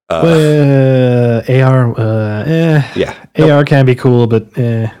that. AR, yeah, AR can be cool, but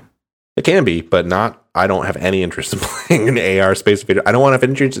it can be, but not. I don't have any interest in playing an AR Space Invader. I don't want to have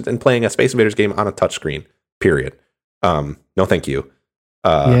interest in playing a Space Invaders game on a touchscreen. Period. No, thank you.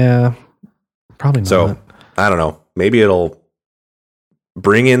 Yeah, probably not. So I don't know. Maybe it'll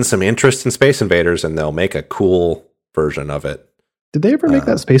bring in some interest in Space Invaders, and they'll make a cool version of it. Did they ever make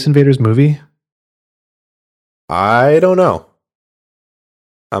that Space Invaders movie? I don't know.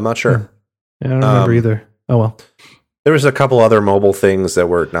 I'm not sure. Yeah, I don't remember either. Oh well. There was a couple other mobile things that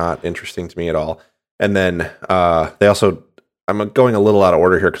were not interesting to me at all. And then they also, I'm going a little out of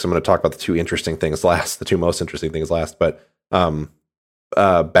order here because I'm going to talk about the two most interesting things last. But Balan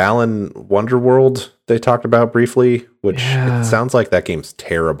Wonderworld, they talked about briefly, which it sounds like that game's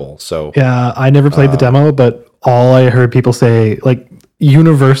terrible. So yeah, I never played the demo, but all I heard people say, like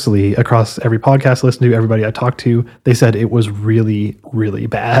universally across every podcast I listened to, everybody I talked to, they said it was really, really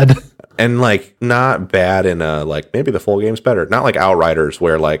bad. And like not bad in a like maybe the full game's better. Not like Outriders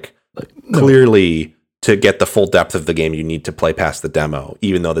where like clearly to get the full depth of the game you need to play past the demo,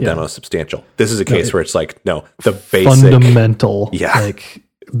 even though the demo is substantial. This is a case where it's like no, the basic fundamental, like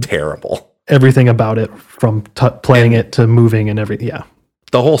terrible. Everything about it from playing it to moving and everything. Yeah,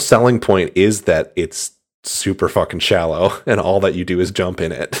 the whole selling point is that it's super fucking shallow and all that you do is jump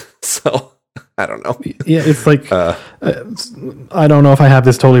in it. So I don't know. Yeah, it's like I don't know if I have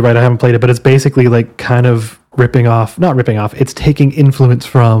this totally right. I haven't played it, but it's basically like kind of not ripping off. It's taking influence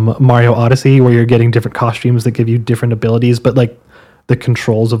from Mario Odyssey, where you're getting different costumes that give you different abilities, but like the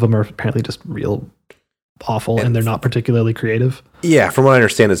controls of them are apparently just real awful, and they're not particularly creative. Yeah, from what I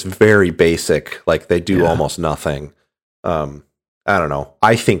understand, it's very basic. Like they do almost nothing. I don't know.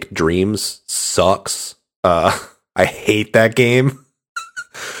 I think Dreams sucks. I hate that game.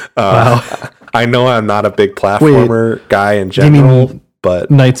 Wow. I know I'm not a big platformer guy in general, but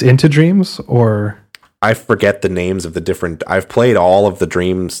Nights into Dreams, or I forget the names of the different. I've played all of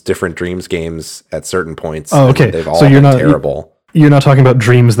the different Dreams games at certain points. Oh, okay. They've all been terrible. You're not talking about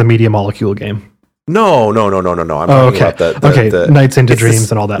Dreams, the Media Molecule game. No. I'm talking about the Nights into Dreams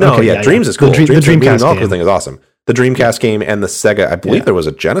and all that. No, okay, Dreams is cool. The Dreamcast game. Thing is awesome. The Dreamcast game and the Sega. I believe there was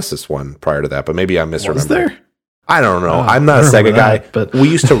a Genesis one prior to that, but maybe I'm misremembering. Was there? I don't know. I'm not a Sega guy, but we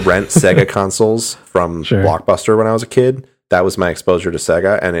used to rent Sega consoles from Blockbuster when I was a kid. That was my exposure to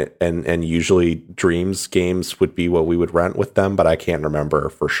Sega, and usually Dreams games would be what we would rent with them, but I can't remember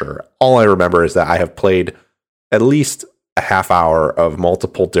for sure. All I remember is that I have played at least a half hour of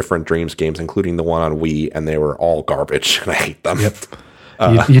multiple different Dreams games, including the one on Wii, and they were all garbage, and I hate them. Yep.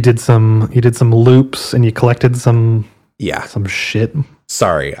 You did some loops, and you collected some shit.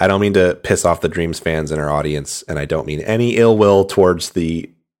 Sorry, I don't mean to piss off the Dreams fans in our audience, and I don't mean any ill will towards the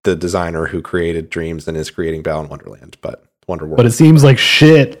designer who created Dreams and is creating Balan Wonderland, but Wonderworld. But it seems like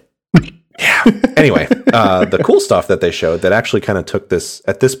shit. Yeah. Anyway, the cool stuff that they showed that actually kind of took this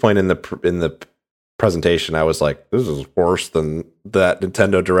at this point in the presentation, I was like, this is worse than that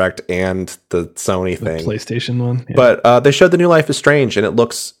Nintendo Direct and the Sony thing, PlayStation one. Yeah. But they showed the new Life is Strange, and it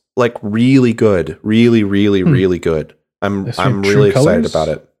looks like really good, really good. I'm really excited about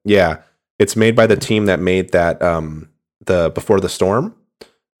it. Yeah, it's made by the team that made that the Before the Storm.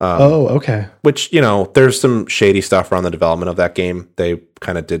 Okay. Which, there's some shady stuff around the development of that game. They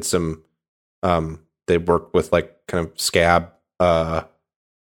kind of did some. They worked with like kind of scab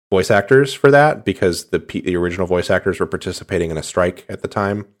voice actors for that because the original voice actors were participating in a strike at the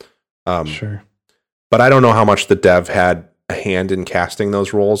time. Sure. But I don't know how much the dev had a hand in casting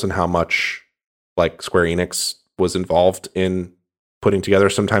those roles and how much like Square Enix was involved in putting together.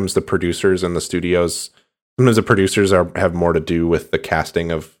 Sometimes the producers and the studios, sometimes the producers have more to do with the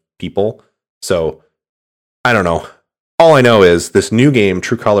casting of people. So I don't know. All I know is this new game,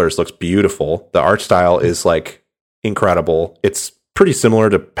 True Colors, looks beautiful. The art style is like incredible. It's pretty similar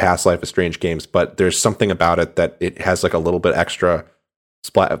to past Life is Strange games, but there's something about it that it has like a little bit extra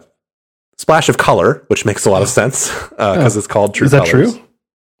splash of color, which makes a lot of sense because it's called True Colors. Is that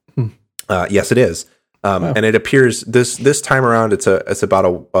true? Yes, it is. Wow. And it appears this time around, it's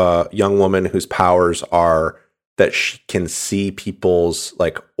about a young woman whose powers are that she can see people's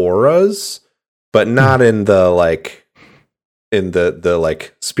like auras, but not in the like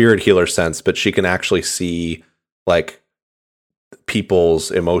spirit healer sense, but she can actually see like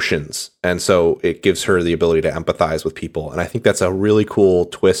people's emotions, and so it gives her the ability to empathize with people. And I think that's a really cool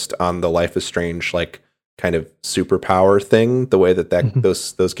twist on the Life is Strange like kind of superpower thing, the way that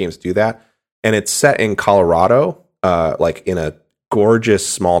those games do that. And it's set in Colorado, like in a gorgeous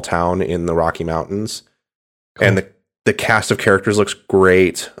small town in the Rocky Mountains. Cool. And the cast of characters looks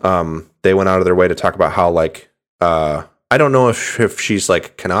great. They went out of their way to talk about how like I don't know if she's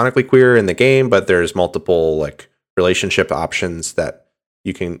like canonically queer in the game, but there's multiple like relationship options that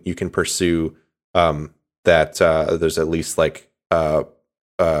you can pursue. That there's at least like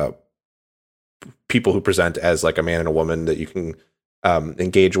people who present as like a man and a woman that you can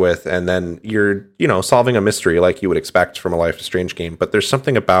engage with, and then you're solving a mystery like you would expect from a Life is Strange game. But there's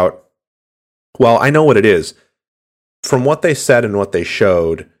something about, well, I know what it is from what they said and what they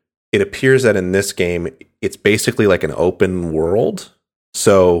showed. It appears that in this game it's basically like an open world.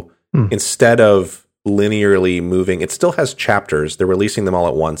 So instead of linearly moving, it still has chapters. They're releasing them all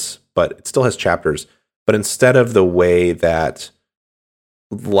at once, but it still has chapters. But instead of the way that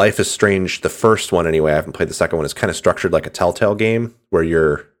Life is Strange, the first one anyway, I haven't played the second one, is kind of structured like a Telltale game where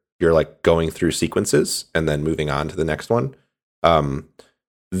you're like going through sequences and then moving on to the next one.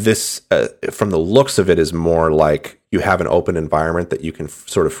 This from the looks of it is more like you have an open environment that you can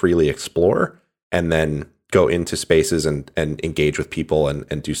sort of freely explore and then go into spaces and engage with people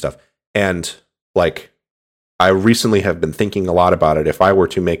and do stuff. And like, I recently have been thinking a lot about it. If I were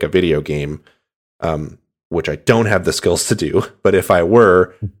to make a video game, which I don't have the skills to do, but if I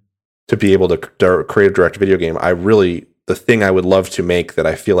were to be able to create a direct video game, the thing I would love to make that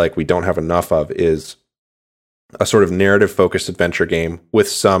I feel like we don't have enough of is a sort of narrative focused adventure game with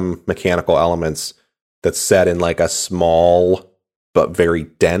some mechanical elements that's set in like a small but very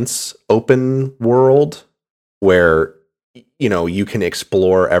dense open world where you can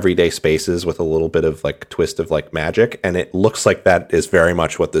explore everyday spaces with a little bit of like twist of like magic, and it looks like that is very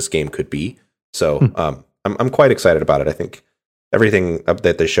much what this game could be. So I'm quite excited about it. I think everything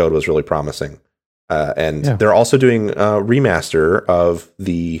that they showed was really promising, and they're also doing a remaster of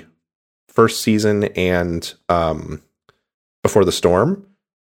the first season and Before the Storm.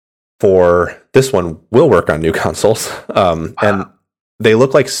 For this one will work on new consoles, and they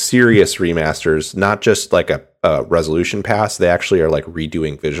look like serious remasters, not just like a resolution pass. They actually are like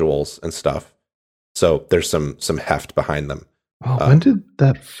redoing visuals and stuff. So there's some heft behind them. Oh, when did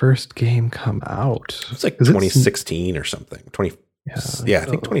that first game come out? It was like 2016 or something. I think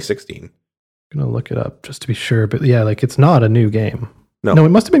 2016. I'm gonna look it up just to be sure, but yeah, like it's not a new game. No, it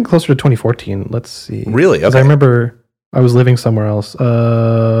must have been closer to 2014. Let's see. Really? Okay. I remember I was living somewhere else.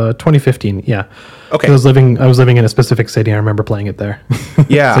 2015. Yeah. Okay. I was living in a specific city. I remember playing it there.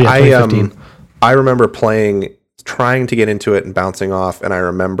 Yeah, so I remember trying to get into it and bouncing off, and I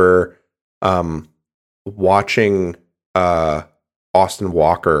remember watching Austin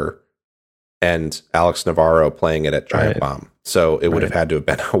Walker and Alex Navarro playing it at Giant Bomb. So it would have had to have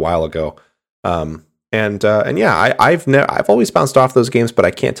been a while ago. And yeah, I've always bounced off those games, but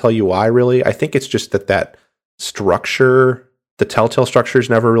I can't tell you why really. I think it's just that structure, the Telltale structures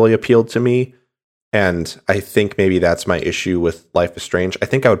never really appealed to me. And I think maybe that's my issue with Life is Strange. I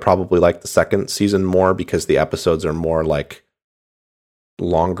think I would probably like the second season more because the episodes are more like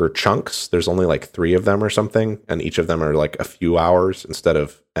longer chunks. There's only like 3 of them or something, and each of them are like a few hours instead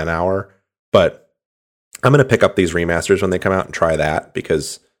of an hour. But I'm going to pick up these remasters when they come out and try that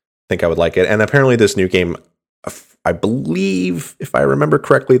because I think I would like it. And apparently this new game, I believe, if I remember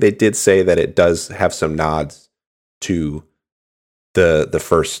correctly, they did say that it does have some nods to the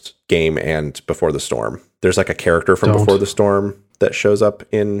first game and Before the Storm. There's like a character from Before the Storm that shows up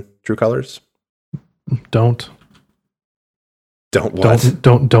in True Colors. Don't what?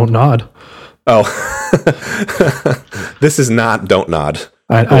 Don't nod. Oh, this is not Don't Nod.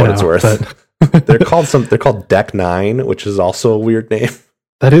 I for what know, it's worth. but They're called Deck 9, which is also a weird name.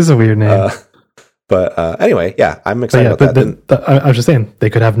 that is a weird name. But anyway, yeah, I'm excited about that. I was just saying they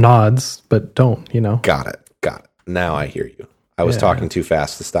could have nods, but don't. Got it. Now I hear you. I was talking too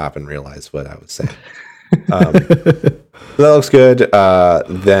fast to stop and realize what I was saying. So that looks good.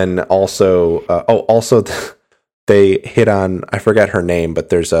 Then also, they hit on, I forget her name, but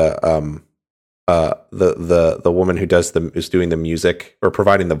there's the woman who is doing the music or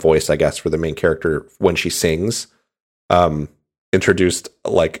providing the voice, I guess, for the main character when she sings. Introduced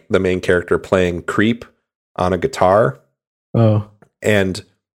like the main character playing Creep on a guitar. Oh, and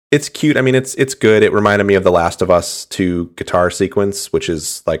it's cute. I mean, it's good. It reminded me of the Last of Us 2 guitar sequence, which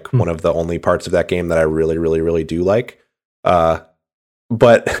is like one of the only parts of that game that I really, really, really do like.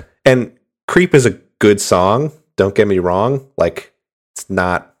 But Creep is a good song. Don't get me wrong. Like, it's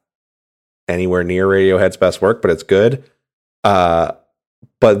not anywhere near Radiohead's best work, but it's good. But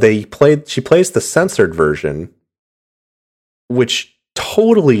she plays the censored version, which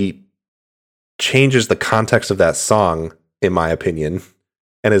totally changes the context of that song, in my opinion,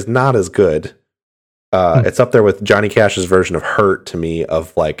 and is not as good. It's up there with Johnny Cash's version of Hurt to me,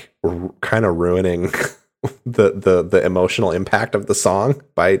 of like kind of ruining the emotional impact of the song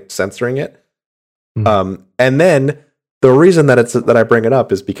by censoring it. And then the reason that I bring it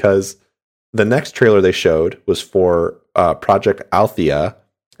up is because the next trailer they showed was for Project Althea,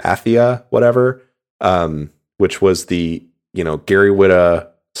 whatever, which was the, Gary Whitta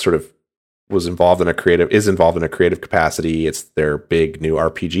sort of is involved in a creative capacity. It's their big new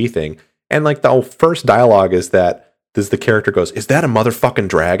RPG thing. And like the first dialogue is that the character goes, "Is that a motherfucking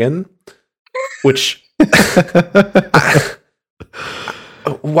dragon?" Which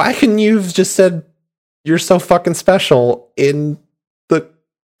why couldn't you have just said "you're so fucking special" in the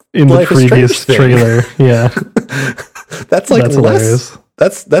previous trailer? Yeah. That's less.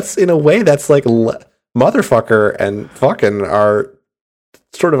 That's in a way that's like motherfucker and fucking are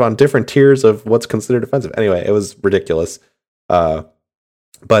sort of on different tiers of what's considered offensive. Anyway, it was ridiculous.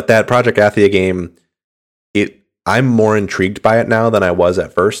 But that Project Athia game, I'm more intrigued by it now than I was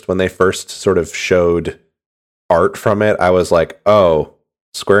at first. When they first sort of showed art from it, I was like, oh,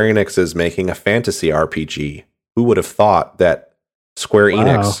 Square Enix is making a fantasy RPG. Who would have thought that Square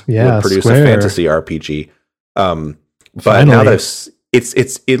Enix would produce a fantasy RPG? But now that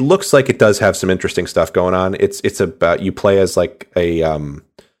it looks like it does have some interesting stuff going on. It's about, you play as like a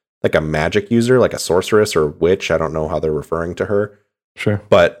magic user, like a sorceress or witch. I don't know how they're referring to her. Sure.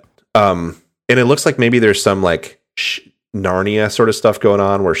 But and it looks like maybe there's some like Narnia sort of stuff going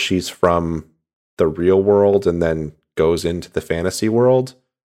on where she's from the real world and then goes into the fantasy world.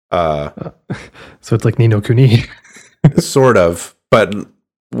 So it's like Ni no Kuni. Sort of, but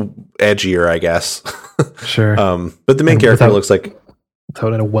edgier, I guess. Sure. But the main character looks like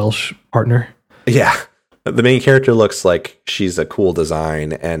without a Welsh partner. Yeah. The main character looks like she's a cool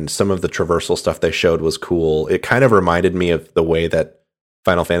design, and some of the traversal stuff they showed was cool. It kind of reminded me of the way that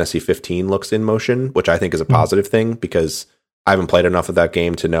Final Fantasy 15 looks in motion, which I think is a positive thing, because I haven't played enough of that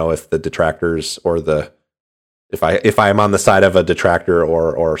game to know if the detractors or if I am on the side of a detractor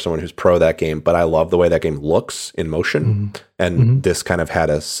or someone who's pro that game. But I love the way that game looks in motion, and this kind of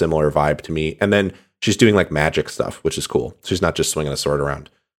had a similar vibe to me. And then she's doing like magic stuff, which is cool. She's not just swinging a sword around.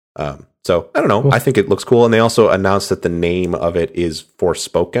 So I don't know. Cool. I think it looks cool. And they also announced that the name of it is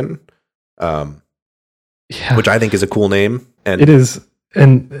Forspoken, which I think is a cool name. And it is.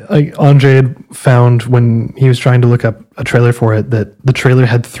 And like Andre had found when he was trying to look up a trailer for it, that the trailer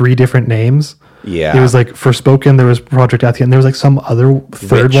had 3 different names. Yeah. It was like Forspoken, there was Project Athia, and there was like some other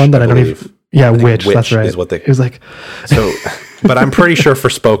third one that I don't even. Yeah, Witch. That's right. Is what they, it was like. So, but I'm pretty sure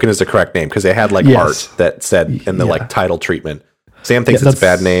Forspoken is the correct name, because they had like art that said in the like title treatment. Sam thinks it's a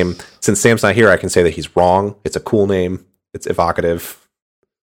bad name. Since Sam's not here, I can say that he's wrong. It's a cool name. It's evocative.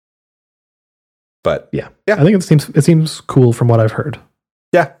 But yeah, I think it seems cool from what I've heard.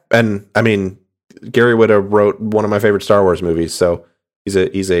 Yeah, and I mean, Gary Whitta wrote one of my favorite Star Wars movies, so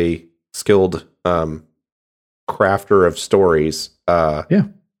he's a skilled crafter of stories.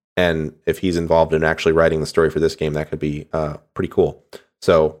 And if he's involved in actually writing the story for this game, that could be pretty cool.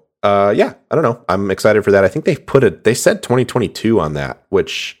 So yeah, I don't know. I'm excited for that. I think they said 2022 on that,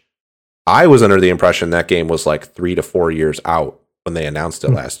 which I was under the impression that game was like 3 to 4 years out when they announced it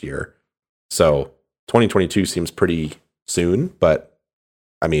last year. So 2022 seems pretty soon, but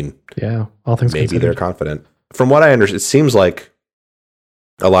I mean, yeah, all things maybe considered. they're confident. From what I understand, it seems like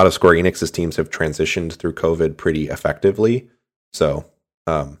a lot of Square Enix's teams have transitioned through COVID pretty effectively. So,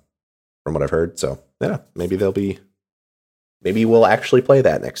 from what I've heard, so yeah, maybe we'll actually play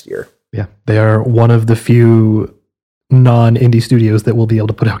that next year. Yeah, they are one of the few non-indie studios that will be able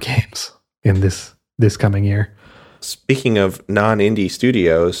to put out games in this coming year. Speaking of non-indie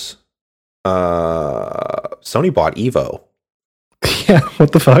studios, Sony bought Evo. Yeah,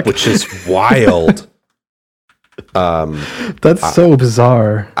 what the fuck? Which is wild. That's so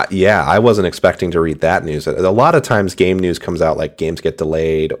bizarre. Yeah, I wasn't expecting to read that news. A lot of times game news comes out like games get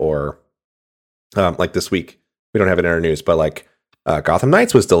delayed, or like this week, we don't have it in our news, but like Gotham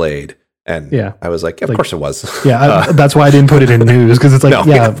Knights was delayed. And yeah, I was like, of course it was. Yeah, that's why I didn't put it in news, because it's like, no,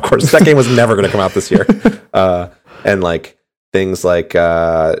 yeah, of course. That game was never going to come out this year. And like things like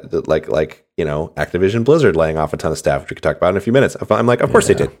Activision Blizzard laying off a ton of staff, which we could talk about in a few minutes. I'm like, of course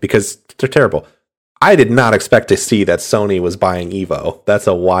they did, because they're terrible. I did not expect to see that Sony was buying Evo. That's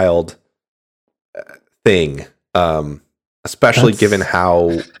a wild thing, especially given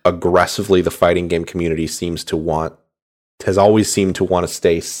how aggressively the fighting game community has always seemed to want to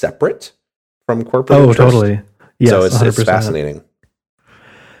stay separate from corporate interest. Totally. Yes, so it's 100%. fascinating.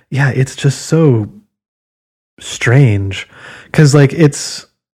 Yeah, it's just so strange, because like it's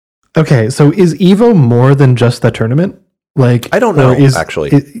okay. So is Evo more than just the tournament? Like, I don't know.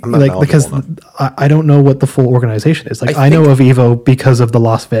 Actually, I'm not because I don't know what the full organization is. Like, I know of Evo because of the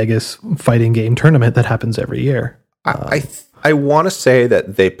Las Vegas fighting game tournament that happens every year. I want to say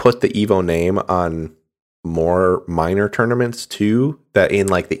that they put the Evo name on more minor tournaments too, that in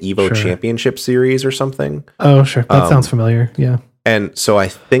like the Evo Championship Series or something. Oh, sure. That sounds familiar. Yeah. And so I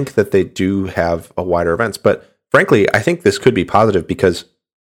think that they do have a wider events, but frankly, I think this could be positive, because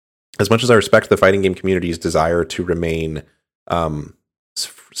as much as I respect the fighting game community's desire to remain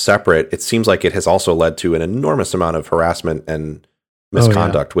separate, it seems like it has also led to an enormous amount of harassment and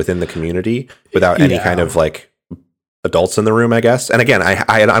misconduct within the community without any kind of like adults in the room, I guess. And again,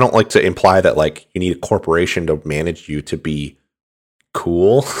 I don't like to imply that like you need a corporation to manage you to be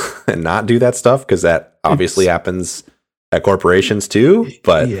cool and not do that stuff, because that obviously happens at corporations too.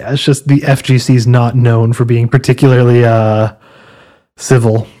 But yeah, it's just the FGC is not known for being particularly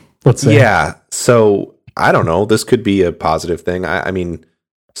civil, let's say. Yeah, so I don't know. This could be a positive thing. I mean,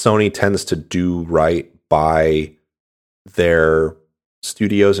 Sony tends to do right by their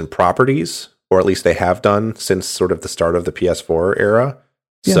studios and properties, or at least they have done since sort of the start of the PS4 era.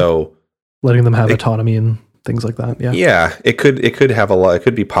 Yeah. So letting them have autonomy and things like that. Yeah. Yeah. It could have a lot. It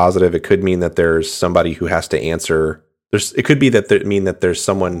could be positive. It could mean that there's somebody who has to answer. It could be that there's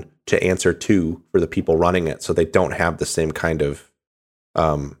someone to answer to for the people running it, so they don't have the same kind of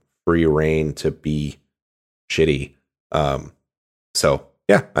free reign to be shitty. So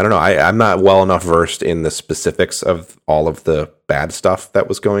yeah, I don't know. I'm not well enough versed in the specifics of all of the bad stuff that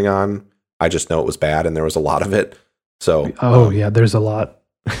was going on. I just know it was bad, and there was a lot of it. So, yeah, there's a lot.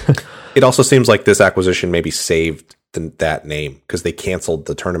 It also seems like this acquisition maybe saved that name, because they canceled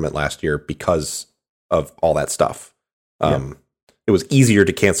the tournament last year because of all that stuff. It was easier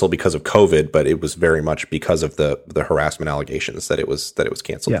to cancel because of COVID, but it was very much because of the harassment allegations that it was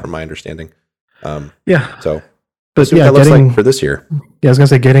canceled, from my understanding. So, but see what that looks like for this year. Yeah, I was gonna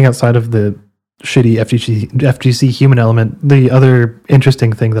say, getting outside of the shitty FGC human element, the other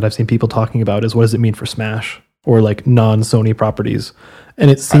interesting thing that I've seen people talking about is, what does it mean for Smash or like non-Sony properties?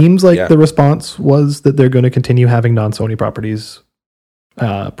 And it seems like the response was that they're going to continue having non-Sony properties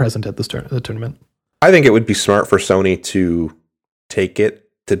present at the tournament. I think it would be smart for Sony to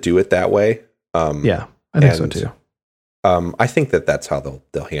do it that way. Yeah, I think so too. I think that's how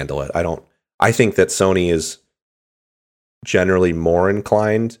they'll handle it. I think that Sony is generally more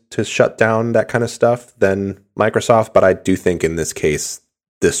inclined to shut down that kind of stuff than Microsoft, but I do think in this case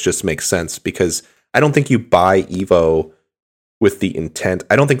this just makes sense, because I don't think you buy Evo with the intent.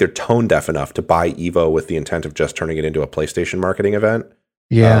 I don't think they're tone deaf enough to buy Evo with the intent of just turning it into a PlayStation marketing event.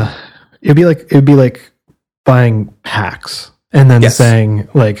 Yeah, it'd be like buying PAX and then saying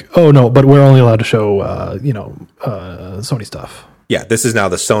like, oh no, but we're only allowed to show Sony stuff. Yeah, this is now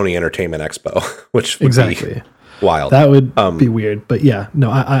the Sony Entertainment Expo, which would be wild. That would be weird, but yeah, no,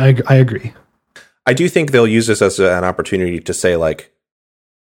 I agree. I do think they'll use this as an opportunity to say like,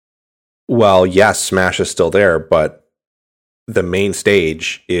 well, yes, Smash is still there, but the main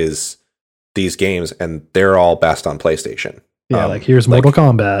stage is these games, and they're all best on PlayStation. Yeah, like here's Mortal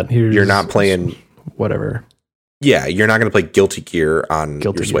Kombat. Here's you're not playing whatever. Yeah, you're not going to play Guilty Gear on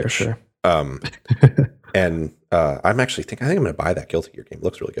Guilty your Gear, Switch. sure. And I'm actually I think I'm going to buy that Guilty Gear game. It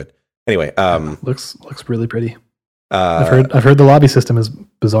looks really good. Anyway, looks really pretty. I've heard the lobby system is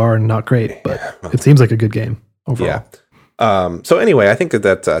bizarre and not great, but it seems like a good game overall. Yeah. So anyway, I think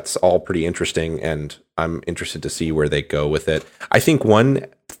that's all pretty interesting, and I'm interested to see where they go with it. I think one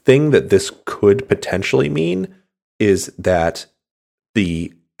thing that this could potentially mean is that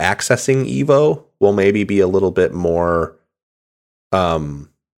the accessing Evo will maybe be a little bit more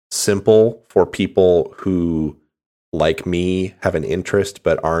simple for people who, like me, have an interest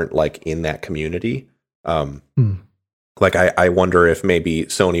but aren't like in that community. Like I wonder if maybe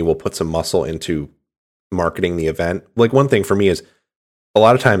Sony will put some muscle into marketing the event. Like one thing for me is a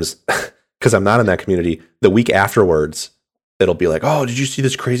lot of times, because I'm not in that community, the week afterwards it'll be like, oh, did you see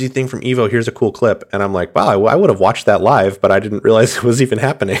this crazy thing from Evo? Here's a cool clip. And I'm like, wow, I would have watched that live, but I didn't realize it was even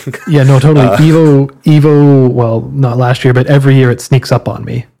happening. Yeah, no, totally. Evo, well, not last year, but every year it sneaks up on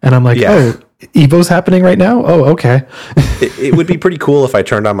me. And I'm like, oh, Evo's happening right now? Oh, okay. It would be pretty cool if I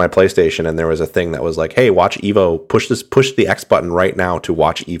turned on my PlayStation and there was a thing that was like, hey, watch Evo, push the X button right now to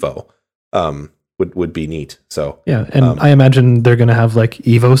watch Evo. Would be neat. So yeah, and I imagine they're going to have like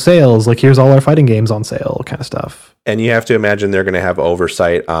Evo sales, like here's all our fighting games on sale kind of stuff. And you have to imagine they're going to have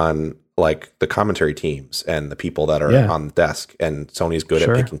oversight on like the commentary teams and the people that are on the desk, and Sony's good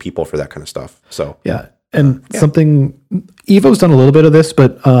at picking people for that kind of stuff. So yeah. And something Evo's done a little bit of this,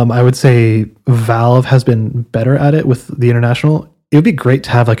 but I would say Valve has been better at it with the international. It would be great to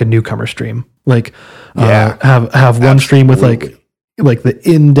have like a newcomer stream, like have one stream with like the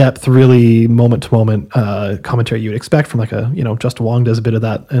in-depth, really moment-to-moment commentary you would expect from like a, Justin Wong does a bit of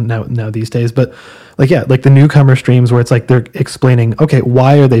that and now these days. But like the newcomer streams where it's like they're explaining, okay,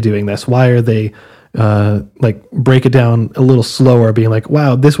 why are they doing this? Why are they like break it down a little slower, being like,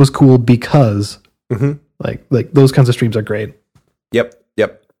 wow, this was cool because like those kinds of streams are great. Yep.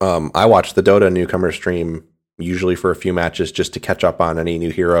 I watch the Dota newcomer stream usually for a few matches just to catch up on any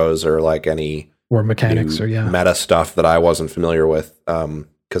new heroes or like any or mechanics or meta stuff that I wasn't familiar with,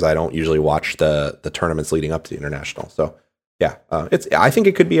 because I don't usually watch the tournaments leading up to the international. So yeah, I think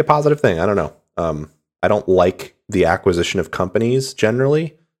it could be a positive thing. I don't know. I don't like the acquisition of companies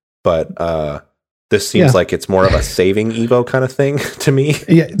generally, but this seems like it's more of a saving Evo kind of thing to me.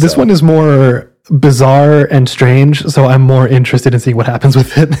 Yeah, this one is more bizarre and strange, so I'm more interested in seeing what happens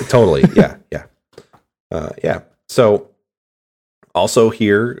with it. Totally. Yeah. So also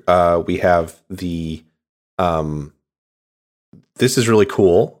here, we have the, this is really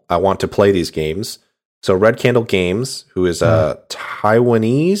cool. I want to play these games. So Red Candle Games, who is a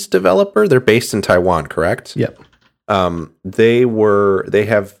Taiwanese developer, they're based in Taiwan, correct? Yep. They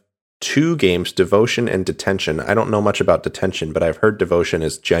have two games, Devotion and Detention. I don't know much about Detention, but I've heard Devotion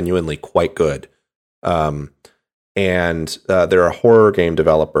is genuinely quite good. And they're a horror game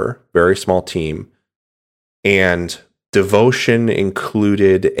developer, very small team. And Devotion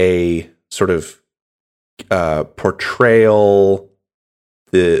included a sort of portrayal.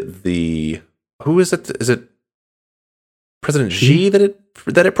 The who is it? Is it President Xi that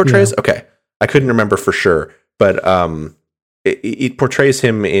it portrays? Yeah. Okay, I couldn't remember for sure, but it portrays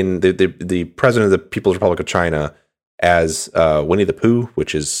him in the president of the People's Republic of China as Winnie the Pooh,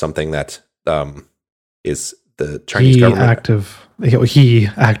 which is something that is the Chinese government. He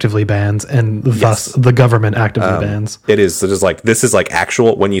actively bans, and thus the government actively bans. It is like, this is like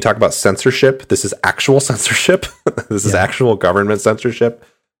actual, when you talk about censorship, this is actual censorship. This is actual government censorship,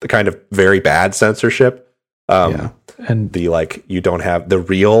 the kind of very bad censorship. And the like, you don't have the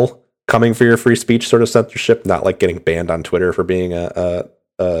real coming for your free speech sort of censorship, not like getting banned on Twitter for being a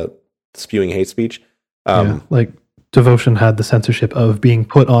spewing hate speech. Like Devotion had the censorship of being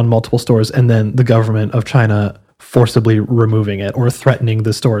put on multiple stores, and then the government of China forcibly removing it or threatening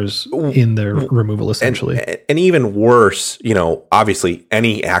the stores in their removal, essentially. And even worse, obviously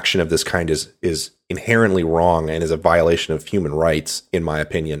any action of this kind is inherently wrong and is a violation of human rights, in my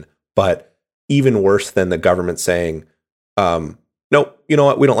opinion. But even worse than the government saying, nope, you know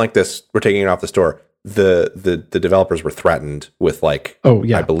what, we don't like this, we're taking it off the store. The developers were threatened with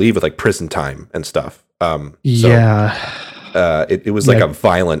I believe with like prison time and stuff. It was like a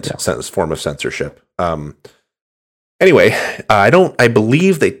violent form of censorship. Anyway, I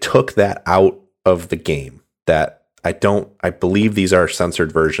believe they took that out of the game. I believe these are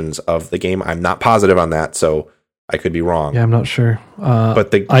censored versions of the game. I'm not positive on that, so I could be wrong. Yeah, I'm not sure.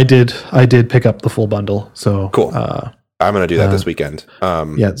 But I did pick up the full bundle. So cool. I'm going to do that this weekend.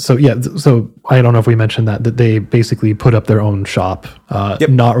 So I don't know if we mentioned that they basically put up their own shop,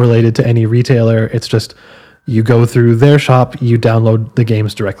 not related to any retailer. It's just you go through their shop, you download the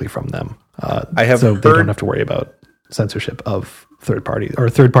games directly from them. I have so heard, they don't have to worry about censorship of third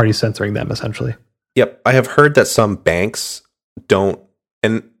parties censoring them essentially. Yep, I have heard that some banks don't,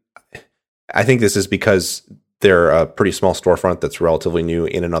 and I think this is because they're a pretty small storefront that's relatively new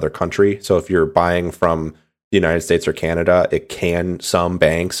in another country. So if you're buying from the United States or Canada, some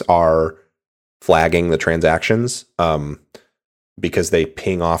banks are flagging the transactions because they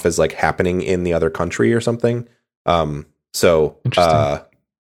ping off as like happening in the other country or something.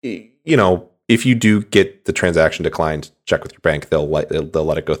 If you do get the transaction declined, check with your bank. They'll let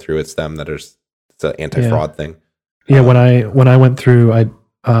it go through. It's them it's an anti-fraud thing. Yeah, when I went through, it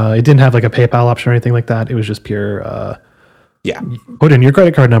didn't have like a PayPal option or anything like that. It was just pure. Put in your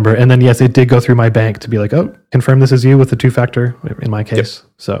credit card number, and then yes, it did go through my bank to be like, oh, confirm this is you with the 2-factor in my case.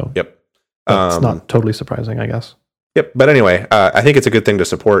 Yep. So that's not totally surprising, I guess. Yep. But anyway, I think it's a good thing to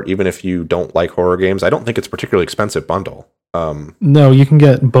support, even if you don't like horror games. I don't think it's a particularly expensive bundle. No, you can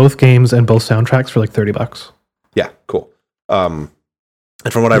get both games and both soundtracks for like $30. Yeah, cool. And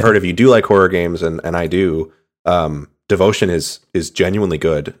from what I've heard, if you do like horror games, and I do, Devotion is genuinely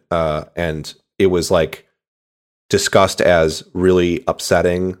good. And it was like discussed as really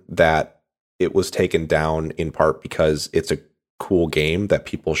upsetting that it was taken down in part because it's a cool game that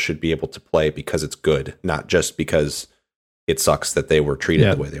people should be able to play because it's good, not just because it sucks that they were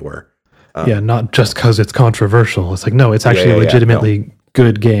treated the way they were. Not just because it's controversial. It's like, no, it's actually a legitimately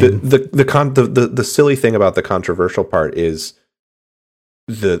good game. The silly thing about the controversial part is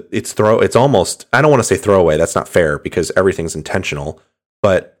it's almost, I don't want to say throwaway, that's not fair because everything's intentional,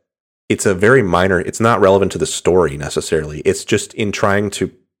 but it's a very minor, it's not relevant to the story necessarily. It's just in trying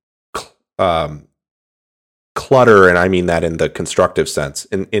to clutter, and I mean that in the constructive sense,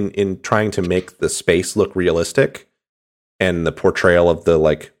 in trying to make the space look realistic and the portrayal of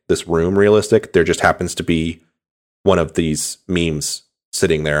this room realistic, there just happens to be one of these memes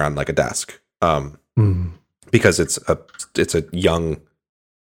sitting there on like a desk. Because it's a young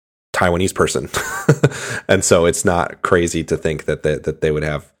Taiwanese person. And so it's not crazy to think that they would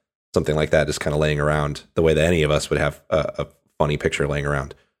have something like that just kind of laying around the way that any of us would have a funny picture laying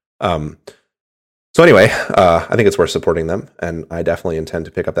around. So anyway, I think it's worth supporting them, and I definitely intend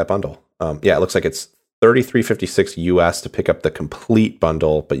to pick up that bundle. It looks like it's $33.56 US to pick up the complete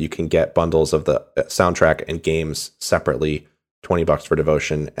bundle, but you can get bundles of the soundtrack and games separately. $20 for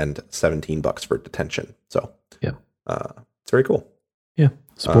Devotion and $17 for Detention. So it's very cool. Yeah,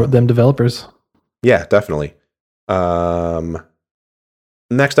 support them developers. Yeah, definitely.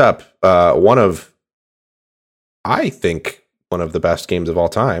 Next up, I think one of the best games of all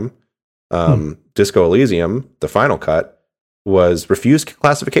time, Disco Elysium, the final cut, was refused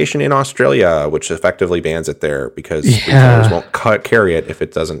classification in Australia, which effectively bans it there because retailers won't carry it if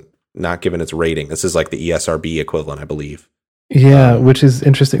it doesn't not given its rating. This is like the ESRB equivalent, I believe. Yeah, which is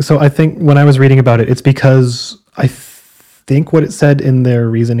interesting. So I think when I was reading about it, it's because I think what it said in their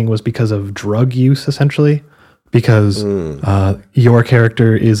reasoning was because of drug use, essentially. Because your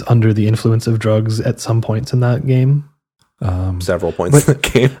character is under the influence of drugs at some points in that game. Several points in the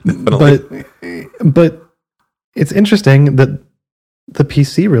game, definitely. But it's interesting that the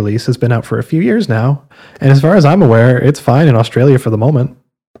PC release has been out for a few years now, and as far as I'm aware, it's fine in Australia for the moment.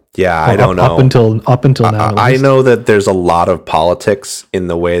 Yeah, I don't know. Up until now, I know that there's a lot of politics in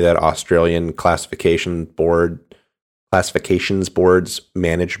the way that Australian classifications boards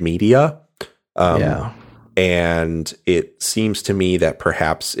manage media. And it seems to me that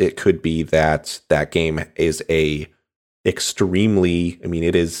perhaps it could be that game is it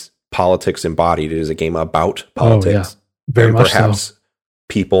is politics embodied. It is a game about politics. Very much perhaps so.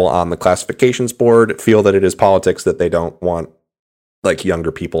 People on the classifications board feel that it is politics that they don't want like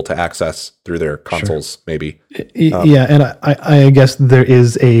younger people to access through their consoles, maybe. And I guess there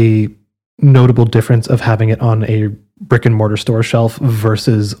is a notable difference of having it on a brick and mortar store shelf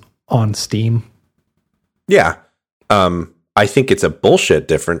versus on Steam. Yeah. I think it's a bullshit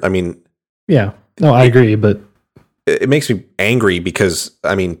different. I mean, yeah, no, I agree, but it makes me angry because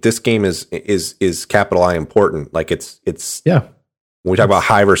I mean, this game is capital I important. Like it's when we talk about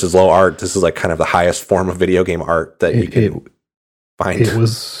high versus low art, this is like kind of the highest form of video game art that you can find.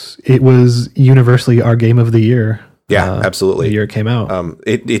 It was universally our game of the year. Yeah, absolutely. The year it came out.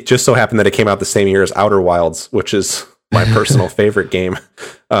 It just so happened that it came out the same year as Outer Wilds, which is my personal favorite game.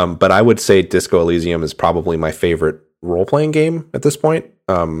 But I would say Disco Elysium is probably my favorite role-playing game at this point.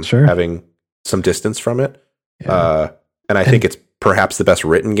 Having some distance from it. Yeah. And I think it's perhaps the best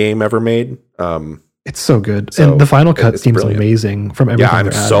written game ever made. It's so good. And the final cut seems brilliant. Amazing from everything. Yeah,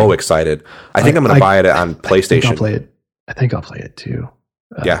 I'm so excited. I think I'm going to buy it on PlayStation. I think I'll play it too.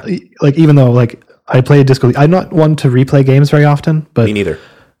 Yeah. Like, even though like I play Disco. I'm not one to replay games very often, but Me neither.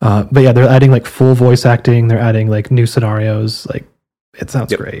 But yeah, they're adding like full voice acting. They're adding like new scenarios. Like it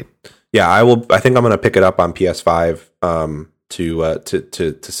sounds great. Yeah, I will. I think I'm going to pick it up on PS5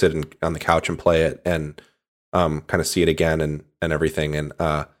 to sit on the couch and play it and kind of see it again and everything. And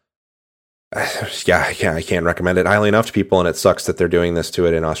yeah, I can't recommend it highly enough to people. And it sucks that they're doing this to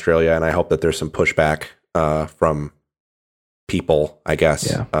it in Australia. And I hope that there's some pushback from people, I guess.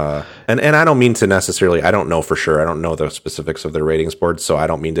 Yeah. And I don't mean to necessarily, I don't know for sure. I don't know the specifics of their ratings board, so I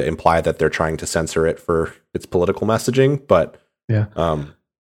don't mean to imply that they're trying to censor it for its political messaging, but yeah,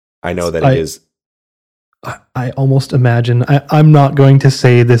 I know that it is. I almost imagine, I'm not going to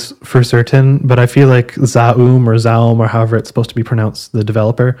say this for certain, but I feel like Zaum or however it's supposed to be pronounced, the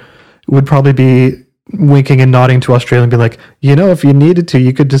developer, would probably be winking and nodding to Australia and be like, if you needed to,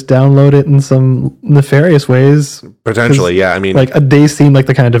 you could just download it in some nefarious ways. Potentially, yeah. I mean, like they seem like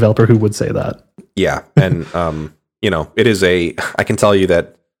the kind of developer who would say that. Yeah, and it is I can tell you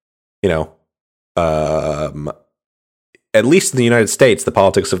that, at least in the United States, the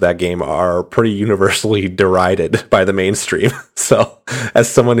politics of that game are pretty universally derided by the mainstream. So, as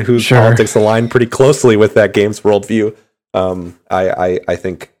someone whose politics align pretty closely with that game's worldview, I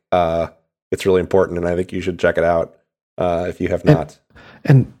think it's really important, and I think you should check it out if you have not.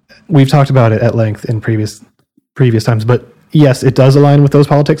 And we've talked about it at length in previous times, but yes, it does align with those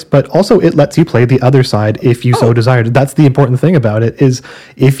politics, but also it lets you play the other side if you so desired. That's the important thing about it, is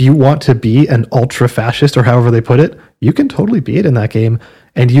if you want to be an ultra-fascist, or however they put it, you can totally be it in that game,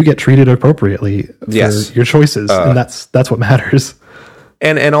 and you get treated appropriately for your choices, and that's what matters.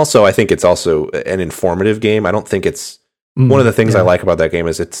 And also, I think it's also an informative game. I don't think it's... One of the things I like about that game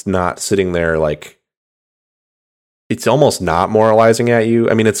is it's not sitting there like... It's almost not moralizing at you.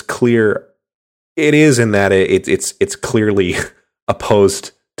 I mean, it's clear... It is in that it's clearly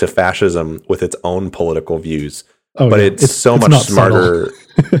opposed to fascism with its own political views. But it's so much smarter.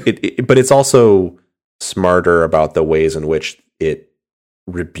 But it's also smarter about the ways in which it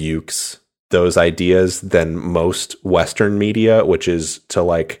rebukes those ideas than most Western media, which is to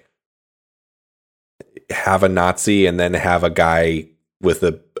like have a Nazi and then have a guy with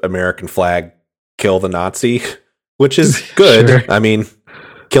the American flag kill the Nazi, which is good. Sure. I mean,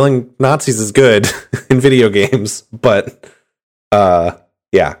 killing Nazis is good in video games, but I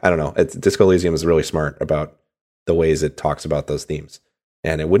don't know. Disco Elysium is really smart about the ways it talks about those themes.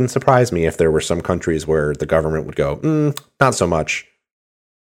 And it wouldn't surprise me if there were some countries where the government would go, not so much.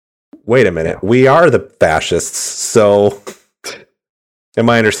 Wait a minute, we are the fascists, so... And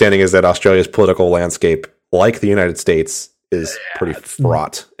my understanding is that Australia's political landscape, like the United States, is pretty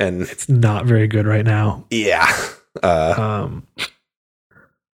fraught. And it's not very good right now. Yeah. I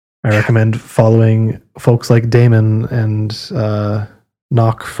recommend following folks like Damon and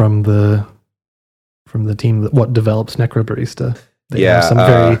Knock from the team that develops Necrobarista. They have some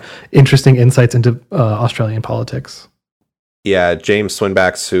very interesting insights into Australian politics. Yeah, James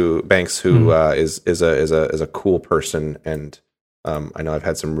Swinbanks, who is a cool person, and I know I've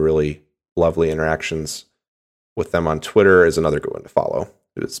had some really lovely interactions with them on Twitter. Is another good one to follow.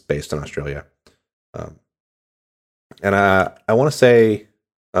 It's based in Australia, and I want to say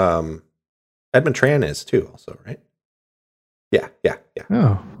Edmund Tran is too, also, right? Yeah.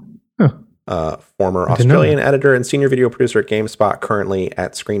 Oh, former Australian editor and senior video producer at GameSpot, currently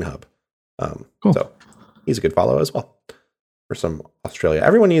at ScreenHub. Cool. So he's a good follow as well for some Australia.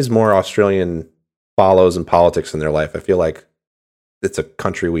 Everyone needs more Australian follows and politics in their life. I feel like it's a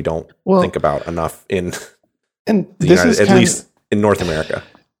country we don't think about enough in at least in North America.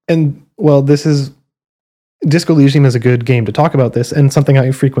 And this is Disco Elysium is a good game to talk about this, and something I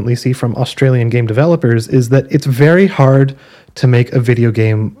frequently see from Australian game developers is that it's very hard to make a video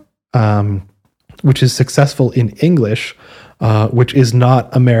game which is successful in English, which is not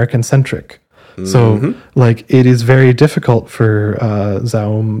American centric. So, it is very difficult for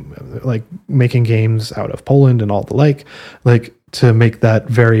Zaum, making games out of Poland and all the like, to make that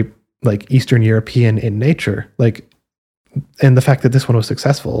very Eastern European in nature. And the fact that this one was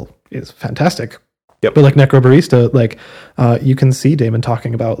successful is fantastic. Yep. But Necrobarista, you can see Damon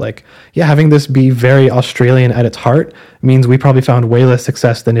talking about having this be very Australian at its heart means we probably found way less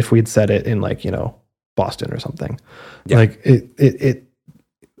success than if we'd said it in Boston or something. Yeah.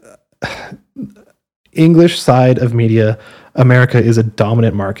 English side of media, America is a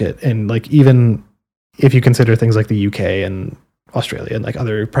dominant market, and even if you consider things like the UK and Australia and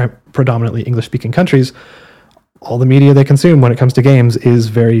other predominantly English speaking countries, all the media they consume when it comes to games is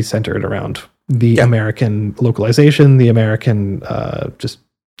very centered around the American localization, the American just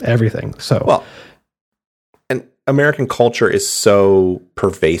everything. So American culture is so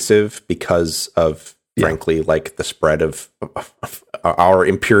pervasive because of, frankly, like the spread of our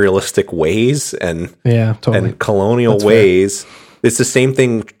imperialistic ways and totally. colonial That's ways. Fair. It's the same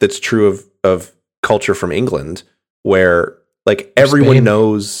thing that's true of culture from England, where like everyone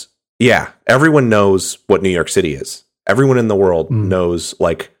knows what New York City is. Everyone in the world knows,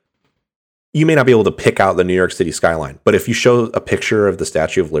 like, you may not be able to pick out the New York City skyline, but if you show a picture of the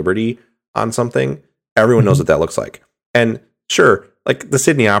Statue of Liberty on something, everyone knows what that looks like. And sure, like the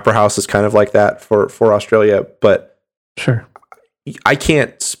Sydney Opera House is kind of like that for Australia, but sure, I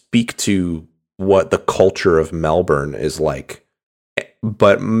can't speak to what the culture of Melbourne is like,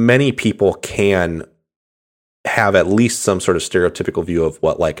 but many people can have at least some sort of stereotypical view of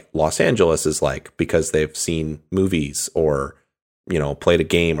what like Los Angeles is like because they've seen movies or, you know, played a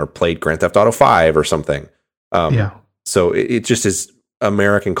game or played Grand Theft Auto 5 or something. So it just is,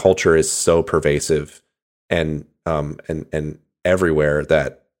 American culture is so pervasive and everywhere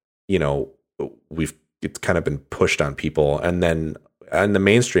that, you know, it's kind of been pushed on people. And then in the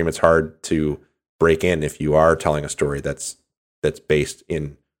mainstream, it's hard to break in if you are telling a story that's based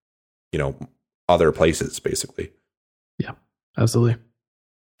in, you know, other places, basically. Yeah, absolutely.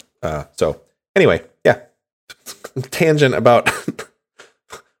 So anyway, tangent about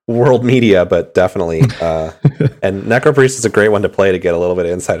world media, but definitely. And Necropriest is a great one to play to get a little bit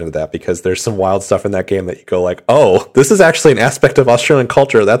of insight into that, because there's some wild stuff in that game that you go like, oh, this is actually an aspect of Australian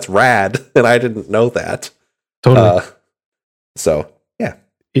culture. That's rad. And I didn't know that. Totally. So yeah.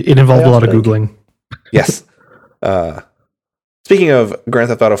 It involved a lot of Googling. Yes. Speaking of Grand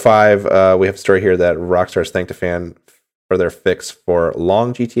Theft Auto 5, we have a story here that Rockstar's thanked a fan for their fix for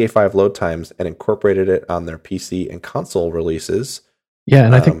long GTA 5 load times and incorporated it on their PC and console releases. Yeah,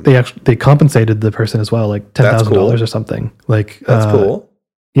 and I think they compensated the person as well, like $10,000 or something. Like that's cool.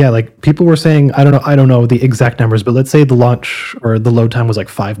 Yeah, like people were saying, I don't know the exact numbers, but let's say the launch or the load time was like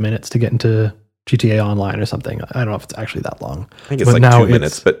 5 minutes to get into GTA Online or something. I don't know if it's actually that long. I think it's like 2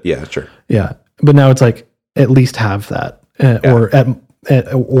 minutes, but yeah, sure. Yeah, but now it's like at least half that.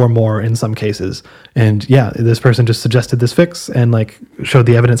 Or more in some cases. And yeah, this person just suggested this fix and like showed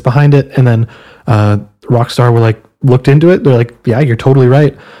the evidence behind it. And then Rockstar were like, looked into it. They're like, yeah, you're totally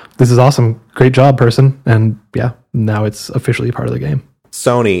right. This is awesome. Great job, person. And yeah, now it's officially part of the game.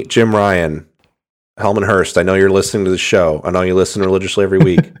 Sony, Jim Ryan, Hellman Hurst, I know you're listening to the show. I know you listen religiously every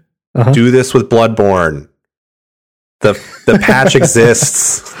week. Do this with Bloodborne. The patch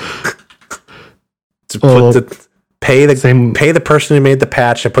exists. Pay the person who made the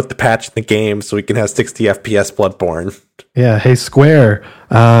patch and put the patch in the game so we can have 60 FPS Bloodborne. Yeah. Hey, Square,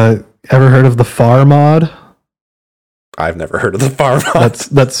 ever heard of the FAR mod? I've never heard of the FAR mod.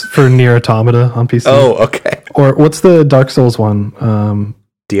 That's for Nier Automata on PC. Oh, okay. Or what's the Dark Souls one?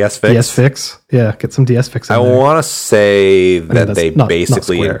 DS Fix? DS Fix. Yeah, get some DS Fix in there. I want to say that they not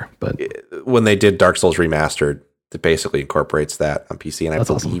basically, Square, but when they did Dark Souls Remastered, it basically incorporates that on PC, and I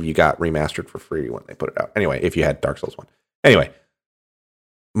believe awesome. You got remastered for free when they put it out. Anyway, if you had Dark Souls 1. Anyway,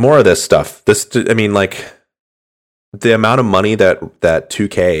 more of this stuff. I mean, like, the amount of money that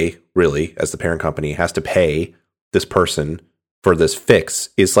 2K, really, as the parent company, has to pay this person for this fix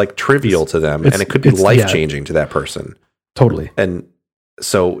is, like, trivial to them, and it could be life-changing to that person. Totally. And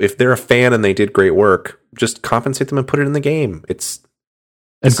so if they're a fan and they did great work, just compensate them and put it in the game.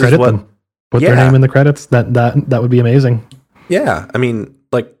 And credit them. Put their name in the credits. That would be amazing. Yeah. I mean,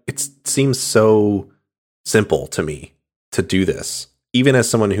 like, it seems so simple to me to do this, even as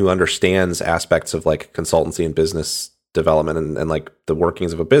someone who understands aspects of like consultancy and business development and like the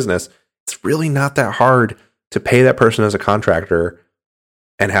workings of a business. It's really not that hard to pay that person as a contractor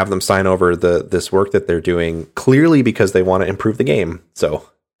and have them sign over this work that they're doing, clearly because they want to improve the game. So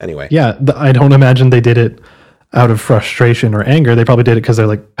anyway. Yeah. I don't imagine they did it out of frustration or anger. They probably did it because they're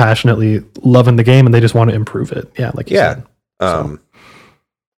like passionately loving the game and they just want to improve it. Yeah, like you said.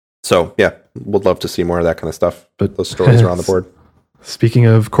 So yeah, would love to see more of that kind of stuff. But those stories are on the board. Speaking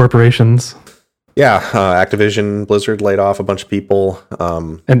of corporations, Activision Blizzard laid off a bunch of people.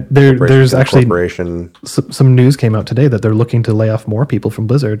 And there's actually some news came out today that they're looking to lay off more people from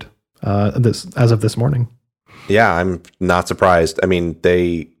Blizzard. As of this morning. Yeah, I'm not surprised. I mean,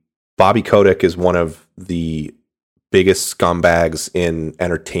 Bobby Kotick is one of the biggest scumbags in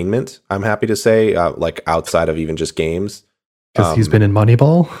entertainment, I'm happy to say, like outside of even just games. Because he's been in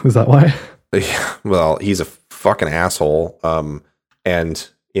Moneyball? Is that why? Yeah, well, he's a fucking asshole. And,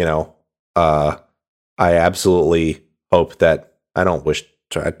 you know, I absolutely hope that I don't wish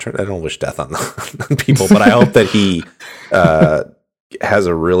death on people, but I hope that he has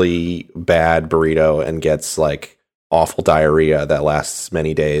a really bad burrito and gets like awful diarrhea that lasts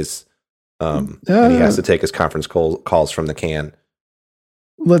many days. And he has to take his conference calls from the can.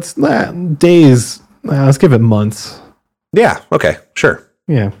 Let's days. Let's give it months. Yeah. Okay. Sure.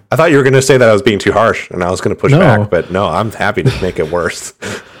 Yeah. I thought you were going to say that I was being too harsh, and I was going to push back, but no, I'm happy to make it worse.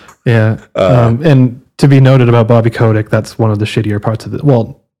 Yeah. And to be noted about Bobby Kotick, that's one of the shittier parts of it.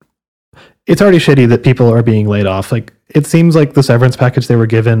 Well, it's already shitty that people are being laid off. Like, it seems like the severance package they were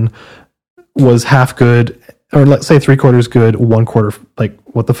given was half good, or let's say 3/4 good, 1/4 like,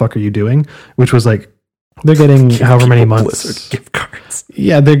 what the fuck are you doing? Which was like, they're getting however many months. Blizzard gift cards.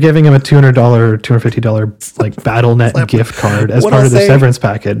 Yeah, they're giving him a $200, $250 like BattleNet gift card as part of the severance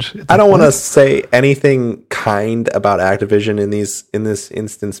package. I don't want to say anything kind about Activision in this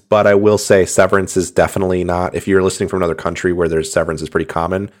instance, but I will say severance is definitely not. If you're listening from another country where there's severance is pretty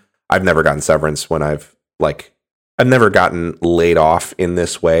common, I've never gotten severance when I've never gotten laid off in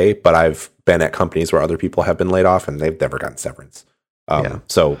this way, but I've been at companies where other people have been laid off and they've never gotten severance.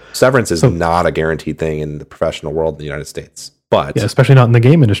 So severance is not a guaranteed thing in the professional world in the United States, but especially not in the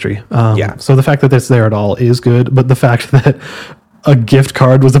game industry. So the fact that it's there at all is good, but the fact that a gift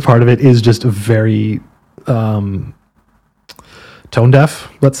card was a part of it is just very tone deaf,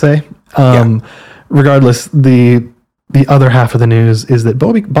 let's say. Regardless, the other half of the news is that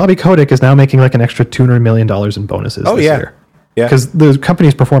Bobby Kotick is now making like an extra $200 million in bonuses this year. Yeah, because the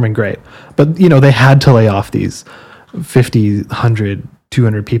company's performing great, but they had to lay off these 50, 100,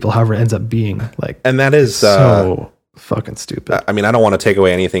 200 people, however it ends up being. Like, and that is so fucking stupid. I mean, I don't want to take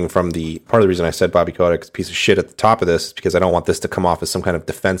away anything from part of the reason I said Bobby Kotick is a piece of shit at the top of this, because I don't want this to come off as some kind of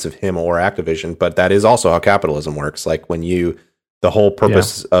defense of him or Activision, but that is also how capitalism works. Like, when the whole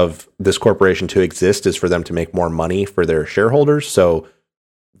purpose of this corporation to exist is for them to make more money for their shareholders. So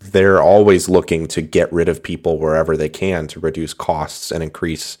they're always looking to get rid of people wherever they can to reduce costs and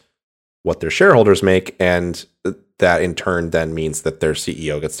increase what their shareholders make. And that in turn then means that their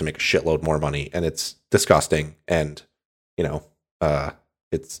CEO gets to make a shitload more money. And it's disgusting. And,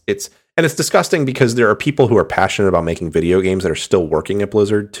 it's disgusting because there are people who are passionate about making video games that are still working at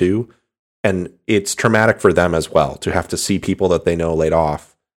Blizzard too. And it's traumatic for them as well to have to see people that they know laid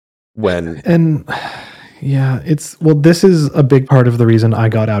off this is a big part of the reason I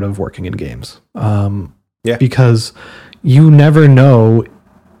got out of working in games. Because you never know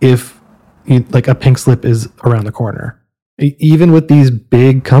if like a pink slip is around the corner. Even with these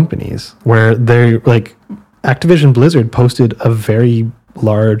big companies where they're like Activision Blizzard posted a very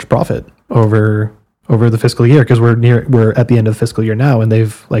large profit over the fiscal year, because we're at the end of the fiscal year now, and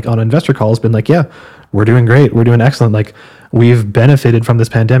they've like on investor calls been like, yeah, we're doing great, we're doing excellent, like we've benefited from this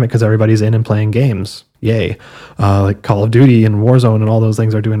pandemic because everybody's in and playing games, yay. Like Call of Duty and Warzone and all those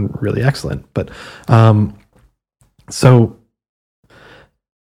things are doing really excellent. But so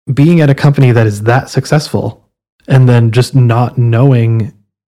being at a company that is that successful and then just not knowing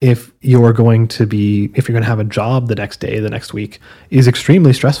if you're going to have a job the next day, the next week, is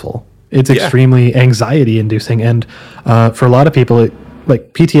extremely stressful. It's extremely anxiety inducing. And for a lot of people,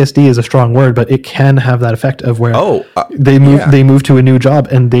 like PTSD is a strong word, but it can have that effect of where they move to a new job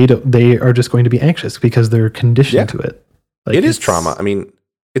and they are just going to be anxious because they're conditioned to it. Like, it is trauma. I mean,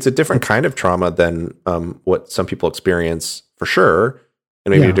 it's a different kind of trauma than what some people experience for sure,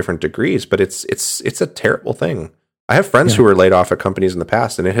 and maybe to different degrees, but it's a terrible thing. I have friends who were laid off at companies in the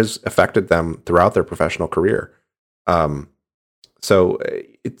past, and it has affected them throughout their professional career. So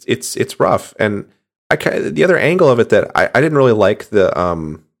it's rough. And the other angle of it that I didn't really like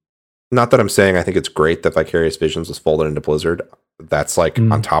not that I'm saying I think it's great that Vicarious Visions was folded into Blizzard. That's like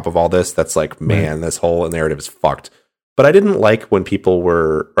on top of all this, that's like, man, this whole narrative is fucked. But I didn't like when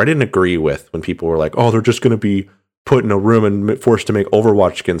I didn't agree with when people were like, oh, they're just going to be put in a room and forced to make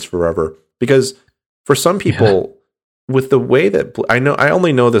Overwatch skins forever. Because for some people, with the way that I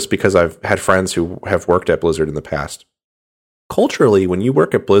only know this because I've had friends who have worked at Blizzard in the past. Culturally, when you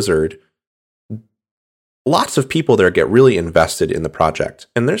work at Blizzard, lots of people there get really invested in the project.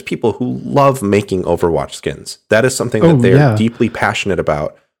 And there's people who love making Overwatch skins. That is something that they're deeply passionate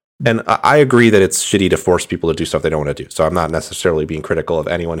about. And I agree that it's shitty to force people to do stuff they don't want to do. So I'm not necessarily being critical of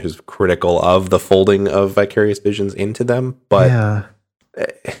anyone who's critical of the folding of Vicarious Visions into them. But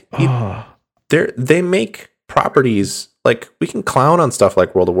they make properties, like, we can clown on stuff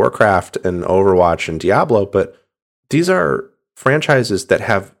like World of Warcraft and Overwatch and Diablo, but these are franchises that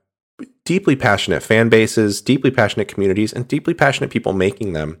have deeply passionate fan bases, deeply passionate communities, and deeply passionate people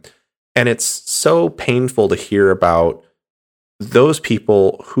making them. And it's so painful to hear about those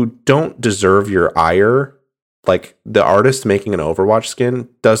people who don't deserve your ire. Like, the artist making an Overwatch skin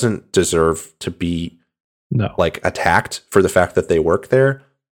doesn't deserve to be like attacked for the fact that they work there.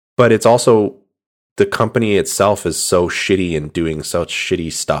 But it's also the company itself is so shitty and doing such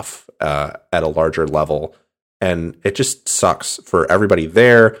shitty stuff at a larger level. And it just sucks for everybody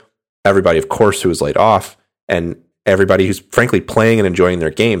there, everybody, of course, who is laid off, and everybody who's frankly playing and enjoying their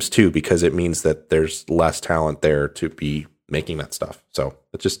games too, because it means that there's less talent there to be making that stuff. So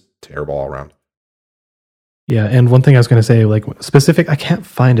it's just terrible all around. Yeah, and one thing I was going to say, like specific, I can't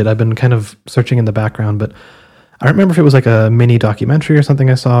find it. I've been kind of searching in the background, but I don't remember if it was like a mini documentary or something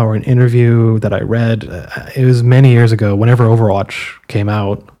I saw, or an interview that I read. It was many years ago, whenever Overwatch came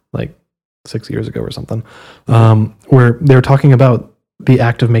out, like 6 years ago or something, where they were talking about the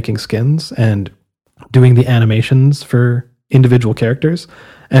act of making skins and doing the animations for individual characters.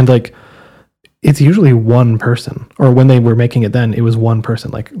 And like, it's usually one person, or when they were making it then, it was one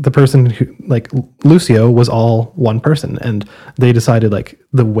person. Like the person who, like Lucio was all one person, and they decided like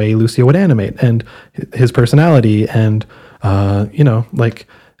the way Lucio would animate and his personality and, like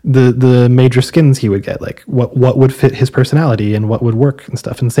the major skins he would get, like what would fit his personality and what would work and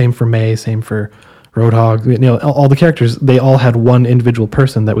stuff. And same for Mei, same for Roadhog, all the characters, they all had one individual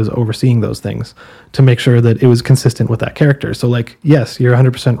person that was overseeing those things to make sure that it was consistent with that character. So like, yes, you're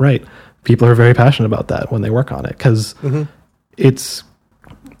 100% right. People are very passionate about that when they work on it, because it's,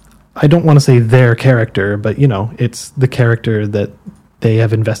 I don't want to say their character, but it's the character that they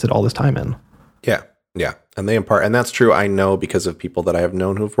have invested all this time in. Yeah. And they impart, and that's true. I know because of people that I have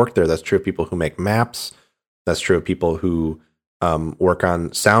known who've worked there. That's true of people who make maps. That's true of people who work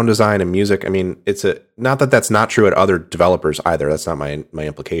on sound design and music. I mean, it's not that that's not true at other developers either. That's not my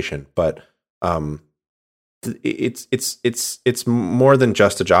implication, but it's more than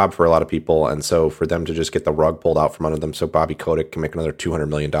just a job for a lot of people. And so for them to just get the rug pulled out from under them so Bobby Kotick can make another $200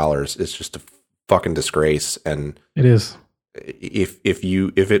 million is just a fucking disgrace. And it is. If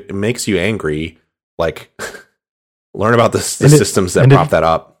it makes you angry, like learn about the systems that prop that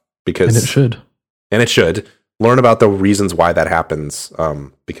up, because it should learn about the reasons why that happens.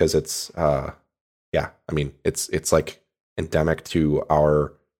 Because it's it's like endemic to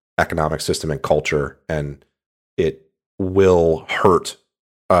our economic system and culture, and it will hurt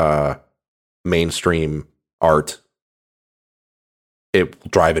mainstream art. It will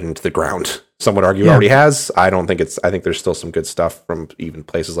drive it into the ground. Some would argue it already has. I think there's still some good stuff from even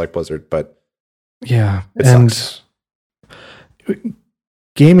places like Blizzard, but yeah, it sucks.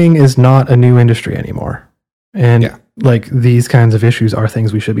 Gaming is not a new industry anymore. And like these kinds of issues are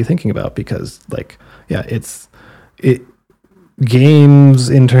things we should be thinking about, because games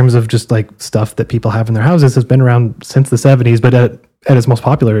in terms of just like stuff that people have in their houses has been around since the 70s, but at its most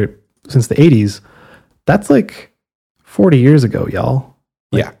popular since the 80s. That's like 40 years ago, y'all.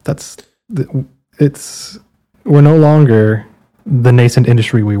 Like, we're no longer the nascent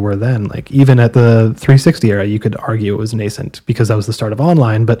industry we were then. Like even at the 360 era, you could argue it was nascent because that was the start of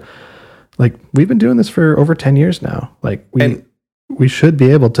online, but like we've been doing this for over 10 years now. Like we should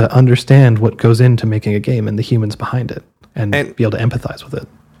be able to understand what goes into making a game and the humans behind it, and be able to empathize with it.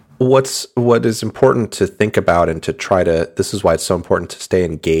 What is important to think about, and to try to, this is why it's so important to stay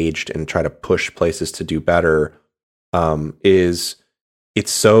engaged and try to push places to do better, is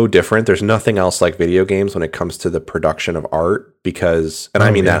it's so different. There's nothing else like video games when it comes to the production of art, because, and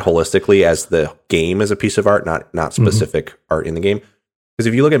I mean that holistically, as the game as a piece of art, not specific art in the game. Because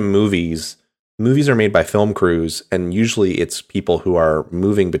if you look at movies are made by film crews, and usually it's people who are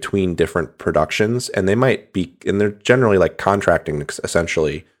moving between different productions, and they're generally like contracting,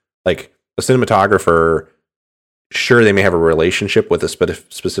 essentially. Like a cinematographer, sure, they may have a relationship with a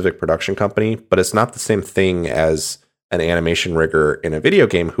specific production company, but it's not the same thing as an animation rigger in a video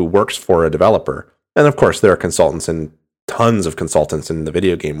game who works for a developer. And of course, there are consultants, and tons of consultants in the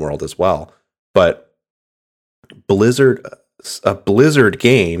video game world as well. But a Blizzard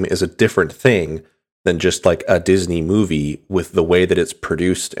game is a different thing than just like a Disney movie, with the way that it's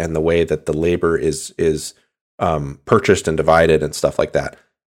produced and the way that the labor is purchased and divided and stuff like that.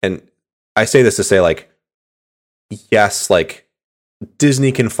 And I say this to say, like, yes, like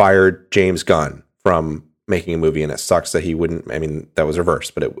Disney can fire James Gunn from making a movie, and it sucks that he wouldn't. I mean, that was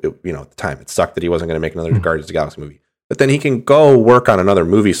reversed, but it at the time it sucked that he wasn't going to make another Guardians of the Galaxy movie. But then he can go work on another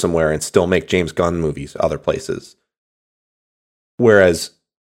movie somewhere and still make James Gunn movies other places. Whereas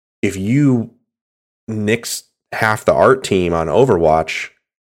if you nix half the art team on Overwatch,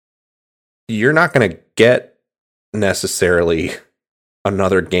 you're not going to get necessarily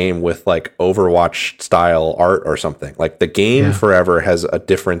another game with like Overwatch style art or something. Like the game forever has a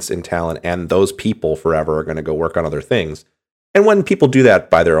difference in talent, and those people forever are going to go work on other things. And when people do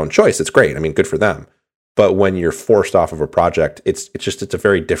that by their own choice, it's great. I mean, good for them. But when you're forced off of a project, it's a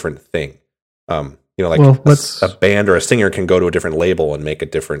very different thing. A band or a singer can go to a different label and make a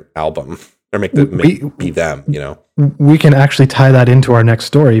different album, or make be them, you know. We can actually tie that into our next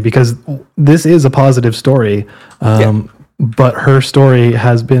story because this is a positive story, but her story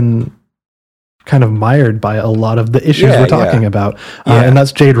has been kind of mired by a lot of the issues we're talking about, and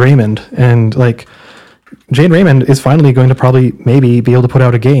that's Jade Raymond. And like Jade Raymond is finally going to probably maybe be able to put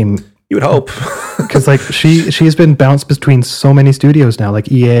out a game. You would hope, because like she's been bounced between so many studios now, like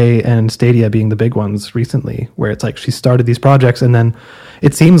EA and Stadia being the big ones recently, where it's like she started these projects and then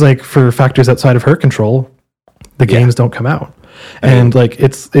it seems like for factors outside of her control, the games don't come out. And like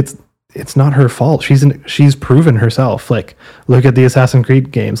it's not her fault. She's proven herself. Like look at the Assassin's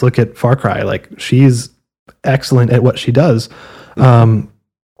Creed games, look at Far Cry. Like she's excellent at what she does.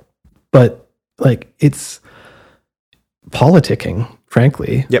 But like it's politicking,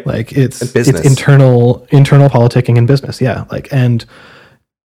 frankly. Like it's internal politicking in business. Yeah. Like, and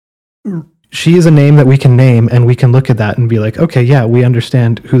she is a name that we can name and we can look at that and be like, okay, yeah, we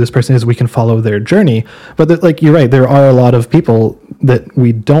understand who this person is. We can follow their journey. But like, you're right. There are a lot of people that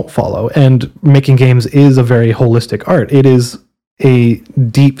we don't follow, and making games is a very holistic art. It is a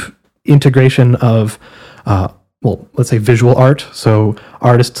deep integration of, well, let's say visual art. So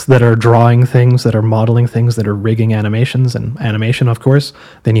artists that are drawing things, that are modeling things, that are rigging animations and animation, of course.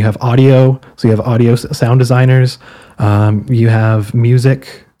 Then you have audio. So you have audio sound designers. You have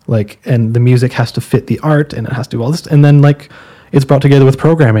music, like, and the music has to fit the art and it has to do all this. And then like it's brought together with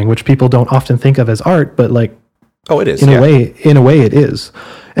programming, which people don't often think of as art, but like, oh, it is. In a way it is.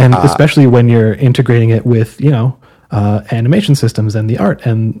 And especially when you're integrating it with, you know, animation systems and the art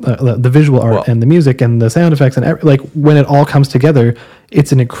and the visual art and the music and the sound effects and like when it all comes together,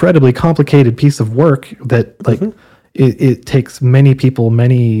 it's an incredibly complicated piece of work that like it takes many people,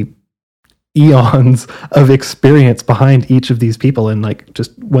 many eons of experience behind each of these people. And like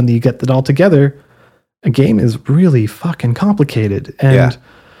just when you get it all together, a game is really fucking complicated. And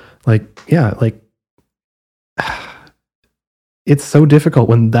like it's so difficult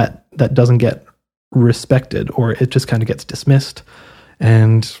when that doesn't get respected, or it just kind of gets dismissed,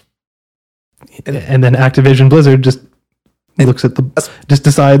 and then Activision Blizzard just looks at just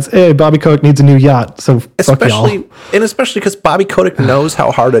decides, hey, Bobby Kotick needs a new yacht, so fuck y'all. Especially because Bobby Kotick knows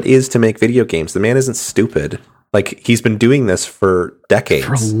how hard it is to make video games. The man isn't stupid. Like, he's been doing this for decades,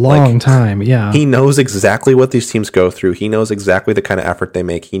 for a long time. Yeah, he knows exactly what these teams go through. He knows exactly the kind of effort they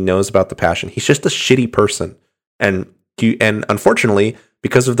make. He knows about the passion. He's just a shitty person, and unfortunately,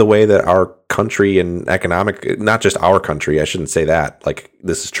 because of the way that our country and not just our country, I shouldn't say that, like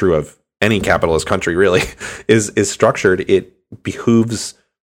this is true of any capitalist country really, is structured, it behooves,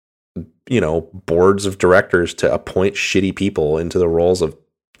 you know, boards of directors to appoint shitty people into the roles of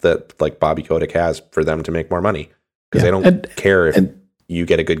that like Bobby Kotick has for them to make more money, because they don't care if you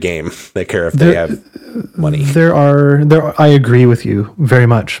get a good game. They care if they have money. There are, I agree with you very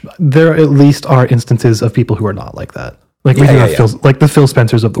much. There at least are instances of people who are not like that. Like we have like the Phil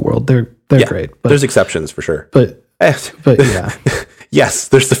Spencers of the world. They're great. But there's exceptions for sure. But yeah. Yes,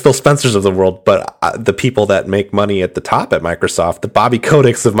 there's the Phil Spencers of the world, but the people that make money at the top at Microsoft, the Bobby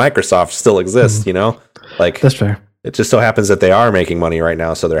Koticks of Microsoft, still exist. You know, like that's fair. It just so happens that they are making money right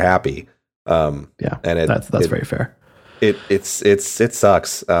now, so they're happy. And that's very fair. It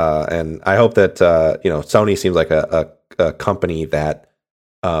sucks, and I hope that you know, Sony seems like a company that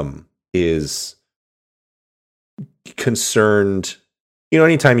is concerned. You know,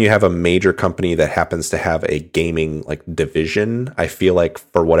 anytime you have a major company that happens to have a gaming like division, I feel like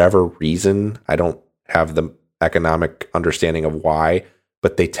for whatever reason, I don't have the economic understanding of why,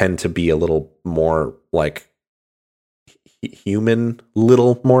 but they tend to be a little more like human,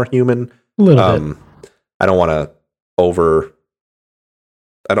 little more human. A little bit. I don't want to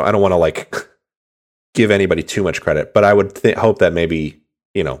I don't want to like give anybody too much credit, but I would hope that maybe,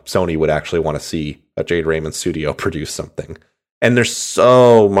 you know, Sony would actually want to see a Jade Raymond studio produce something. And there's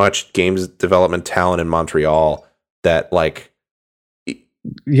so much games development talent in Montreal that like,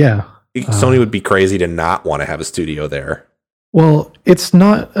 Sony would be crazy to not want to have a studio there. Well, it's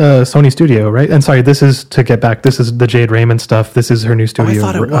not a Sony studio, right? And sorry, this is to get back. This is the Jade Raymond stuff. This is her new studio,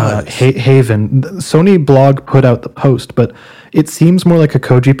 I thought it was. Haven. Sony blog put out the post, but it seems more like a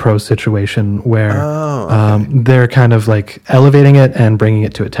Koji Pro situation where they're kind of like elevating it and bringing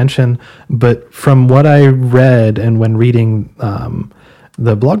it to attention. But from what I read and when reading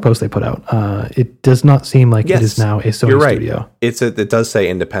the blog post they put out, it does not seem like it is now a Sony studio. It does say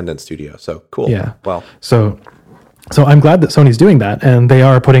independent studio, so cool. Yeah. Well, So I'm glad that Sony's doing that, and they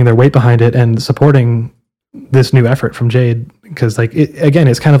are putting their weight behind it and supporting this new effort from Jade, because like again,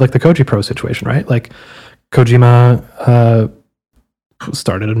 it's kind of like the Koji Pro situation, right? Like Kojima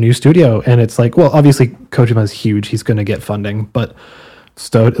started a new studio, and it's like, well, obviously Kojima's huge, he's going to get funding, but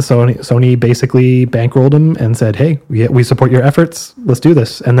Sony basically bankrolled them and said, "Hey, we support your efforts. Let's do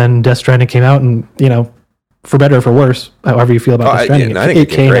this." And then Death Stranding came out, and for better or for worse, however you feel about Death Stranding, I think it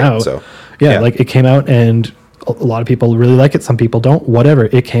came great, out. So. Like it came out, and a lot of people really like it. Some people don't. Whatever,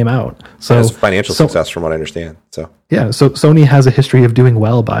 it came out. So it's financial success, from what I understand. So so Sony has a history of doing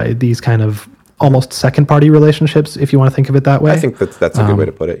well by these kind of almost second party relationships, if you want to think of it that way. I think that's a good way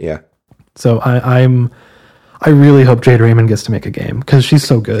to put it. Yeah. So I really hope Jade Raymond gets to make a game because she's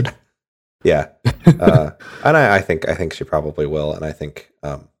so good. Yeah, and I think she probably will, and I think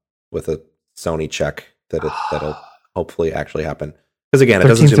with a Sony check that'll hopefully actually happen. Because again, it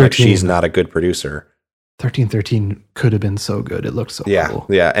doesn't seem like she's not a good producer. 1313 could have been so good. It looked so cool.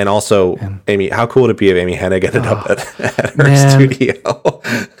 Yeah, and also Amy. How cool would it be if Amy Hennig ended up at her studio?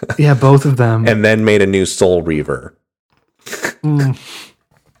 Yeah, both of them, and then made a new Soul Reaver.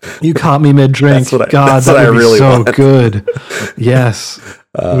 You caught me mid drink. God, that would be so good. Yes,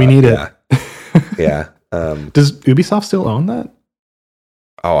 we need it. Yeah. Does Ubisoft still own that?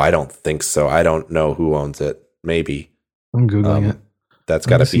 Oh, I don't think so. I don't know who owns it. Maybe I'm googling it. That's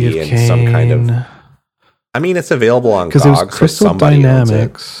got to be in some kind of. I mean, it's available on GOG. Because it was Crystal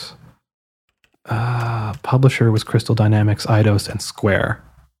Dynamics. Publisher was Crystal Dynamics, Eidos, and Square.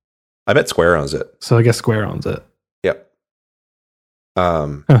 I bet Square owns it. So I guess Square owns it. Yep.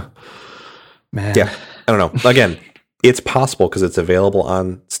 Man. Yeah. I don't know. Again, it's possible because it's available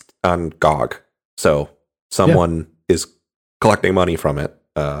on GOG. So someone is collecting money from it.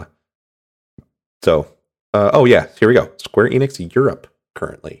 Here we go. Square Enix Europe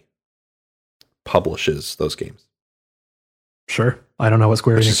currently publishes those games. Sure. I don't know what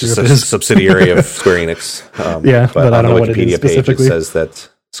Square Enix Europe is. A subsidiary of Square Enix. But I don't know what it is specifically. It says that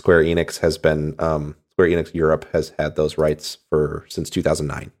Square Enix has been Square Enix Europe has had those rights since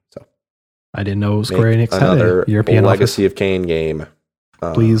 2009. So I didn't know Square Enix had another a European Legacy of Kain game.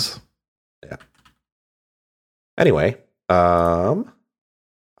 Please. Yeah. Anyway, I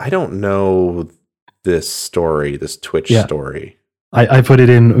don't know this Twitch story. I put it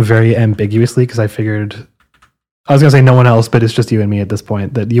in very ambiguously because I figured I was going to say no one else, but it's just you and me at this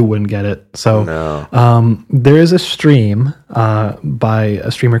point that you wouldn't get it. So there is a stream by a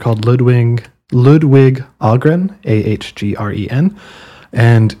streamer called Ludwig Ahgren, Ahgren,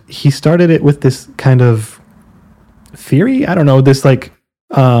 and he started it with this kind of theory. I don't know, this like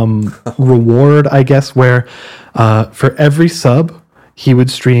reward, I guess, where for every sub, he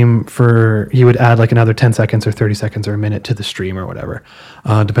would add like another 10 seconds or 30 seconds or a minute to the stream or whatever,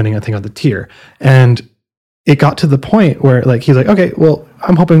 depending, I think, on the tier. And it got to the point where like he's like, okay, well,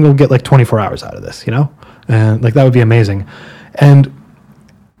 I'm hoping we'll get like 24 hours out of this, and like that would be amazing. And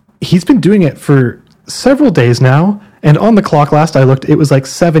he's been doing it for several days now, and on the clock last I looked, it was like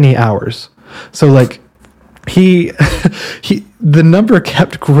 70 hours. So like the number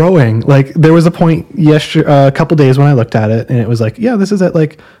kept growing. Like there was a point a couple days when I looked at it and it was like, yeah, this is at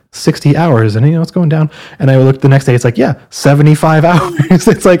like 60 hours and it's going down. And I looked the next day, it's like, yeah, 75 hours.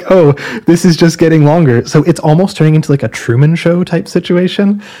 It's like, oh, this is just getting longer. So it's almost turning into like a Truman Show type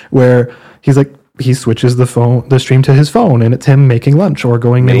situation where he's like, he switches the stream to his phone and it's him making lunch or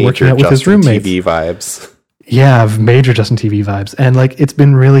going and working out with his roommates. TV vibes. Yeah, major Justin TV vibes. And like, it's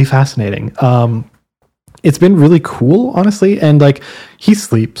been really fascinating. It's been really cool, honestly. And like he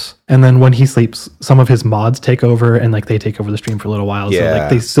sleeps, and then when he sleeps, some of his mods take over and like they take over the stream for a little while. Yeah. So like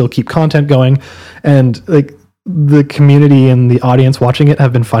they still keep content going. And like the community and the audience watching it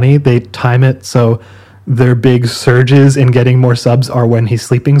have been funny. They time it so their big surges in getting more subs are when he's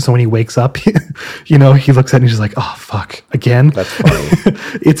sleeping. So when he wakes up, he looks at it and he's just like, oh fuck, again. That's funny.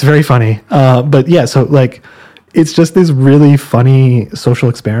 It's very funny. But yeah, so like it's just this really funny social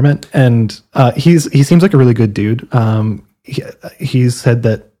experiment, and he seems like a really good dude. He's said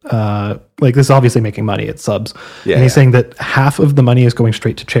that like this is obviously making money at subs, and he's saying that half of the money is going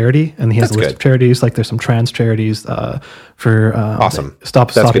straight to charity, and he has a list of charities. Like there's some trans charities for awesome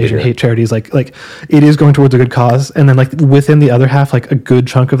Stop Asian Hate charities. Like it is going towards a good cause, and then like within the other half, like a good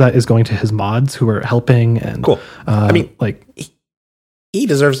chunk of that is going to his mods who are helping. And cool. I mean, like. He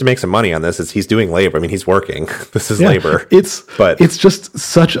deserves to make some money on this. He's doing labor. I mean, he's working. This is labor. It's just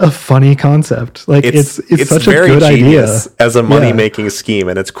such a funny concept. Like it's such a good idea as a money making scheme,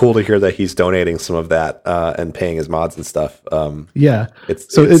 and it's cool to hear that he's donating some of that and paying his mods and stuff.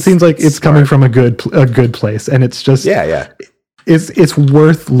 It seems like it's coming from a good place, and it's just It's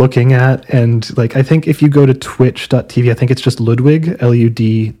worth looking at, and like I think if you go to twitch.tv, I think it's just Ludwig,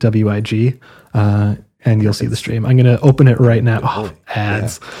 Ludwig. And you'll see the stream. I'm going to open it right now. Oh,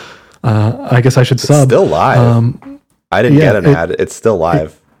 ads. Yeah. I guess I should sub. It's still live. I didn't get an ad. It's still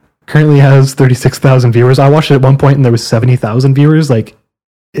live. It currently has 36,000 viewers. I watched it at one point and there was 70,000 viewers. Like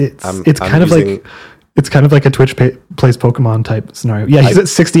it's I'm kind of using- like it's kind of like a Twitch plays Pokemon type scenario. Yeah, he's at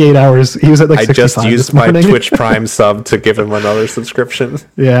 68 hours. He was at like I 65 just used this my morning. Twitch Prime sub to give him another subscription.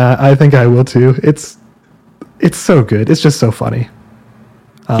 Yeah, I think I will too. It's so good. It's just so funny.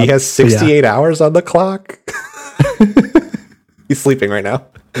 He has but yeah. 68 hours on the clock. He's sleeping right now.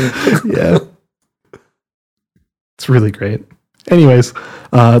 Yeah. It's really great. Anyways,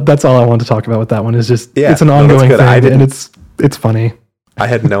 that's all I want to talk about with that one. Is just Yeah, it's an no, that's ongoing good. I thing, didn't- and it's funny. I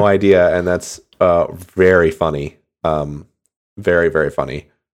had no idea, and that's very funny. Very, very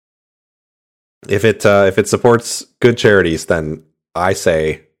funny. If it supports good charities, then I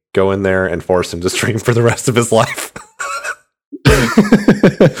say go in there and force him to stream for the rest of his life.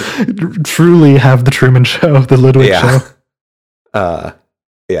 Truly have the Truman Show, the Ludwig Yeah. Show.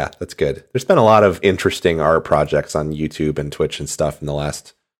 Yeah, that's good. There's been a lot of interesting art projects on YouTube and Twitch and stuff in the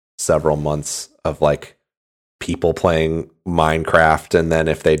last several months of like people playing Minecraft, and then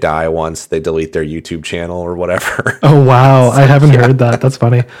if they die once, they delete their YouTube channel or whatever. Oh wow, I haven't heard that. That's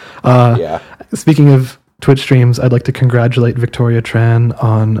funny. Yeah. Speaking of Twitch streams, I'd like to congratulate Victoria Tran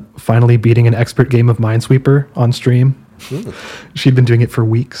on finally beating an expert game of Minesweeper on stream. She'd been doing it for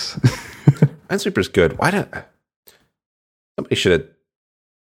weeks. Minesweeper's good. Why don't somebody should have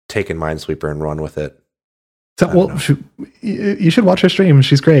taken Minesweeper and run with it? So, well, you should watch her stream.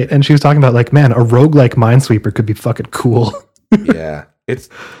 She's great. And she was talking about like, man, a roguelike Minesweeper could be fucking cool. Yeah.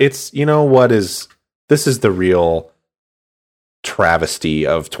 It's you know what is this is the real travesty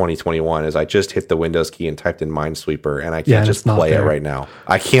of 2021 is I just hit the Windows key and typed in Minesweeper and I can't and just it's not play it there. right now.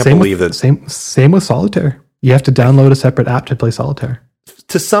 I can't Same believe with, that. Same with Solitaire. You have to download a separate app to play Solitaire.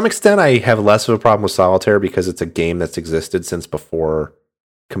 To some extent, I have less of a problem with Solitaire because it's a game that's existed since before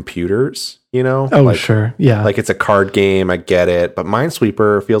computers, you know? Oh, like, sure. Yeah. Like it's a card game, I get it. But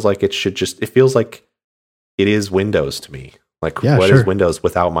Minesweeper feels like it feels like it is Windows to me. Like, Yeah, what is sure. Windows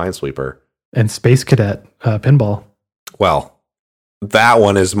without Minesweeper? And Space Cadet pinball. Well, that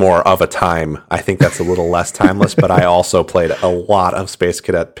one is more of a time. I think that's a little less timeless, but I also played a lot of Space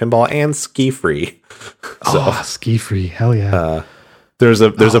Cadet pinball and Ski Free. Oh, Ski Free. Hell yeah. There's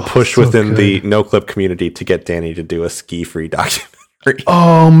a push so within the good. No Clip community to get Danny to do a Ski Free documentary.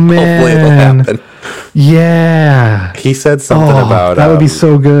 Oh, Hopefully it'll man. happen. Yeah. He said something about that would be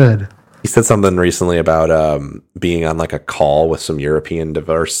so good. he said something recently about being on like a call with some European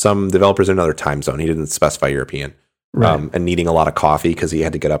or some developers in another time zone. He didn't specify European. Right. And needing a lot of coffee because he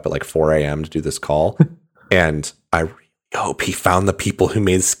had to get up at like 4 a.m. to do this call. And I really hope he found the people who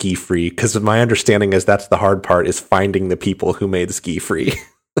made Ski Free, because my understanding is that's the hard part, is finding the people who made Ski Free.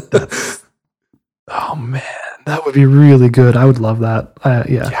 Oh man, that would be really good. I would love that.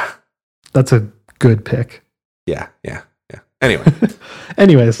 Yeah. That's a good pick. Yeah. Anyway,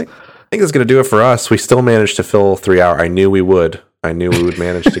 Anyways, I think that's going to do it for us. We still managed to fill 3 hour. I knew we would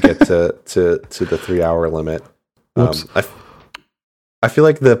manage to get to the 3 hour limit. Whoops. I feel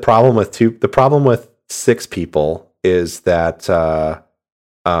like the problem with 6 people is that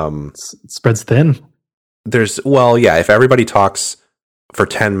it spreads thin. if everybody talks for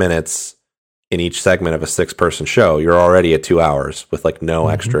 10 minutes in each segment of a 6-person show, you're already at 2 hours with like no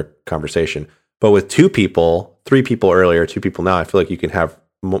extra conversation. But with 2 people, 3 people earlier, 2 people now, I feel like you can have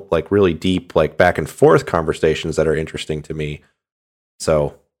like really deep, like back and forth conversations that are interesting to me.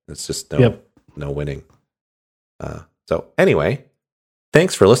 So it's just no winning. So anyway,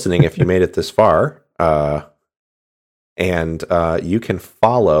 thanks for listening if you made it this far. And you can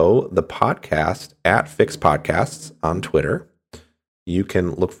follow the podcast at Fix Podcasts on Twitter. You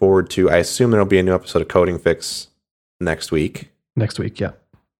can look forward to, I assume there'll be a new episode of Coding Fix next week. Next week, yeah.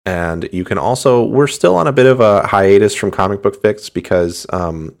 And you can also, we're still on a bit of a hiatus from Comic Book Fix because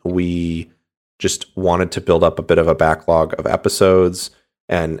we just wanted to build up a bit of a backlog of episodes,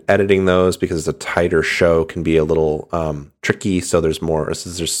 and editing those, because it's a tighter show, can be a little tricky. So there's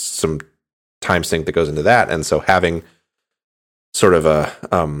some time sink that goes into that. And so having sort of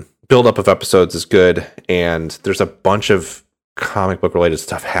a buildup of episodes is good. And there's a bunch of comic book related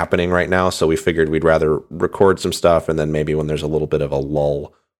stuff happening right now. So we figured we'd rather record some stuff, and then maybe when there's a little bit of a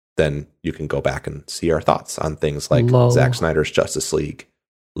lull, then you can go back and see our thoughts on things like Lull. Zack Snyder's Justice League.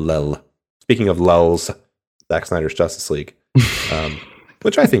 Lull. Speaking of lulls, Zack Snyder's Justice League.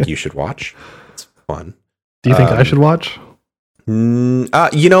 Which I think you should watch. It's fun. Do you think I should watch?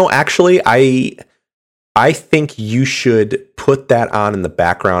 Actually, I think you should put that on in the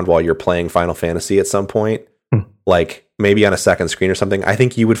background while you're playing Final Fantasy at some point. Like maybe on a second screen or something. I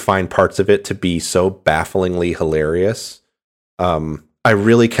think you would find parts of it to be so bafflingly hilarious. I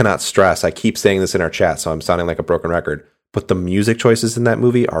really cannot stress, I keep saying this in our chat, so I'm sounding like a broken record, but the music choices in that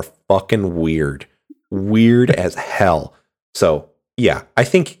movie are fucking weird. Weird as hell. So yeah, I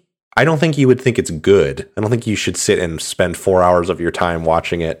don't think you would think it's good. I don't think you should sit and spend 4 hours of your time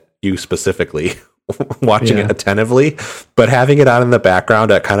watching it, you specifically, watching it attentively, but having it on in the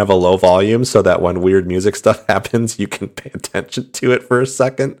background at kind of a low volume so that when weird music stuff happens, you can pay attention to it for a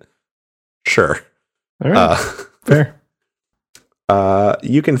second. Sure. All right. Fair.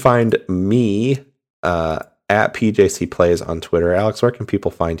 You can find me at PJC Plays on Twitter. Alex, where can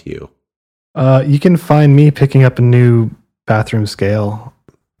people find you? You can find me picking up a new bathroom scale.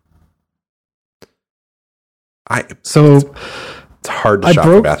 It's hard to shop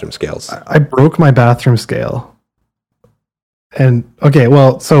for bathroom scales. I broke my bathroom scale. And okay,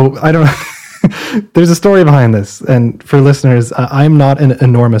 well, so I don't there's a story behind this. And for listeners, I'm not an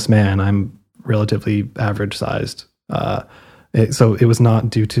enormous man. I'm relatively average sized. So it was not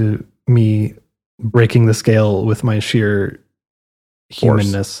due to me breaking the scale with my sheer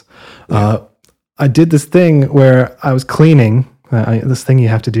humanness. I did this thing where I was cleaning, this thing you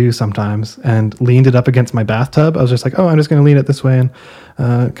have to do sometimes, and leaned it up against my bathtub. I was just like, oh, I'm just going to lean it this way and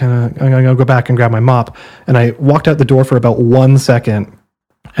I'm going to go back and grab my mop. And I walked out the door for about 1 second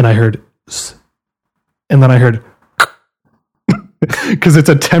and I heard, and then I heard, because it's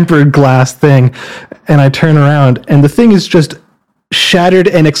a tempered glass thing. And I turn around and the thing is just shattered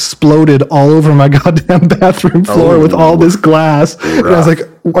and exploded all over my goddamn bathroom floor with all this glass. Rough. And I was like,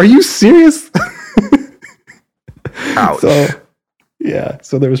 are you serious? Ouch.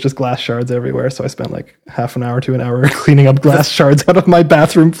 So there was just glass shards everywhere. So I spent like half an hour to an hour cleaning up glass shards out of my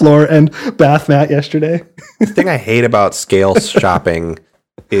bathroom floor and bath mat yesterday. The thing I hate about scale shopping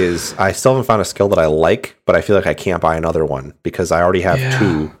is I still haven't found a scale that I like, but I feel like I can't buy another one because I already have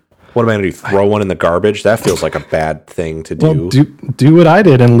two. What am I going to do? Throw one in the garbage? That feels like a bad thing to do. Well, do what I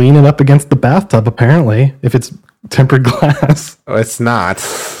did and lean it up against the bathtub, apparently, if it's tempered glass. Oh, it's not.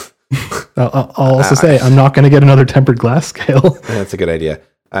 I'll also say I'm not going to get another tempered glass scale. That's a good idea.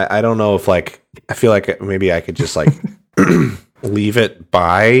 I don't know if I feel like maybe I could just leave it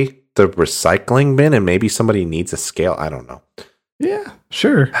by the recycling bin and maybe somebody needs a scale. I don't know. Yeah,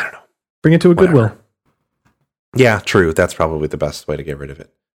 sure. I don't know. Bring it to a Goodwill. Yeah, true. That's probably the best way to get rid of it.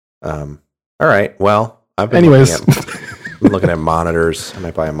 All right. Well, I've been looking at monitors. I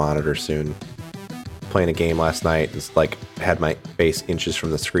might buy a monitor soon. Playing a game last night, it's like had my face inches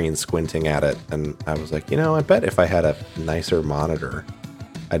from the screen squinting at it, and I was like, I bet if I had a nicer monitor,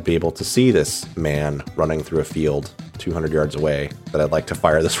 I'd be able to see this man running through a field 200 yards away that I'd like to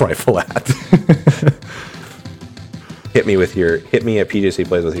fire this rifle at. Hit me at PJC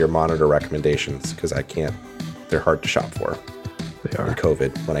Plays with your monitor recommendations, because I can't. They're hard to shop for. They are. In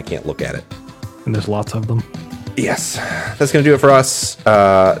COVID, when I can't look at it. And there's lots of them. Yes, that's going to do it for us.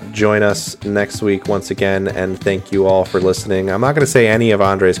 Join us next week once again, and thank you all for listening. I'm not going to say any of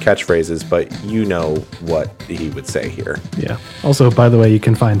Andre's catchphrases, but you know what he would say here. Yeah. Also, by the way, you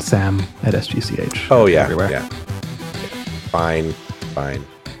can find Sam at SGCH. Oh, yeah. Everywhere. Yeah. Fine.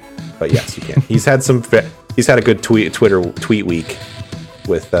 But yes, you can. He's had a good tweet week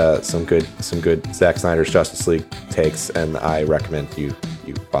with some good Zack Snyder's Justice League takes, and I recommend you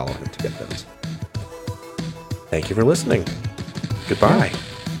follow him to get those. Thank you for listening. Goodbye.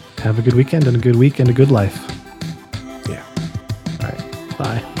 Have a good weekend and a good week and a good life. Yeah. All right.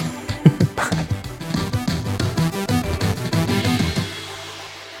 Bye.